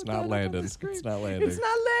better put It's that not up on landing. the screen. It's not landing. It's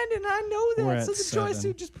not landing. I know that. We're So at the Joy 7.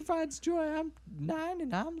 Suit just provides joy. I'm 9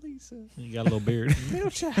 and I'm Lisa. You got a little beard. Middle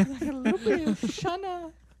child. I got a little bit of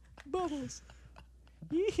Shana Bubbles.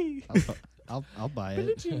 Yee. I'll buy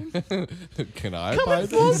Billie it. Jean. Can I Coming buy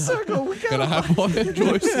full this? circle. We Can I got have one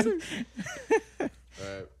Joyce?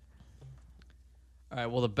 Alright. All right.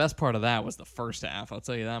 Well, the best part of that was the first half. I'll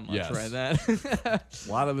tell you that much Yes. right then.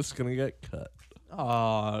 A lot of this is gonna get cut.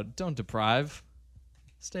 Oh, don't deprive.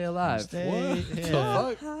 Stay alive. Stay, The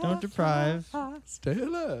yeah. fuck? Don't deprive. Stay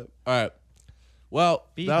alive. All right. Well,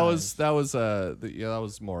 that Beehive.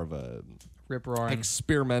 was more of a Rip roaring.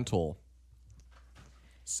 experimental.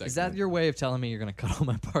 Is that your way of telling me you're gonna cut all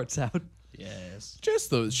my parts out? Yes. just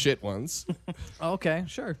those shit ones? Okay,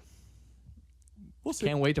 sure. We'll see.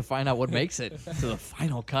 Can't wait to find out what makes it to the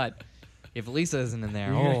final cut. If Lisa isn't in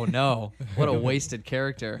there, oh no, what a wasted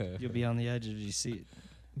character. You'll be on the edge of your seat.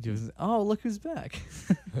 Oh, look who's back.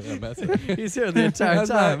 That's He's here the entire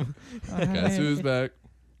time. Guess who's back?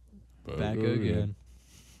 Back again.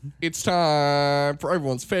 It's time for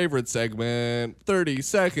everyone's favorite segment,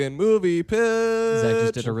 30-second movie pitch. Zach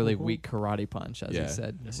just did a really weak karate punch, as Yeah. he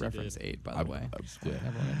said. Yes, he Reference did. 8, by the way. Yeah.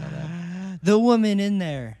 Everyone would know that. The woman in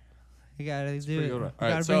there. You gotta do pretty it. good one. You All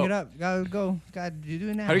gotta right, bring so- it up. Gotta go. Gotta do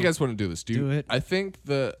it now. How do you guys want to do this? Do it. I think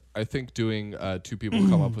doing two people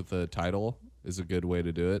come up with a title is a good way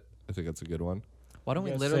to do it. I think that's a good one. Why don't we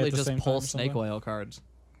You guys say literally at the just same pull time or snake something? oil cards?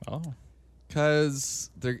 Oh. Because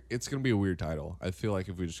it's going to be a weird title. I feel like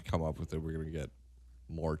if we just come up with it, we're going to get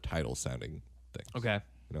more title sounding things. Okay.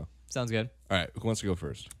 You know? Sounds good. All right. Who wants to go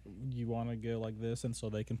first? You want to go like this, and so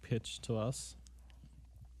they can pitch to us?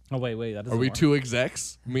 Oh wait, that Are doesn't we work. two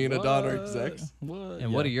execs? Me and Adon are execs? What?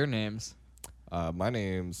 And what are your names? My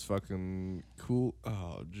name's fucking Cool.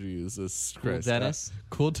 Oh, Jesus Cool Christ. Dennis.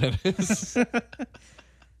 Cool Dennis.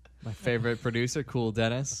 My favorite producer, Cool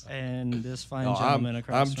Dennis. And this fine No, gentleman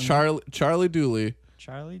across I'm from me. Charlie Dooley.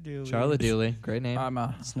 Charlie Dooley. Charlie Dooley. Great name. I'm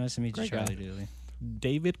It's nice to meet you, Great guy. Charlie Dooley.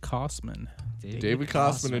 David Kosman. David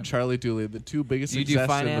Costman and Charlie Dooley, the two biggest You do successes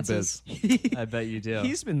finances? in the biz. I bet you do.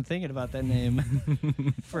 He's been thinking about that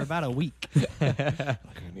name for about a week. I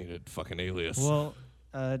needed fucking alias. Well,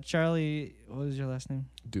 Charlie, what was your last name?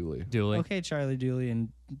 Dooley. Dooley. Okay, Charlie Dooley and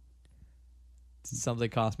Something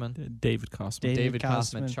Cosman. David Kosman. David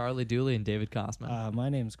Cosman. Cosman. Charlie Dooley and David Cosman. my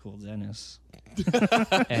name's Cool Dennis.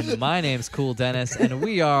 And my name's Cool Dennis, and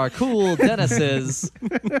we are Cool Dennises.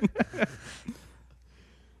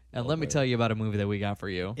 And let me tell you about a movie that we got for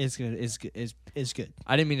you. It's good. It's good. It's good.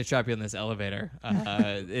 I didn't mean to trap you in this elevator.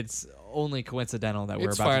 It's only coincidental that we're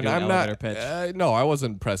It's about fine. to do an I'm elevator not. pitch. No, I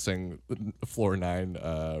wasn't pressing floor 9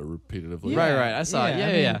 repeatedly. Right. I saw it. Yeah,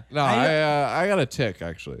 Yeah, I mean- No, I got a tick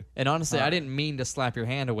actually. And honestly, I didn't mean to slap your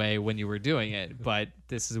hand away when you were doing it, but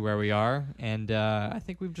this is where we are, and I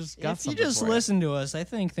think we've just got If you something just for listen to us, I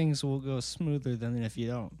think things will go smoother than if you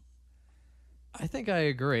don't. I think I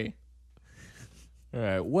agree. All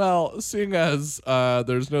right. Well, seeing as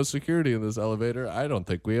there's no security in this elevator, I don't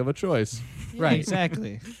think we have a choice. Right.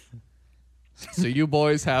 Exactly. So you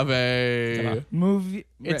boys have a. Movie.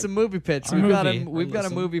 It's a movie pitch. A We've got a movie. we've got a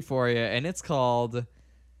Listen. movie for you, and it's called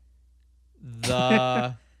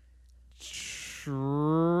the.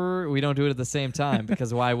 We don't do it at the same time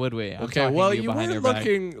because why would we? I'm Okay. talking Well, to you you behind were your back.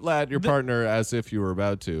 looking at your partner as if you were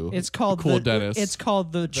about to. It's called Cool the, Dennis. It's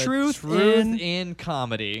called the, The truth, in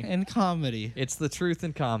comedy. in comedy. It's the truth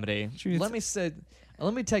in comedy. Truth- Let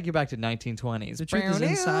me take you back to 1920s. The truth is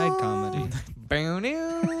inside comedy.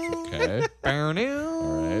 Okay. All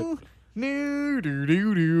right.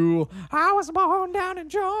 I was born down in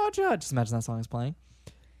Georgia. Just imagine that song is playing.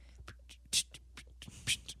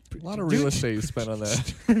 A lot of real estate you spent on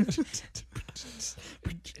that.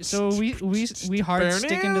 So we hard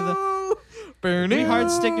stick into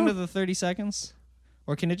the 30 seconds,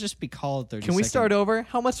 or can it just be called 30? Can we start over?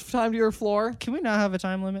 How much time to your floor? Can we not have a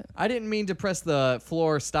time limit? I didn't mean to press the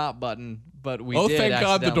floor stop button, but we Oh, did. thank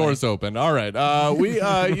God the accidentally. door's open. All right. We, you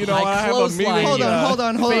know, I I have a closed meeting. line. Hold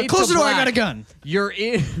on. Fade Close to the door. I black. got a gun. You're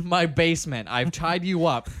in my basement. I've tied you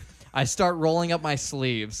up. I start rolling up my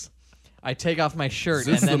sleeves. I take off my shirt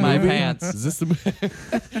and Is this then the my movie? pants. Is this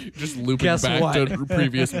the just looping Guess back what? to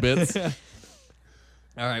previous bits? All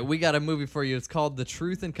right, we got a movie for you. It's called The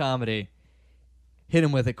Truth in Comedy. Hit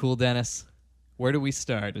him with it, Cool Dennis. Where do we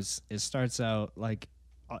start? It starts out like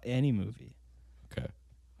any movie. Okay.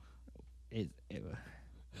 It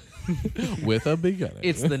With a beginning.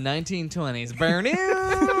 It's the 1920s.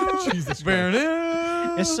 Burnout. Jesus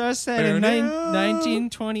It starts out in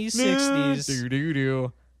 1920s,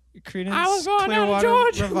 60s. Creedence I was born down in Clearwater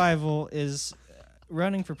Georgia. Revival is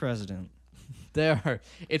running for president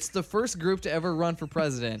It's the first group to ever run for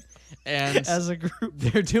president, and as a group.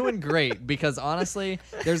 they're doing great because honestly,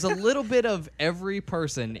 there's a little bit of every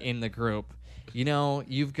person in the group. You know,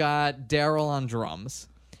 you've got Daryl on drums,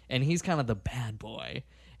 and he's kind of the bad boy.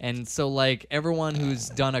 And so, like, everyone who's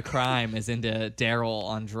done a crime is into Daryl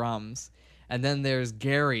on drums. And then there's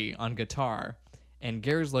Gary on guitar. And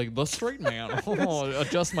Gary's like, the straight man. Oh,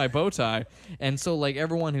 adjust my bow tie. And so, like,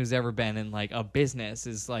 everyone who's ever been in, like, a business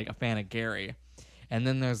is, like, a fan of Gary. And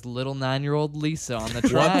then there's little 9-year-old Lisa on the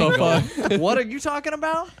triangle. What are you talking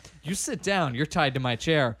about? You sit down. You're tied to my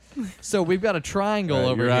chair. So we've got a triangle All right,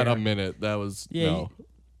 over you're here. at a minute. That was no.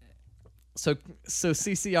 So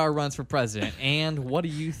CCR runs for president. And what do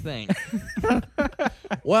you think?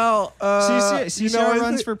 Well, CCR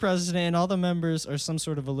runs for president, and all the members are some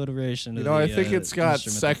sort of alliteration. You know, I think it's got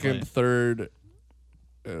instrument they second, play.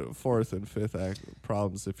 third, fourth, and fifth act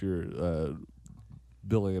problems if you're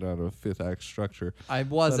billing it on a fifth act structure. I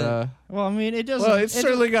wasn't. Well, I mean, it doesn't. Well, it's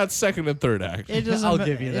certainly got second and third act. It doesn't. I'll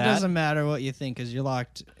give you it that. doesn't matter what you think because you're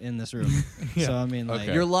locked in this room. So I mean, like,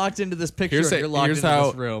 Okay. You're locked into this picture. And you're locked into how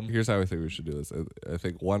this room. here's how I think we should do this. I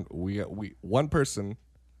think one person,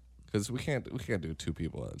 because we can't do two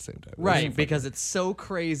people at the same time. Right, That's because it's so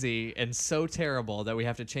crazy and so terrible that we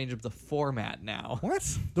have to change up the format now.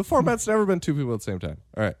 what the format's never been two people at the same time.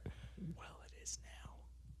 All right, Well, it is now.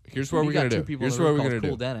 here's what You we're got gonna two do. people Here's in what the we're room gonna called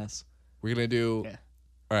Cool do. Dennis. We're gonna do. Yeah.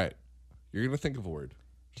 All right, you're gonna think of a word.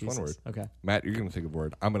 Just one word. Jesus. Okay. Matt, you're gonna think of a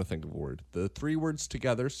word. I'm gonna think of a word. The three words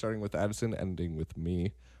together, starting with Addison, ending with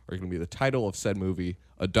me, are gonna be the title of said movie.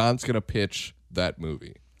 Adon's gonna pitch that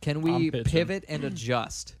movie. Can we I'm pitching. pivot and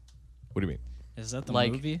adjust? What do you mean? is that the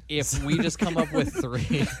Like, movie? if we just come up with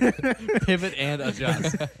three, pivot and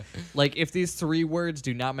adjust. Like, if these three words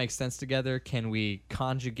do not make sense together, can we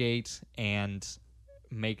conjugate and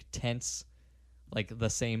make tense, like the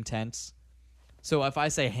same tense? So if I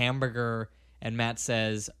say hamburger and Matt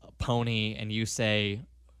says pony and you say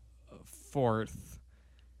fourth,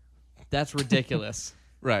 that's ridiculous.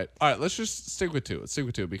 Right. All right. Let's just stick with two. Let's stick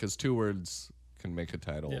with two because two words can make a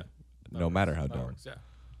title, Yeah. no matter how That dumb. works, yeah.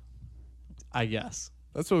 I guess.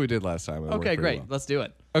 That's what we did last time. It worked Okay, pretty great. well. Let's do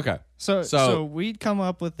it. Okay. So we'd come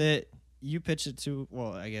up with it. You pitch it to.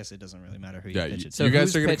 Well, I guess it doesn't really matter who you Yeah, pitch you, it So to. you guys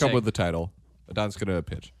who's are gonna come pitching? with the title. Adon's gonna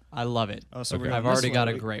pitch. I love it. Oh, so Okay. we're going I've this already got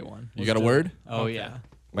a way. great one. You got a word, Oh, Okay. yeah.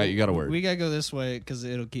 Matt? You got a word. We gotta go this way because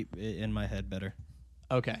it'll keep it in my head better.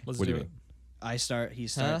 Okay. Let's What do do you it. mean? I start. He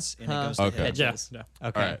starts, and it Huh? goes to Okay. him. Yeah. Yeah.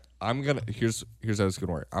 Okay. All right. I'm gonna. Here's how it's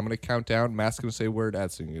gonna work. I'm gonna count down. Matt's gonna say a word.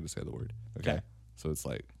 Addison, you're gonna say the word. Okay. Okay. So it's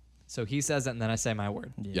like, So he says it, and then I say my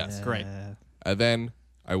word. Yes. Great. and then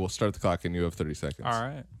I will start the clock, and you have 30 seconds. All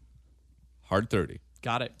right. Hard 30.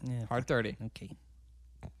 Got it. Yeah. Hard 30. Okay.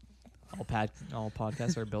 All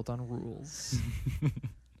podcasts are built on rules.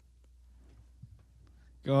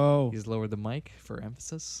 Go. He's lowered the mic for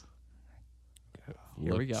emphasis.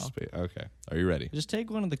 Here we go. Okay. Are you ready? Just take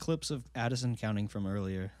one of the clips of Addison counting from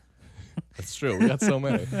earlier. That's true. We got so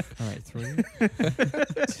many. I'm All right, 3,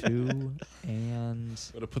 2, and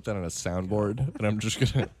gonna put that on a soundboard, and I'm just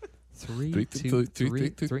gonna. 3, Three, 2, three, 3,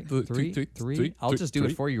 three, 3, three, 3, three, 3. three, I'll just do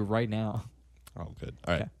three. it for you right now. Oh, good.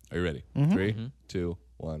 All right. Okay. Are you ready? Mhm. 3, Mhm. 2,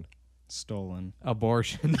 1. Stolen.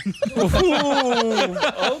 Abortion. All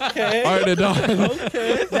right, Adon.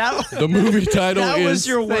 That, The movie title that is. was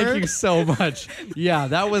your Thank word. you so much. Yeah,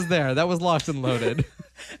 that was there. That was locked and loaded.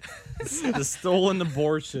 The stolen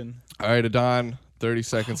abortion. All right, Adon. 30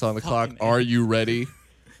 seconds on the clock. fucking Are you ready?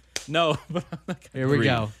 No, but I'm not Here we 3,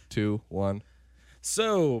 go. 2, 1.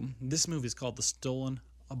 So this movie is called The Stolen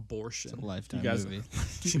Abortion. It's a Lifetime you guys, movie.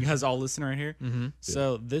 you guys all listen right here. Mm-hmm.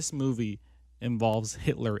 So this movie involves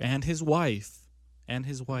Hitler and his wife,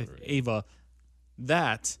 Ava,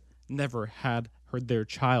 that never had their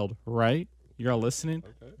child. Right? You're all listening.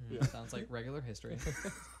 Sounds like regular history.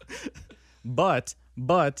 But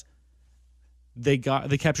they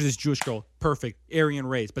captured this Jewish girl, perfect Aryan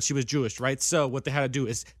race, but she was Jewish, right? So what they had to do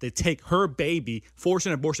is they take her baby, force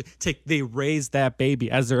an abortion, they raise that baby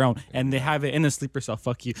as their own, and they have it in a sleeper cell.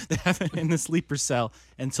 Fuck you. They have it in a sleeper cell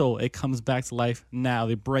until it comes back to life. Now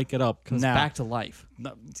they break it up. Comes now back to life.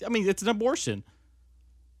 No, I mean, it's an abortion.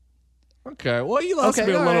 Okay, well, you lost Okay,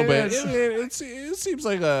 me a all little right, bit. It seems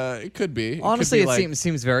like it could be. Honestly, could it be like,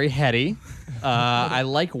 seems very heady. I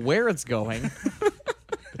like where it's going.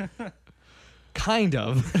 Kind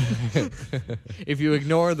of. If you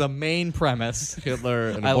ignore the main premise, Hitler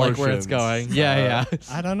and I like where it's abortions. going. Yeah.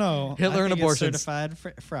 I don't know. Hitler I and think it's abortions. certified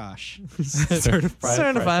frosh.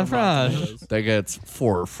 Certified frosh. That gets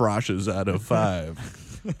 4 froshes out of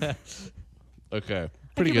 5. Okay,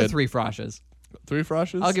 pretty I'll give it good. 3 froshes. 3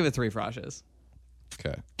 froshes? I'll give it 3 froshes.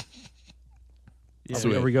 Okay. So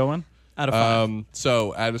are we going? Out of 5.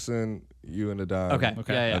 So Addison, you and Adon. Okay.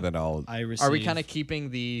 Yeah. And then I'll. I receive. Are we kind of keeping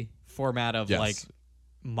the format of Yes. like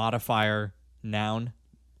modifier noun?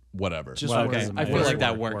 Whatever. Just Well, words. Okay, doesn't I feel matter. like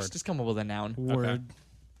that Word. works. Just come up with a noun. word?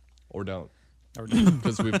 Or don't. Okay.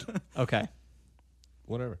 Because we've. Okay,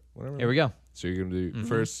 Whatever. here we go. So you're going to do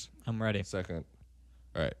first, I'm ready. second.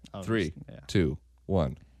 All right. Oh, 3, yeah. 2,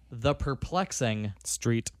 1. The perplexing.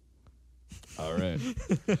 Street. All right.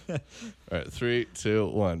 All right. 3, 2,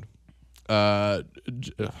 1. Oh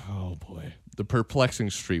boy. The perplexing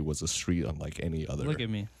street was a street unlike any other. Look at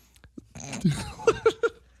me.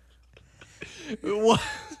 What?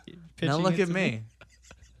 Now Pitching look it at to me.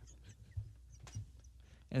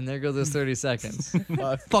 And there go those 30 seconds.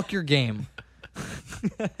 Fuck your game.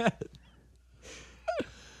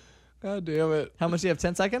 God damn it. How much do you have?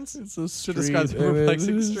 10 seconds? It's a street. describe the and it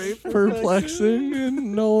perplexing is street. Perplexing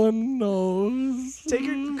and no one knows. Take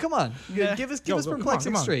your. Come on. Yeah. Give us Go,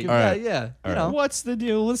 perplexing come on. street. All Yeah, right. yeah. You All know. What's the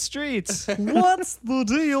deal with streets? What's the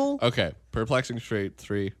deal? Okay. Perplexing street.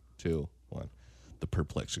 3, 2, 1. The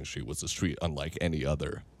perplexing street was a street unlike any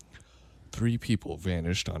other. 3 people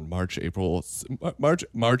vanished on April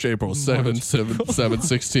 7,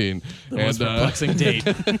 16. And Perplexing date.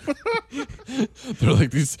 they're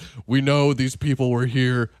like, we know these people were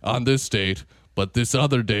here on this date, but this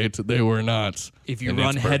other date they were not. If you And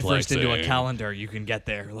run it's headfirst into a perplexing. calendar, you can get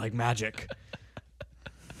there like magic.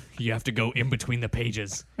 You have to go in between the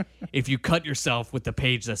pages. If you cut yourself with the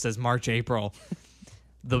page that says March, April,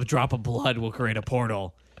 the drop of blood will create a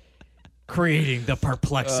portal, creating the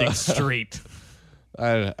perplexing street.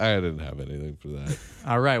 I didn't have anything for that.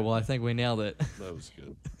 All right, well, I think we nailed it. That was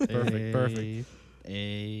good. Perfect.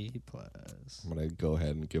 A+. I'm gonna go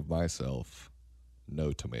ahead and give myself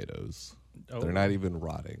no tomatoes. Oh. They're not even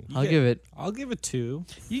rotting. I'll give it I'll give it 2.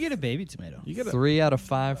 You get a baby tomato. You get 3 out of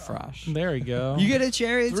 5 frosh. There we go. You get a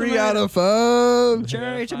cherry 3 tomato. out of 5.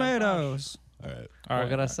 Cherry tomatoes. All right. All What right.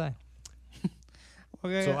 could I say?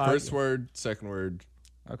 Okay. So First word, second word.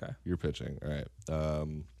 Okay. You're pitching. All right.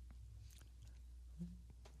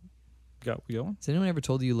 Go. We going? Has anyone ever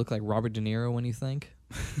told you you look like Robert De Niro when you think?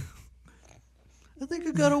 I think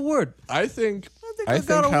I got a word. I think. I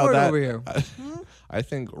got a how word that. over here. I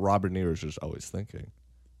think Robert De Niro's just always thinking.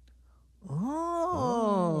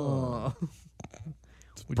 Oh.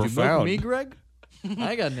 Would you profound. milk me, Greg?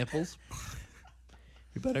 I got nipples.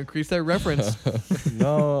 You better increase that reference.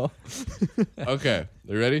 No. Okay.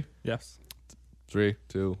 You ready? Yes. 3,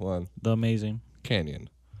 2, 1. The Amazing. Canyon.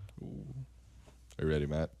 Are you ready,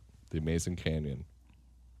 Matt? The Amazing Canyon.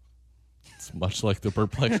 It's much like the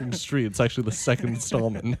Perplexing Street. It's actually the second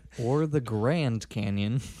installment. Or the Grand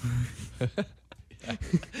Canyon.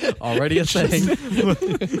 Already a thing.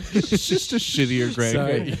 It's just a shittier Grand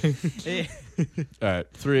Sorry. Canyon. All right.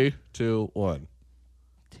 3, 2, 1.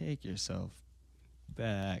 Take yourself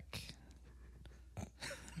back.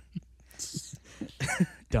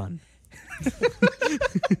 Done.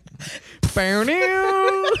 Bear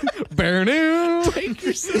new. Take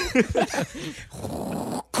yourself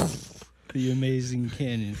The Amazing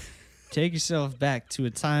Canyon. Take yourself back to a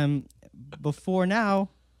time before now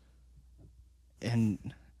and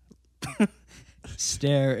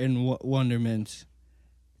stare in wonderment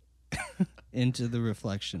into the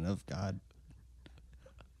reflection of God.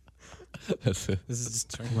 That's it. This is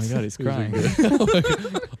just Oh my god, he's crying.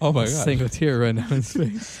 Oh my god. Single tear right now in his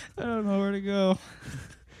face. I don't know where to go.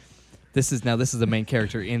 This is the main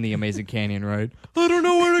character in the Amazing Canyon, right? I don't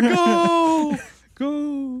know where to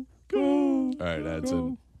go. Go. right, that's it.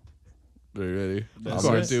 Are you ready? That's I'm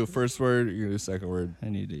gonna it. do first word. You're gonna do second word. I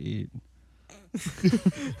need to eat.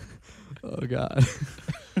 Oh God.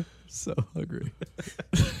 So hungry.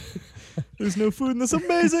 There's no food in this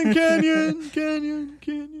amazing canyon.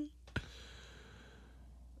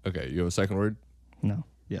 Okay, you have a second word. No.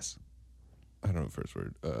 Yes. I don't have a first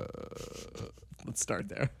word. Let's start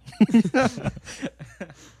there.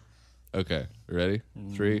 Okay, you ready?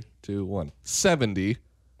 3, 2, 1. 70.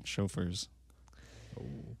 Chauffeurs.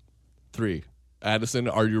 3. Addison,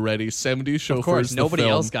 are you ready? 70 chauffeurs. Of course, the nobody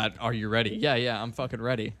film. else got. Are you ready? Yeah, I'm fucking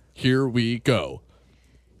ready. Here we go.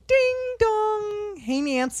 Ding dong. Hey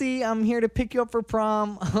Nancy, I'm here to pick you up for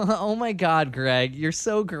prom. Oh my God, Greg, you're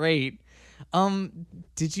so great.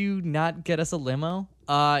 Did you not get us a limo?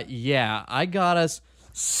 Yeah, I got us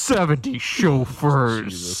 70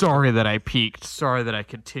 chauffeurs. Sorry that I peaked. Sorry that I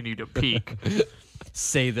continue to peak.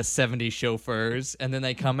 Say the 70 chauffeurs, and then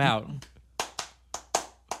they come out.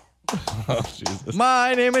 Oh, Jesus.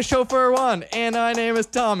 My name is Chauffeur 1, and my name is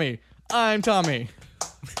Tommy. I'm Tommy.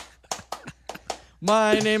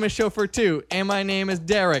 My name is Chauffeur 2, and my name is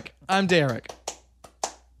Derek. I'm Derek.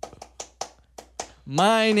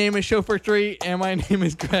 My name is Chauffeur 3, and my name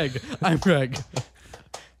is Greg. I'm Greg.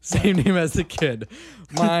 Same name as the kid.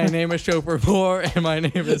 My name is Chauffeur 4, and my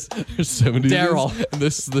name is 70. Daryl. And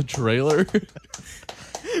this is the trailer.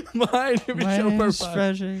 my name is My Chauffeur name's 5.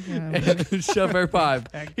 Frederick. And Chauffeur 5.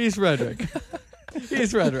 He's Frederick.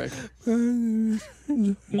 He's Frederick.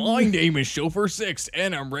 My name is Chauffeur 6,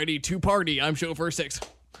 and I'm ready to party. I'm Chauffeur 6.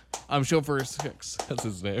 I'm Chauffeur 6. That's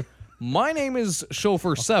his name. My name is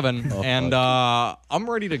Chauffeur 7, and I'm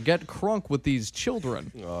ready to get crunk with these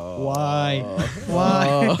children. Why?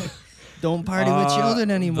 Why? Don't party with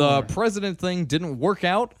children anymore. The president thing didn't work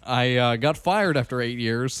out. I got fired after 8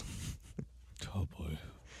 years. Oh, boy.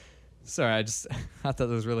 Sorry, I thought that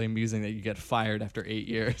was really amusing that you get fired after 8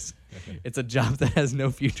 years. It's a job that has no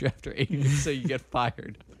future after 8 years, so you get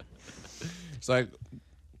fired. It's like,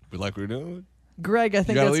 we like what we're doing. Greg, I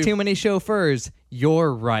think gotta that's leave. too many chauffeurs.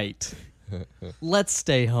 You're right. Let's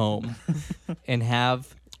stay home and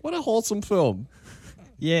have What a wholesome film.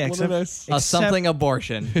 yeah, What a except, nice- a something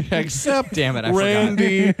abortion. Except Damn it, I forgot.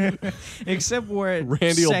 Randy. except where it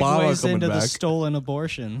Randy Obama segues coming into the back. stolen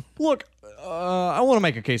abortion. Look, I want to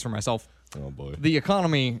make a case for myself. Oh, boy. The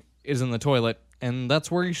economy is in the toilet, and that's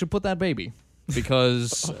where you should put that baby.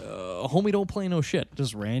 Because homie don't play no shit.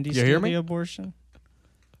 Does Randy You steal hear me? the abortion?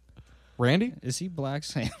 Randy? Is he Black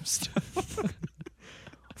Sam still?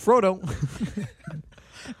 Frodo.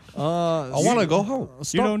 I want to go home.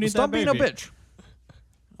 Stop, don't need stop that being a baby. bitch.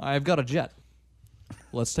 I've got a jet.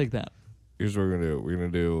 Let's take that. Here's what we're going to do. We're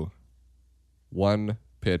going to do one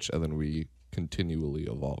pitch, and then we continually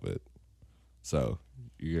evolve it. So,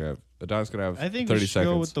 you have Adon's going to have I think 30 we should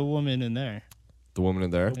seconds. go with the woman in there. The woman in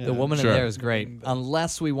there? The woman Sure. in there is great.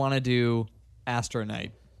 Unless we want to do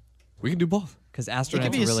Astronite. We can do both. Because It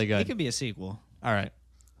Astronite's could really It good. could be a sequel. All right.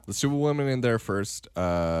 Let's do a woman in there first.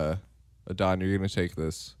 Adon, you're going to take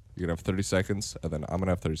this. You're going to have 30 seconds, and then I'm going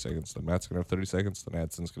to have 30 seconds. Then Matt's going to have 30 seconds. Then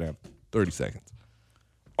Adson's going to have 30 seconds.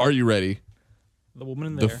 Are you ready? The woman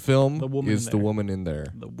in there. The film The woman is in the there. woman in there.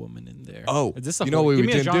 The woman in there. Oh, Is this a you know whole- what give we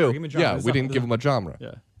me a didn't genre, do? give me a genre. Yeah, This we is a- didn't give him a genre.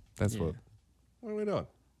 Yeah. That's Yeah. what are we doing?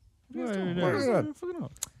 What are we doing? Fucking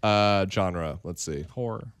know. Genre. Let's see.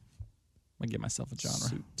 Horror. I get myself a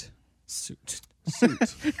genre. Suit.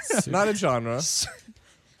 Not a genre.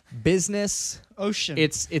 Business. Ocean.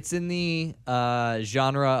 It's in the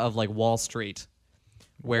genre of like Wall Street,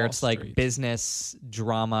 where Wall it's like Street. business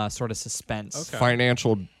drama, sort of suspense. Okay.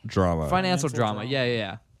 Financial drama. Financial Financial drama. drama.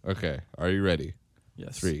 Yeah. Okay. Are you ready?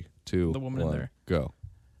 Yes. 3, 2, The woman in 1, there. go.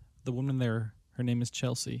 The woman there, her name is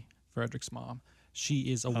Chelsea, Frederick's mom.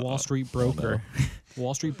 She is a Wall Street broker.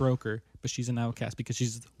 Wall Street broker, but she's an outcast because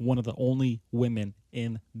she's one of the only women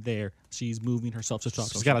in there. She's moving herself to the top.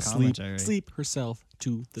 She's Social got to commentary. sleep herself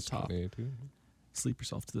to the top. 22. Sleep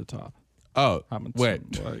herself to the top. Oh, I'm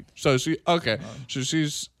wait. like- So she okay. So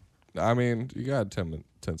she's. I mean, you got 10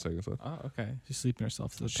 seconds left. Oh, okay. She's sleeping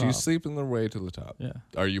herself to the top. She's sleeping their way to the top. Yeah.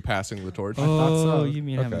 Are you passing the torch? thought so. Oh, you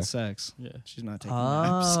mean having Okay. sex? Yeah. She's not taking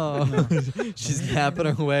naps. Oh, she's napping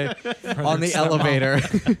her way on the elevator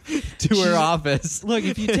to her office. Look,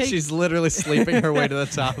 if you take She's literally sleeping her way to the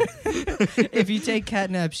top. if you take cat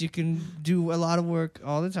naps, you can do a lot of work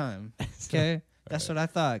all the time. Okay, that's what I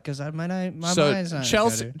thought. Because my So mind's not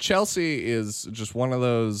Chelsea, better. Chelsea is just one of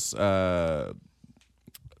those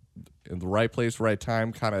in the right place, right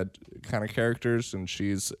time kind of characters, and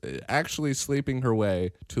she's actually sleeping her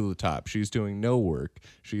way to the top. She's doing no work.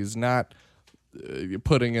 She's not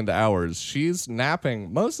putting in the hours. She's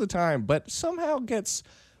napping most of the time, but somehow gets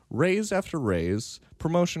raise after raise,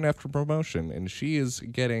 promotion after promotion, and she is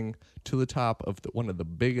getting to the top of one of the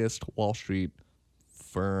biggest Wall Street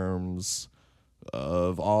firms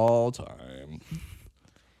of all time.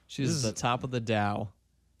 She's the top of the Dow.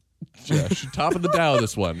 Yeah, she's top of the Dow.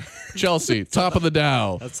 This one, Chelsea, top of the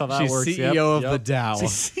Dow. That's how that She's works. CEO of the Dow.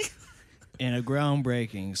 In a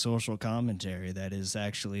groundbreaking social commentary that is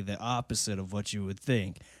actually the opposite of what you would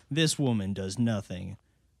think, this woman does nothing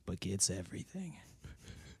but gets everything.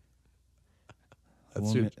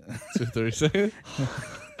 That's your 30 seconds.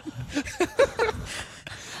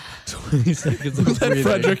 20 seconds of Let breathing.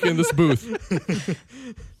 Frederick in this booth.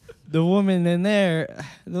 The woman in there,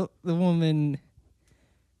 the woman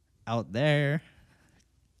out there.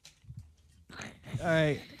 All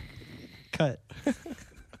right, cut.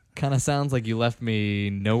 Kind of sounds like you left me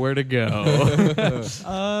nowhere to go.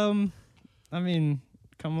 I mean,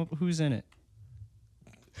 come up. Who's in it?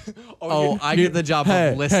 Oh, I get the job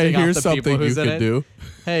Hey, of listing here's off the people something you who's in could it. do.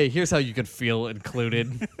 Hey, here's how you could feel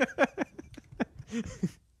included.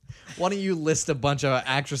 Why don't you list a bunch of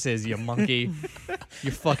actresses, you monkey?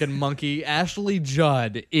 You fucking monkey. Ashley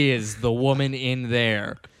Judd is the woman in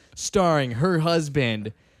there, starring her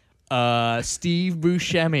husband, Steve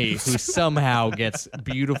Buscemi, who somehow gets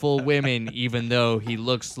beautiful women even though he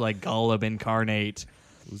looks like Gollum incarnate.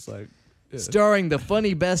 It was like, Starring the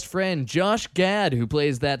funny best friend Josh Gad, who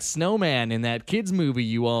plays that snowman in that kids movie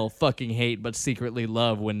you all fucking hate but secretly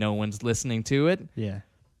love when no one's listening to it. Yeah,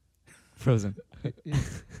 Frozen.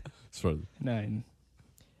 sort of. 9.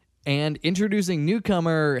 And introducing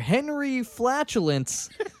newcomer Henry Flatulence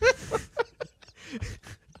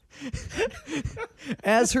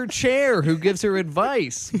as her chair, who gives her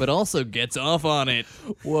advice but also gets off on it.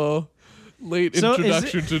 Whoa. Late So is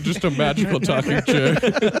introduction to just a magical talking chair.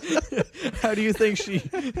 How do you think she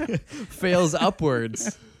fails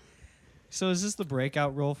upwards? So is this the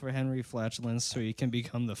breakout role for Henry Flatulence so he can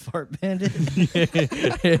become the fart bandit?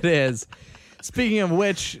 It is. Speaking of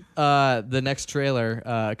which, the next trailer,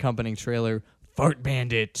 accompanying trailer, Fart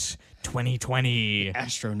Bandit 2020.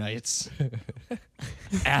 Astronauts.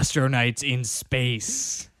 Astronauts in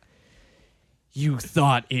space. You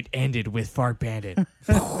thought it ended with Fart Bandit.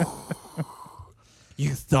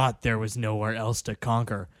 You thought there was nowhere else to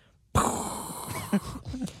conquer.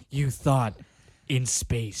 You thought in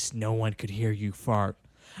space no one could hear you fart.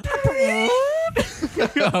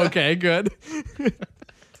 Okay, good.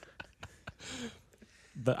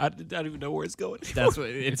 But I don't even know where it's going. That's what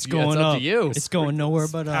it's Going up up. to you. It's going nowhere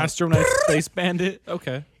but up. Astronaut Space Bandit.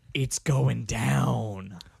 Okay. It's going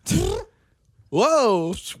down.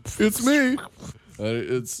 Whoa, it's me.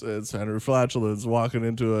 It's Henry Flatulence walking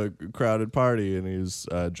into a crowded party, and he's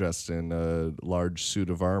dressed in a large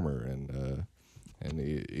suit of armor, and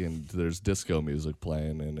there's disco music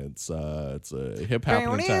playing, and it's a hip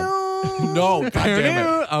happening time. No,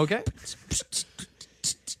 goddamn it. Okay.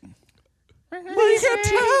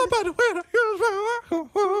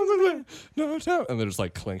 And there's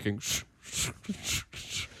like clinking.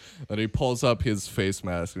 And he pulls up his face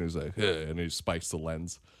mask and he's like, "Hey," and he spikes the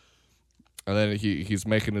lens. And then he's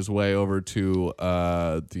making his way over to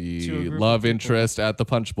the group love of people. interest at the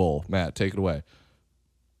punch bowl. Matt, take it away.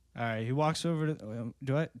 All right, he walks over to.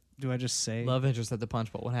 Do I just say Love interest at the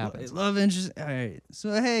punch bowl. What happens? Love interest. All right.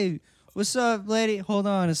 So hey, what's up, lady? Hold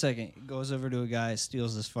on a second. Goes over to a guy,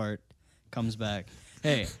 steals his fart, comes back.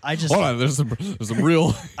 Hey, I just. Hold on, there's some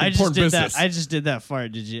real I just important did business. that. I just did that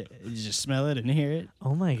fart. Did you smell it and hear it?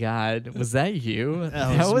 Oh my God. Was that you?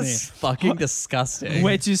 That was me. fucking disgusting.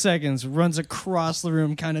 Wait 2 seconds. Runs across the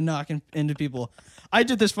room, kind of knocking into people. I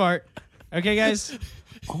did this fart. Okay, guys.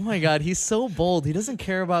 Oh my God. He's so bold. He doesn't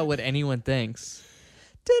care about what anyone thinks.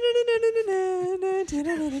 You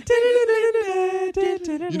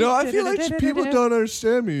know, I feel like people don't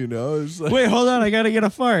understand me. You know, it's like, Wait, hold on. I gotta get a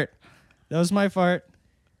fart. That was my fart.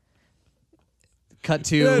 Cut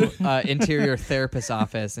to interior therapist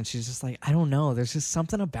office, and she's just like, I don't know. There's just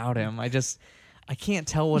something about him. I can't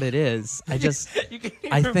tell what it is. I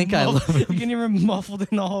think I love him. You can hear him muffled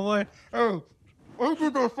in the hallway. Oh, I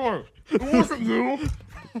did that fart. It wasn't you.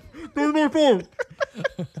 That's my fart.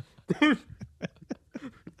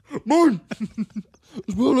 Mine.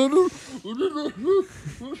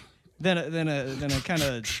 Then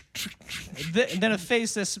a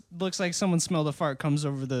face that looks like someone smelled a fart comes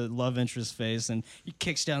over the love interest face, and he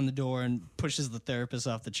kicks down the door and pushes the therapist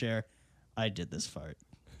off the chair. I did this fart.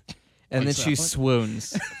 And then she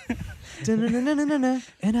swoons.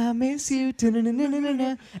 And I miss you.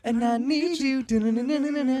 And I need you.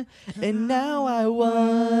 And now I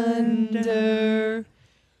wonder.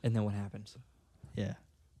 And then what happens? Yeah.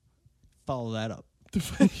 Follow that up.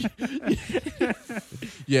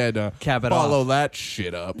 Yeah, no. Cap it Follow that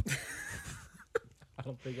shit up. I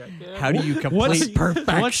don't think I can. How do you complete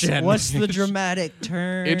perfection? What's the dramatic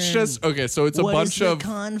turn? It's just okay. So it's a What is bunch the of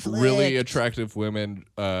conflict? really attractive women,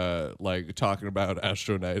 like talking about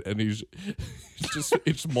Astro Knight, and he's just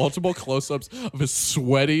it's multiple close-ups of his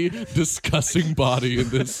sweaty, disgusting body in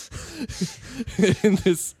this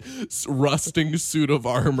rusting suit of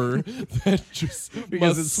armor that just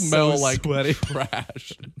Because must it's smell so like sweaty.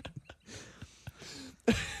 trash.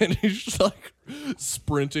 And he's just like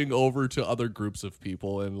sprinting over to other groups of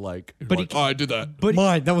people and like, But he like, oh, I did that. But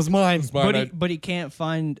Mine. That was mine. but he can't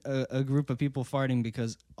find a group of people farting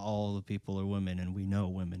because all the people are women, and we know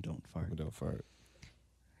women don't fart. Don't fart.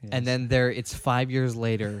 And then it's 5 years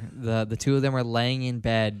later. The two of them are laying in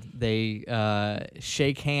bed. They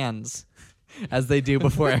shake hands as they do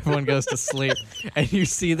before everyone goes to sleep. And you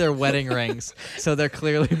see their wedding rings. So they're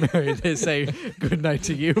clearly married. They say good night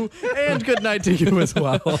to you and good night to you as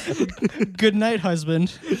well. Good night,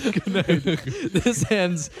 husband. Good night. This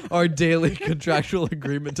ends our daily contractual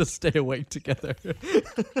agreement to stay awake together.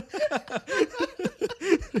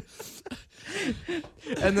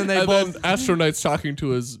 And then And then Astro Knight's talking to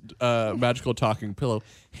his magical talking pillow.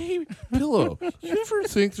 Hey, pillow, you ever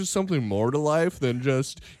think there's something more to life than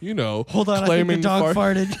just, Hold on, I think claiming the dog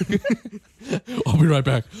fart- farted. I'll be right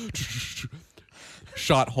back.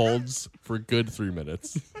 Shot holds for a good 3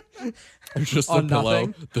 minutes. There's just the On pillow.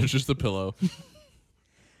 nothing? There's just the pillow.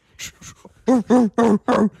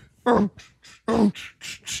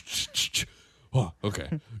 Oh, okay.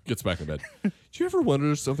 Gets back in bed. Do you ever wonder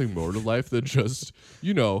there's something more to life than just,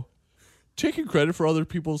 taking credit for other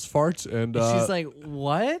people's farts? And she's like,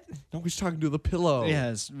 what? no, he's talking to the pillow.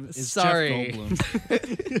 Yeah, it's Sorry. Jeff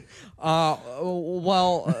Goldblum.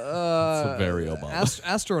 Well, It's a very Obama.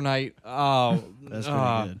 Astronite. That's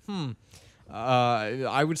pretty good.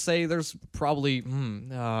 I would say there's probably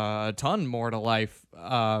a ton more to life.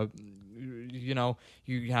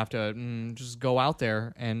 You have to just go out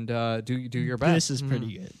there and do your best. This is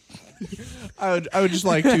pretty good. I would just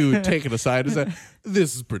like to take it aside and say,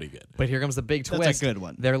 this is pretty good. But here comes the big twist. That's a good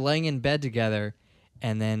one. They're laying in bed together,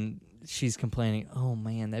 and then she's complaining, oh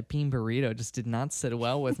man, that bean burrito just did not sit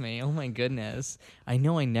well with me. Oh my goodness. I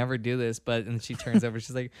know I never do this, but and she turns over,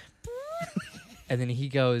 she's like, and then he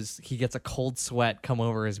gets a cold sweat come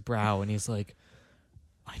over his brow, and he's like,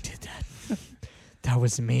 I did that. That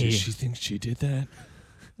was me. Did she think she did that?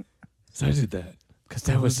 'Cause I did that. Because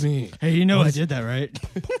that was me. Hey, you know I did that, right?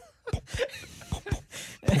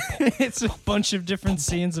 It's a bunch of different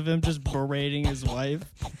scenes of him just berating his wife.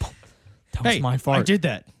 That was Hey, my fart. I did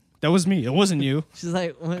that. That was me. It wasn't you. She's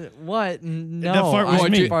like, what? No, That fart was I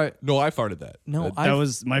me. didn't fart. No, I farted that. No, That- I. That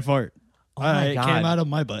was my fart. Oh my It God. came out of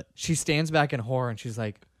my butt. She stands back in horror and she's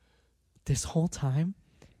like, this whole time,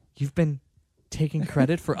 you've been taking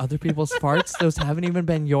credit for other people's farts? Those haven't even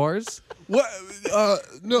been yours? What?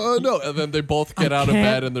 No. And then they both get out of can't-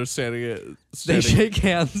 bed and they're standing. They shake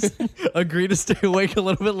hands, agree to stay awake a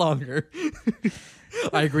little bit longer.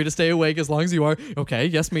 I agree to stay awake as long as you are. Okay,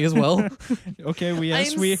 yes, me as well. Okay, we I'm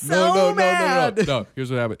yes, we. so No. mad. No. Here's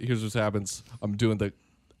what happens. Here's what happens. I'm doing the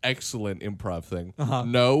excellent improv thing. Uh-huh.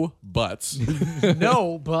 No buts.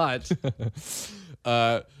 No, but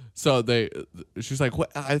So she's like,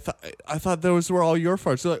 what? I thought those were all your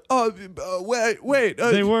farts. They're like, oh, wait.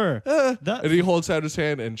 They were. That- And he holds out his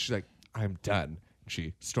hand, and she's like, I'm done.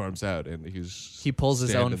 She storms out, and he pulls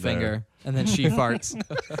his own standing finger there. and then she farts.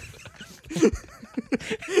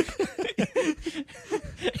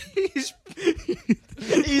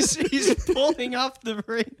 He's pulling off the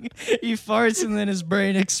ring. He farts and then his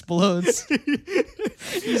brain explodes.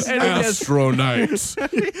 Astro Knights.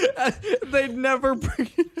 They'd never bring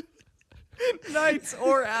Knights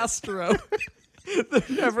or Astro. They're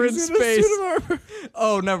never in space.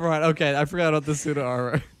 Oh, never mind. Okay, I forgot about the suit of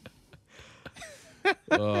armor.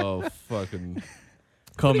 Oh, fucking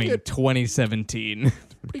Coming good. 2017.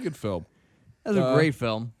 pretty good film. That's a great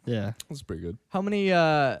film. Yeah. That's pretty good. How many?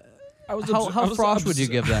 How frosh would you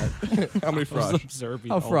give that? How many I was frosh?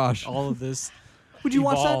 observing How frosh? all of this. Would you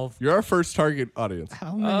watch that? evolve. You're our first target audience.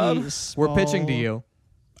 How many? We're pitching to you.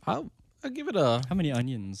 I'll give it a How many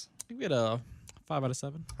onions? 5 out of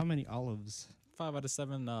 7. How many olives? 5 out of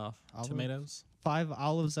 7 tomatoes. 5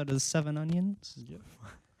 olives out of 7 onions.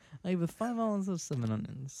 I give it 5 olives of 7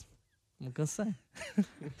 onions. What can I say?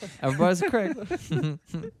 Everybody's correct.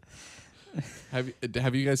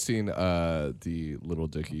 Have you guys seen the Little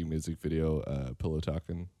Dicky music video, Pillow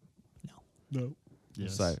Talking? No.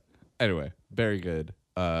 Yes. Site? Anyway, very good.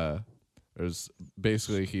 There's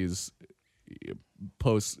basically he's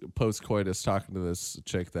post coitus talking to this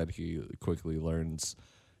chick that he quickly learns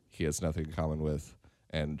he has nothing in common with,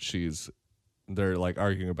 and they're like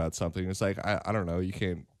arguing about something. It's like I don't know. You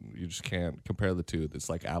just can't compare the two. It's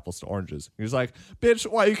like apples to oranges. He's like, bitch,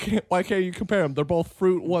 why can't you compare them? They're both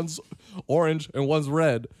fruit. One's orange and one's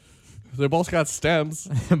red. They both got stems.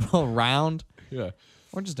 Round. Yeah.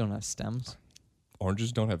 Oranges don't have stems.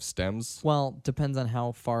 Oranges don't have stems. Well, depends on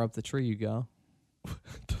how far up the tree you go.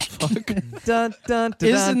 Fuck. Dun, dun, dun,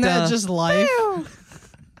 Isn't that dun. just life?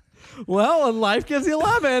 Well, and life gives you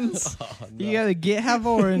lemons. You gotta have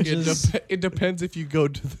oranges. It depends if you go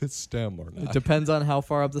to the stem or It not. depends on how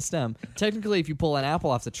far up the stem. Technically, if you pull an apple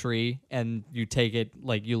off the tree and you take it,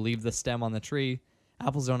 like you leave the stem on the tree,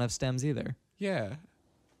 apples don't have stems either. Yeah.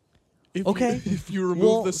 If Okay. if you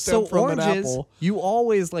remove the stem from oranges, an apple, you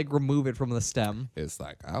always like remove it from the stem. it's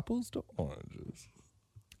like apples to oranges.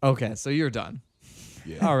 Okay, so you're done.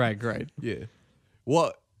 Yeah. All right, great. Yeah.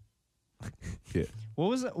 What? Yeah. What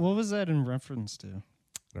was that in reference to?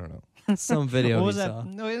 I don't know. Some video What you was saw. that?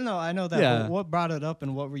 No, I know that. Yeah. But what brought it up,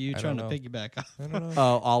 and what were you I trying don't to know. piggyback on? I don't know.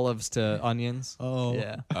 Oh, olives to onions. Oh,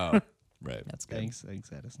 Yeah, Oh, right. that's good. Thanks,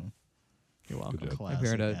 Addison. You're welcome. Good job. I'm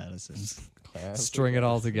here Classic to Addison. string it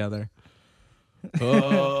all together.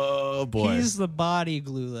 Oh boy. He's the body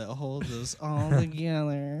glue that holds us all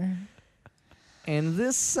together. And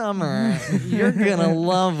this summer, you're gonna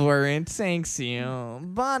love where it takes you.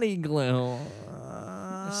 Body glue.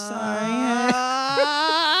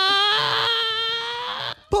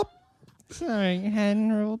 Sorry,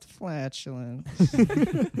 hadn't rolled flatulence.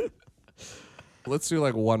 Let's do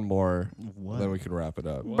like one more, What? then we can wrap it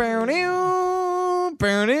up. Bow-doo,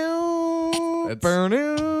 bow-doo, It's-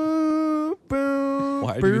 bow-doo, boo,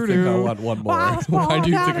 Why do you think I want one more? Why do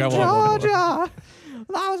you think I want one more?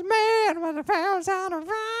 Those men with the pounds on the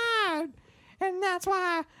ride. And that's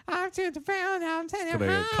why I'm to the pound down to the Gonna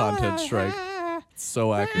get content strike.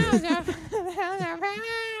 So accurate.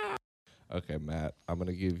 Okay, Matt, I'm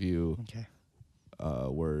gonna give you Okay, a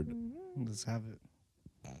word. let's have it.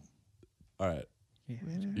 All right, Yeah.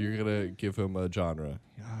 you're gonna give him a genre.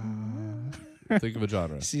 Think of a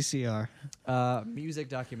genre. CCR. music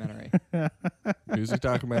documentary. Music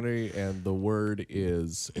documentary, and the word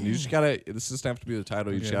is, and you just gotta. This doesn't have to be the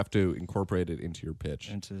title. You just Okay. have to incorporate it into your pitch.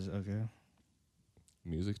 Okay.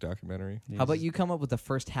 Music documentary. How about you come up with the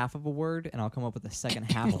first half of a word, and I'll come up with the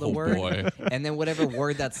second half of the Oh, word, boy. and then whatever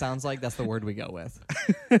word that sounds like, that's the word we go with.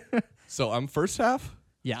 So I'm first half.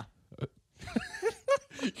 Yeah.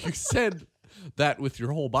 You said that with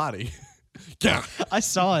your whole body. Yeah. I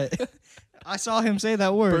saw it. I saw him say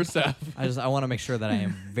that word. First half. I want to make sure that I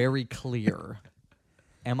am very clear.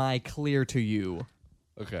 Am I clear to you?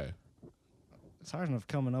 Okay. It's hard enough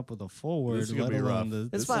coming up with a full word, This is gonna let be alone rough. the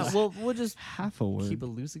It's This fine. is- We'll just half a word. keep it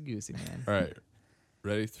loosey goosey, man. All right.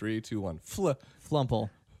 Ready? 3, 2, 1. Flumple.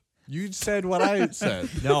 You said what I said.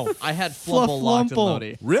 No, I had flumple locked and Flufflumple.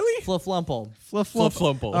 loaded. Really? Flumple.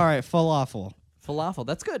 Flufflumple. All right, falafel. Falafel.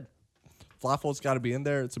 That's good. Flaffle's got to be in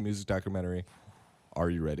there. It's a music documentary. Are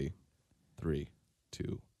you ready? 3,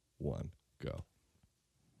 2, 1, go.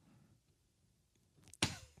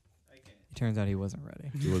 It turns out he wasn't ready.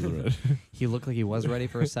 He wasn't ready. He looked like he was ready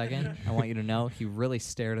for a second. I want you to know he really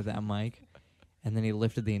stared at that mic, and then he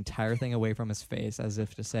lifted the entire thing away from his face as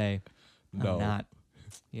if to say, No. I'm not.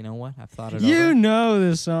 You know what? I've thought it You over. know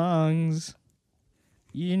the songs.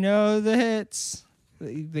 You know the hits.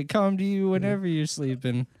 They come to you whenever you're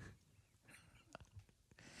sleeping.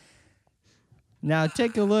 Now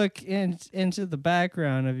take a look into the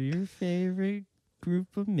background of your favorite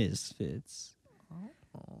group of misfits.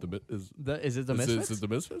 Is Is it the is Misfits? it the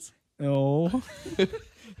Misfits? Oh,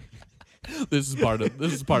 This is part of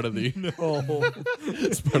the No.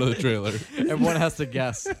 it's part of the trailer. Everyone has to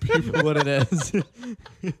guess what it is.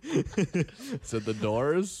 Is it the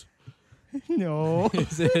Doors? no.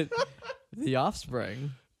 Is it The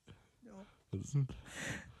Offspring?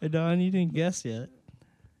 Don, you didn't guess yet.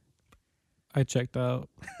 I checked out,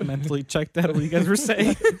 mentally checked out what you guys were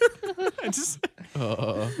saying. I just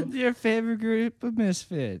Your favorite group of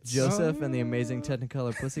misfits. Joseph and the Amazing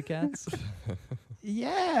Technicolor Pussycats?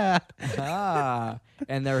 Yeah. Ah,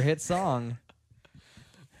 and their hit song.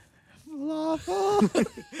 Falafel.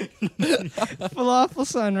 Falafel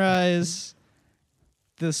Sunrise.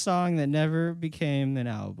 The song that never became an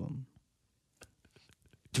album.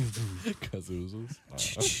 Kazoozles.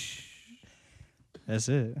 That's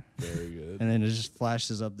it. Very good. And then it just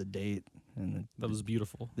flashes up the date. And that was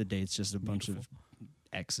beautiful. the date's just a bunch of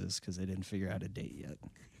X's because they didn't figure out a date yet.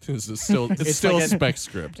 This is still it's It's still like a an- spec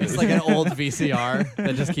script. It's like an old VCR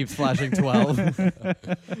that just keeps flashing 12.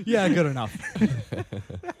 Yeah, good enough.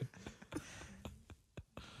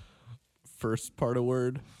 first part of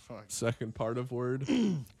word, second part of word.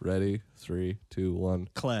 Ready? 3, 2, 1.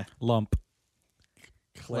 Clay. Lump.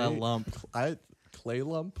 Clay lump. Clay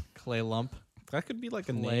lump. Clay lump. That could be like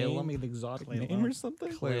a Clay name, lump. an exotic Clay name lump. or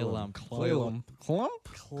something. Clay lump. Clay lump. Clump?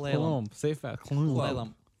 Clay lump. Say it fast. Clay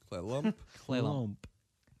lump. Clay lump. Clay lump.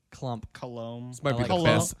 Clump. Cologne. This might I be like the Cologne.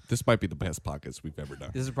 best. This might be the best podcast we've ever done.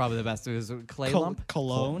 This is probably the best. It was clay lump.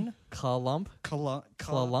 Cologne. Clump. Cologne.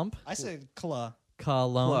 Clump. I said cla.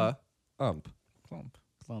 Cologne. Ump. Clump.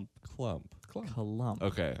 Clump. Clump. Clump.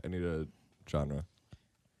 Okay, I need a genre.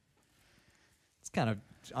 It's kind of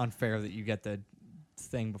unfair that you get the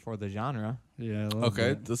thing before the genre. Yeah.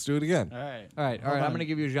 Okay, let's do it again. All right. All right. Hold I'm on. going to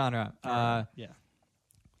give you a genre. Yeah.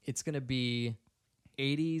 It's going to be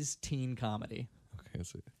 80s teen comedy. Okay,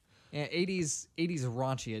 so, Yeah, 80s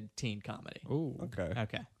raunchy teen comedy. Ooh. okay.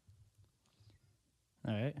 Okay.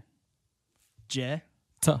 All right. J.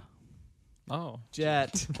 Oh.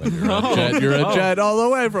 Jet. Jet, you're a jet all the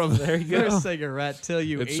way from there. You're a cigarette till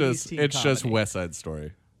you. It's 80s just teen it's just comedy. West Side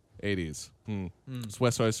Story, 80s. It's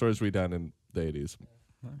West Side Stories redone in the 80s.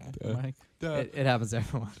 Mike. It happens to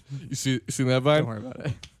everyone. You see that Don't vine? worry about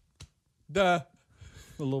it. Duh.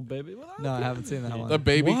 A little baby. No, I haven't seen that one. The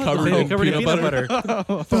baby What? covered, Baby in covered in peanut butter.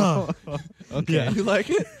 Okay. You like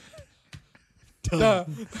it? Duh.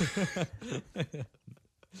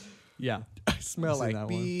 Yeah. I smell I've seen that like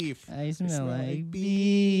one. beef. I smell like I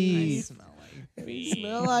beef. smell like beef.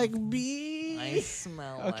 Smell like beef. I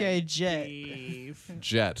smell Okay, like Jet. beef.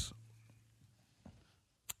 Jet.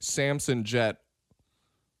 Samson Jet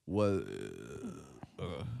was.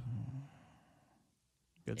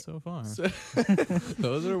 Good so far.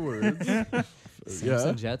 Those are words.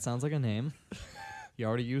 Samson Jet sounds like a name. You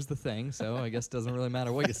already used the thing, so I guess it doesn't really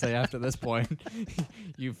matter what you say after this point.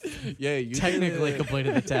 You've Yeah, you technically did it.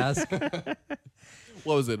 completed the task.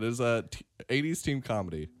 What was it? It was a 80s team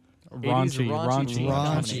comedy. Raunchy. 80s raunchy teen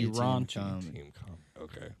Raunchy. comedy. Raunchy. Team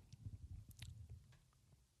okay.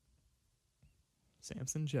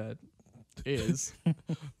 Samson Jet is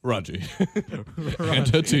Raunchy.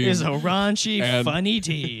 And a team. Is a raunchy, And- funny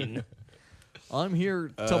teen. I'm here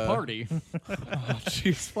to party,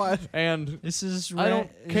 Jeez, what? and This is I don't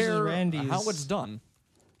this is care Randy's how it's done.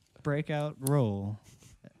 breakout role.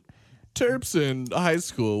 Terpson High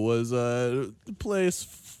School was a place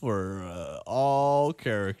for all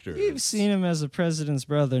characters. You've seen him as a president's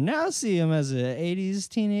brother. Now see him as a 80s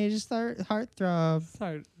teenage heartthrob.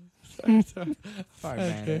 Fart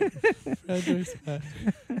bandit.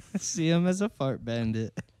 See him as a fart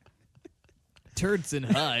bandit. Turdson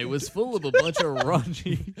High was full of a bunch of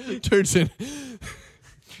raunchy. Turdson.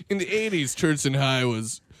 In the 80s, Turdson High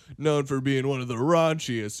was known for being one of the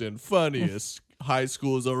raunchiest and funniest high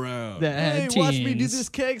schools around. That Hey, had watch me do teens. this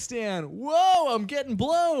keg stand. Whoa, I'm getting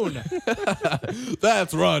blown.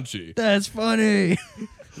 That's raunchy. That's funny.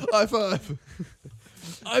 High five.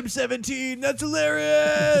 I'm 17. That's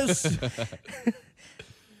hilarious.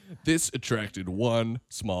 This attracted one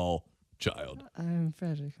small child. I'm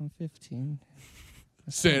Frederick. I'm 15.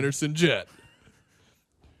 Sanderson Jet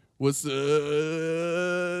was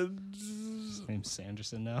Name's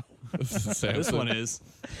Sanderson now. This one is.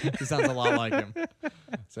 He sounds a lot like him.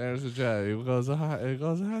 Sanderson Jet. He goes to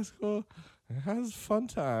high school, and has a fun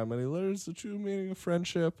time, and he learns the true meaning of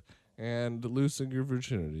friendship and losing your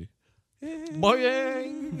virginity.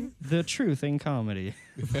 Boing. The truth in comedy.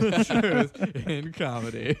 Truth in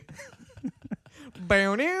comedy.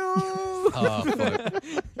 Bow now. Oh, fuck.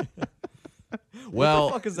 What Well,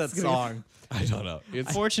 the fuck is that song? I don't know.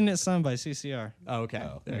 It's Fortunate Son by CCR. Oh, okay.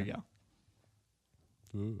 Oh. There you go.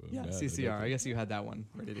 Ooh, Yeah, man, CCR. I guess you had that one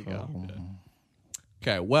ready to go.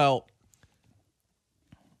 Okay, well,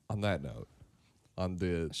 on that note, on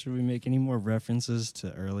the Should we make any more references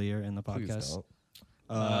to earlier in the please podcast?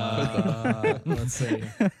 don't. Let's see.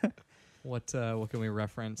 What can we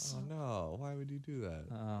reference? Oh no! Why would you do that?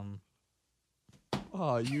 Um,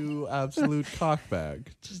 Oh, you absolute cockbag!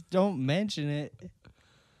 Just don't mention it.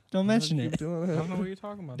 Don't mention Keep it. doing I it. don't know what you're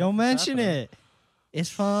talking about. Don't Nothing's mention happening. it. It's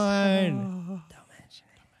fine.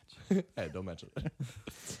 Hey, don't mention it.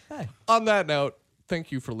 Hey. On that note, thank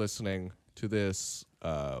you for listening to this.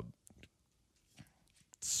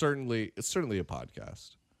 Certainly, it's certainly a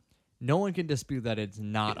podcast. no one can dispute that it's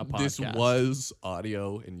not a podcast. This was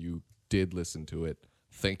audio, and you did listen to it.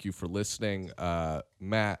 Thank you for listening,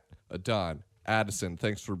 Matt, Don, Addison.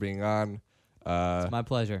 Thanks for being on. It's my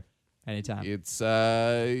pleasure. Anytime. It's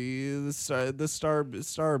the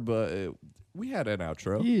star, but we had an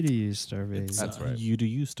outro. You do you, Star Baby. That's right. You do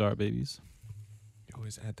you, Star Babies. You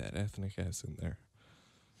always add that ethnic S in there.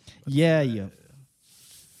 Yeah, yeah.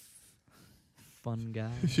 fun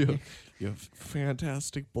guy. You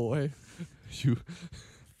fantastic boy. You.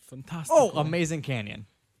 Fantastic. Oh, Amazing Canyon.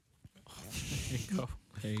 There you go.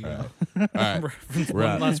 There you go. All right. Reference We're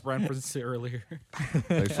one out. last reference to earlier.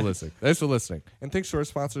 Thanks for listening. Thanks for listening. And thanks to our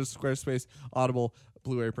sponsors, Squarespace, Audible,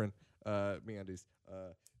 Blue Apron, MeUndies.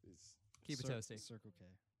 Keep it toasty. Circle K.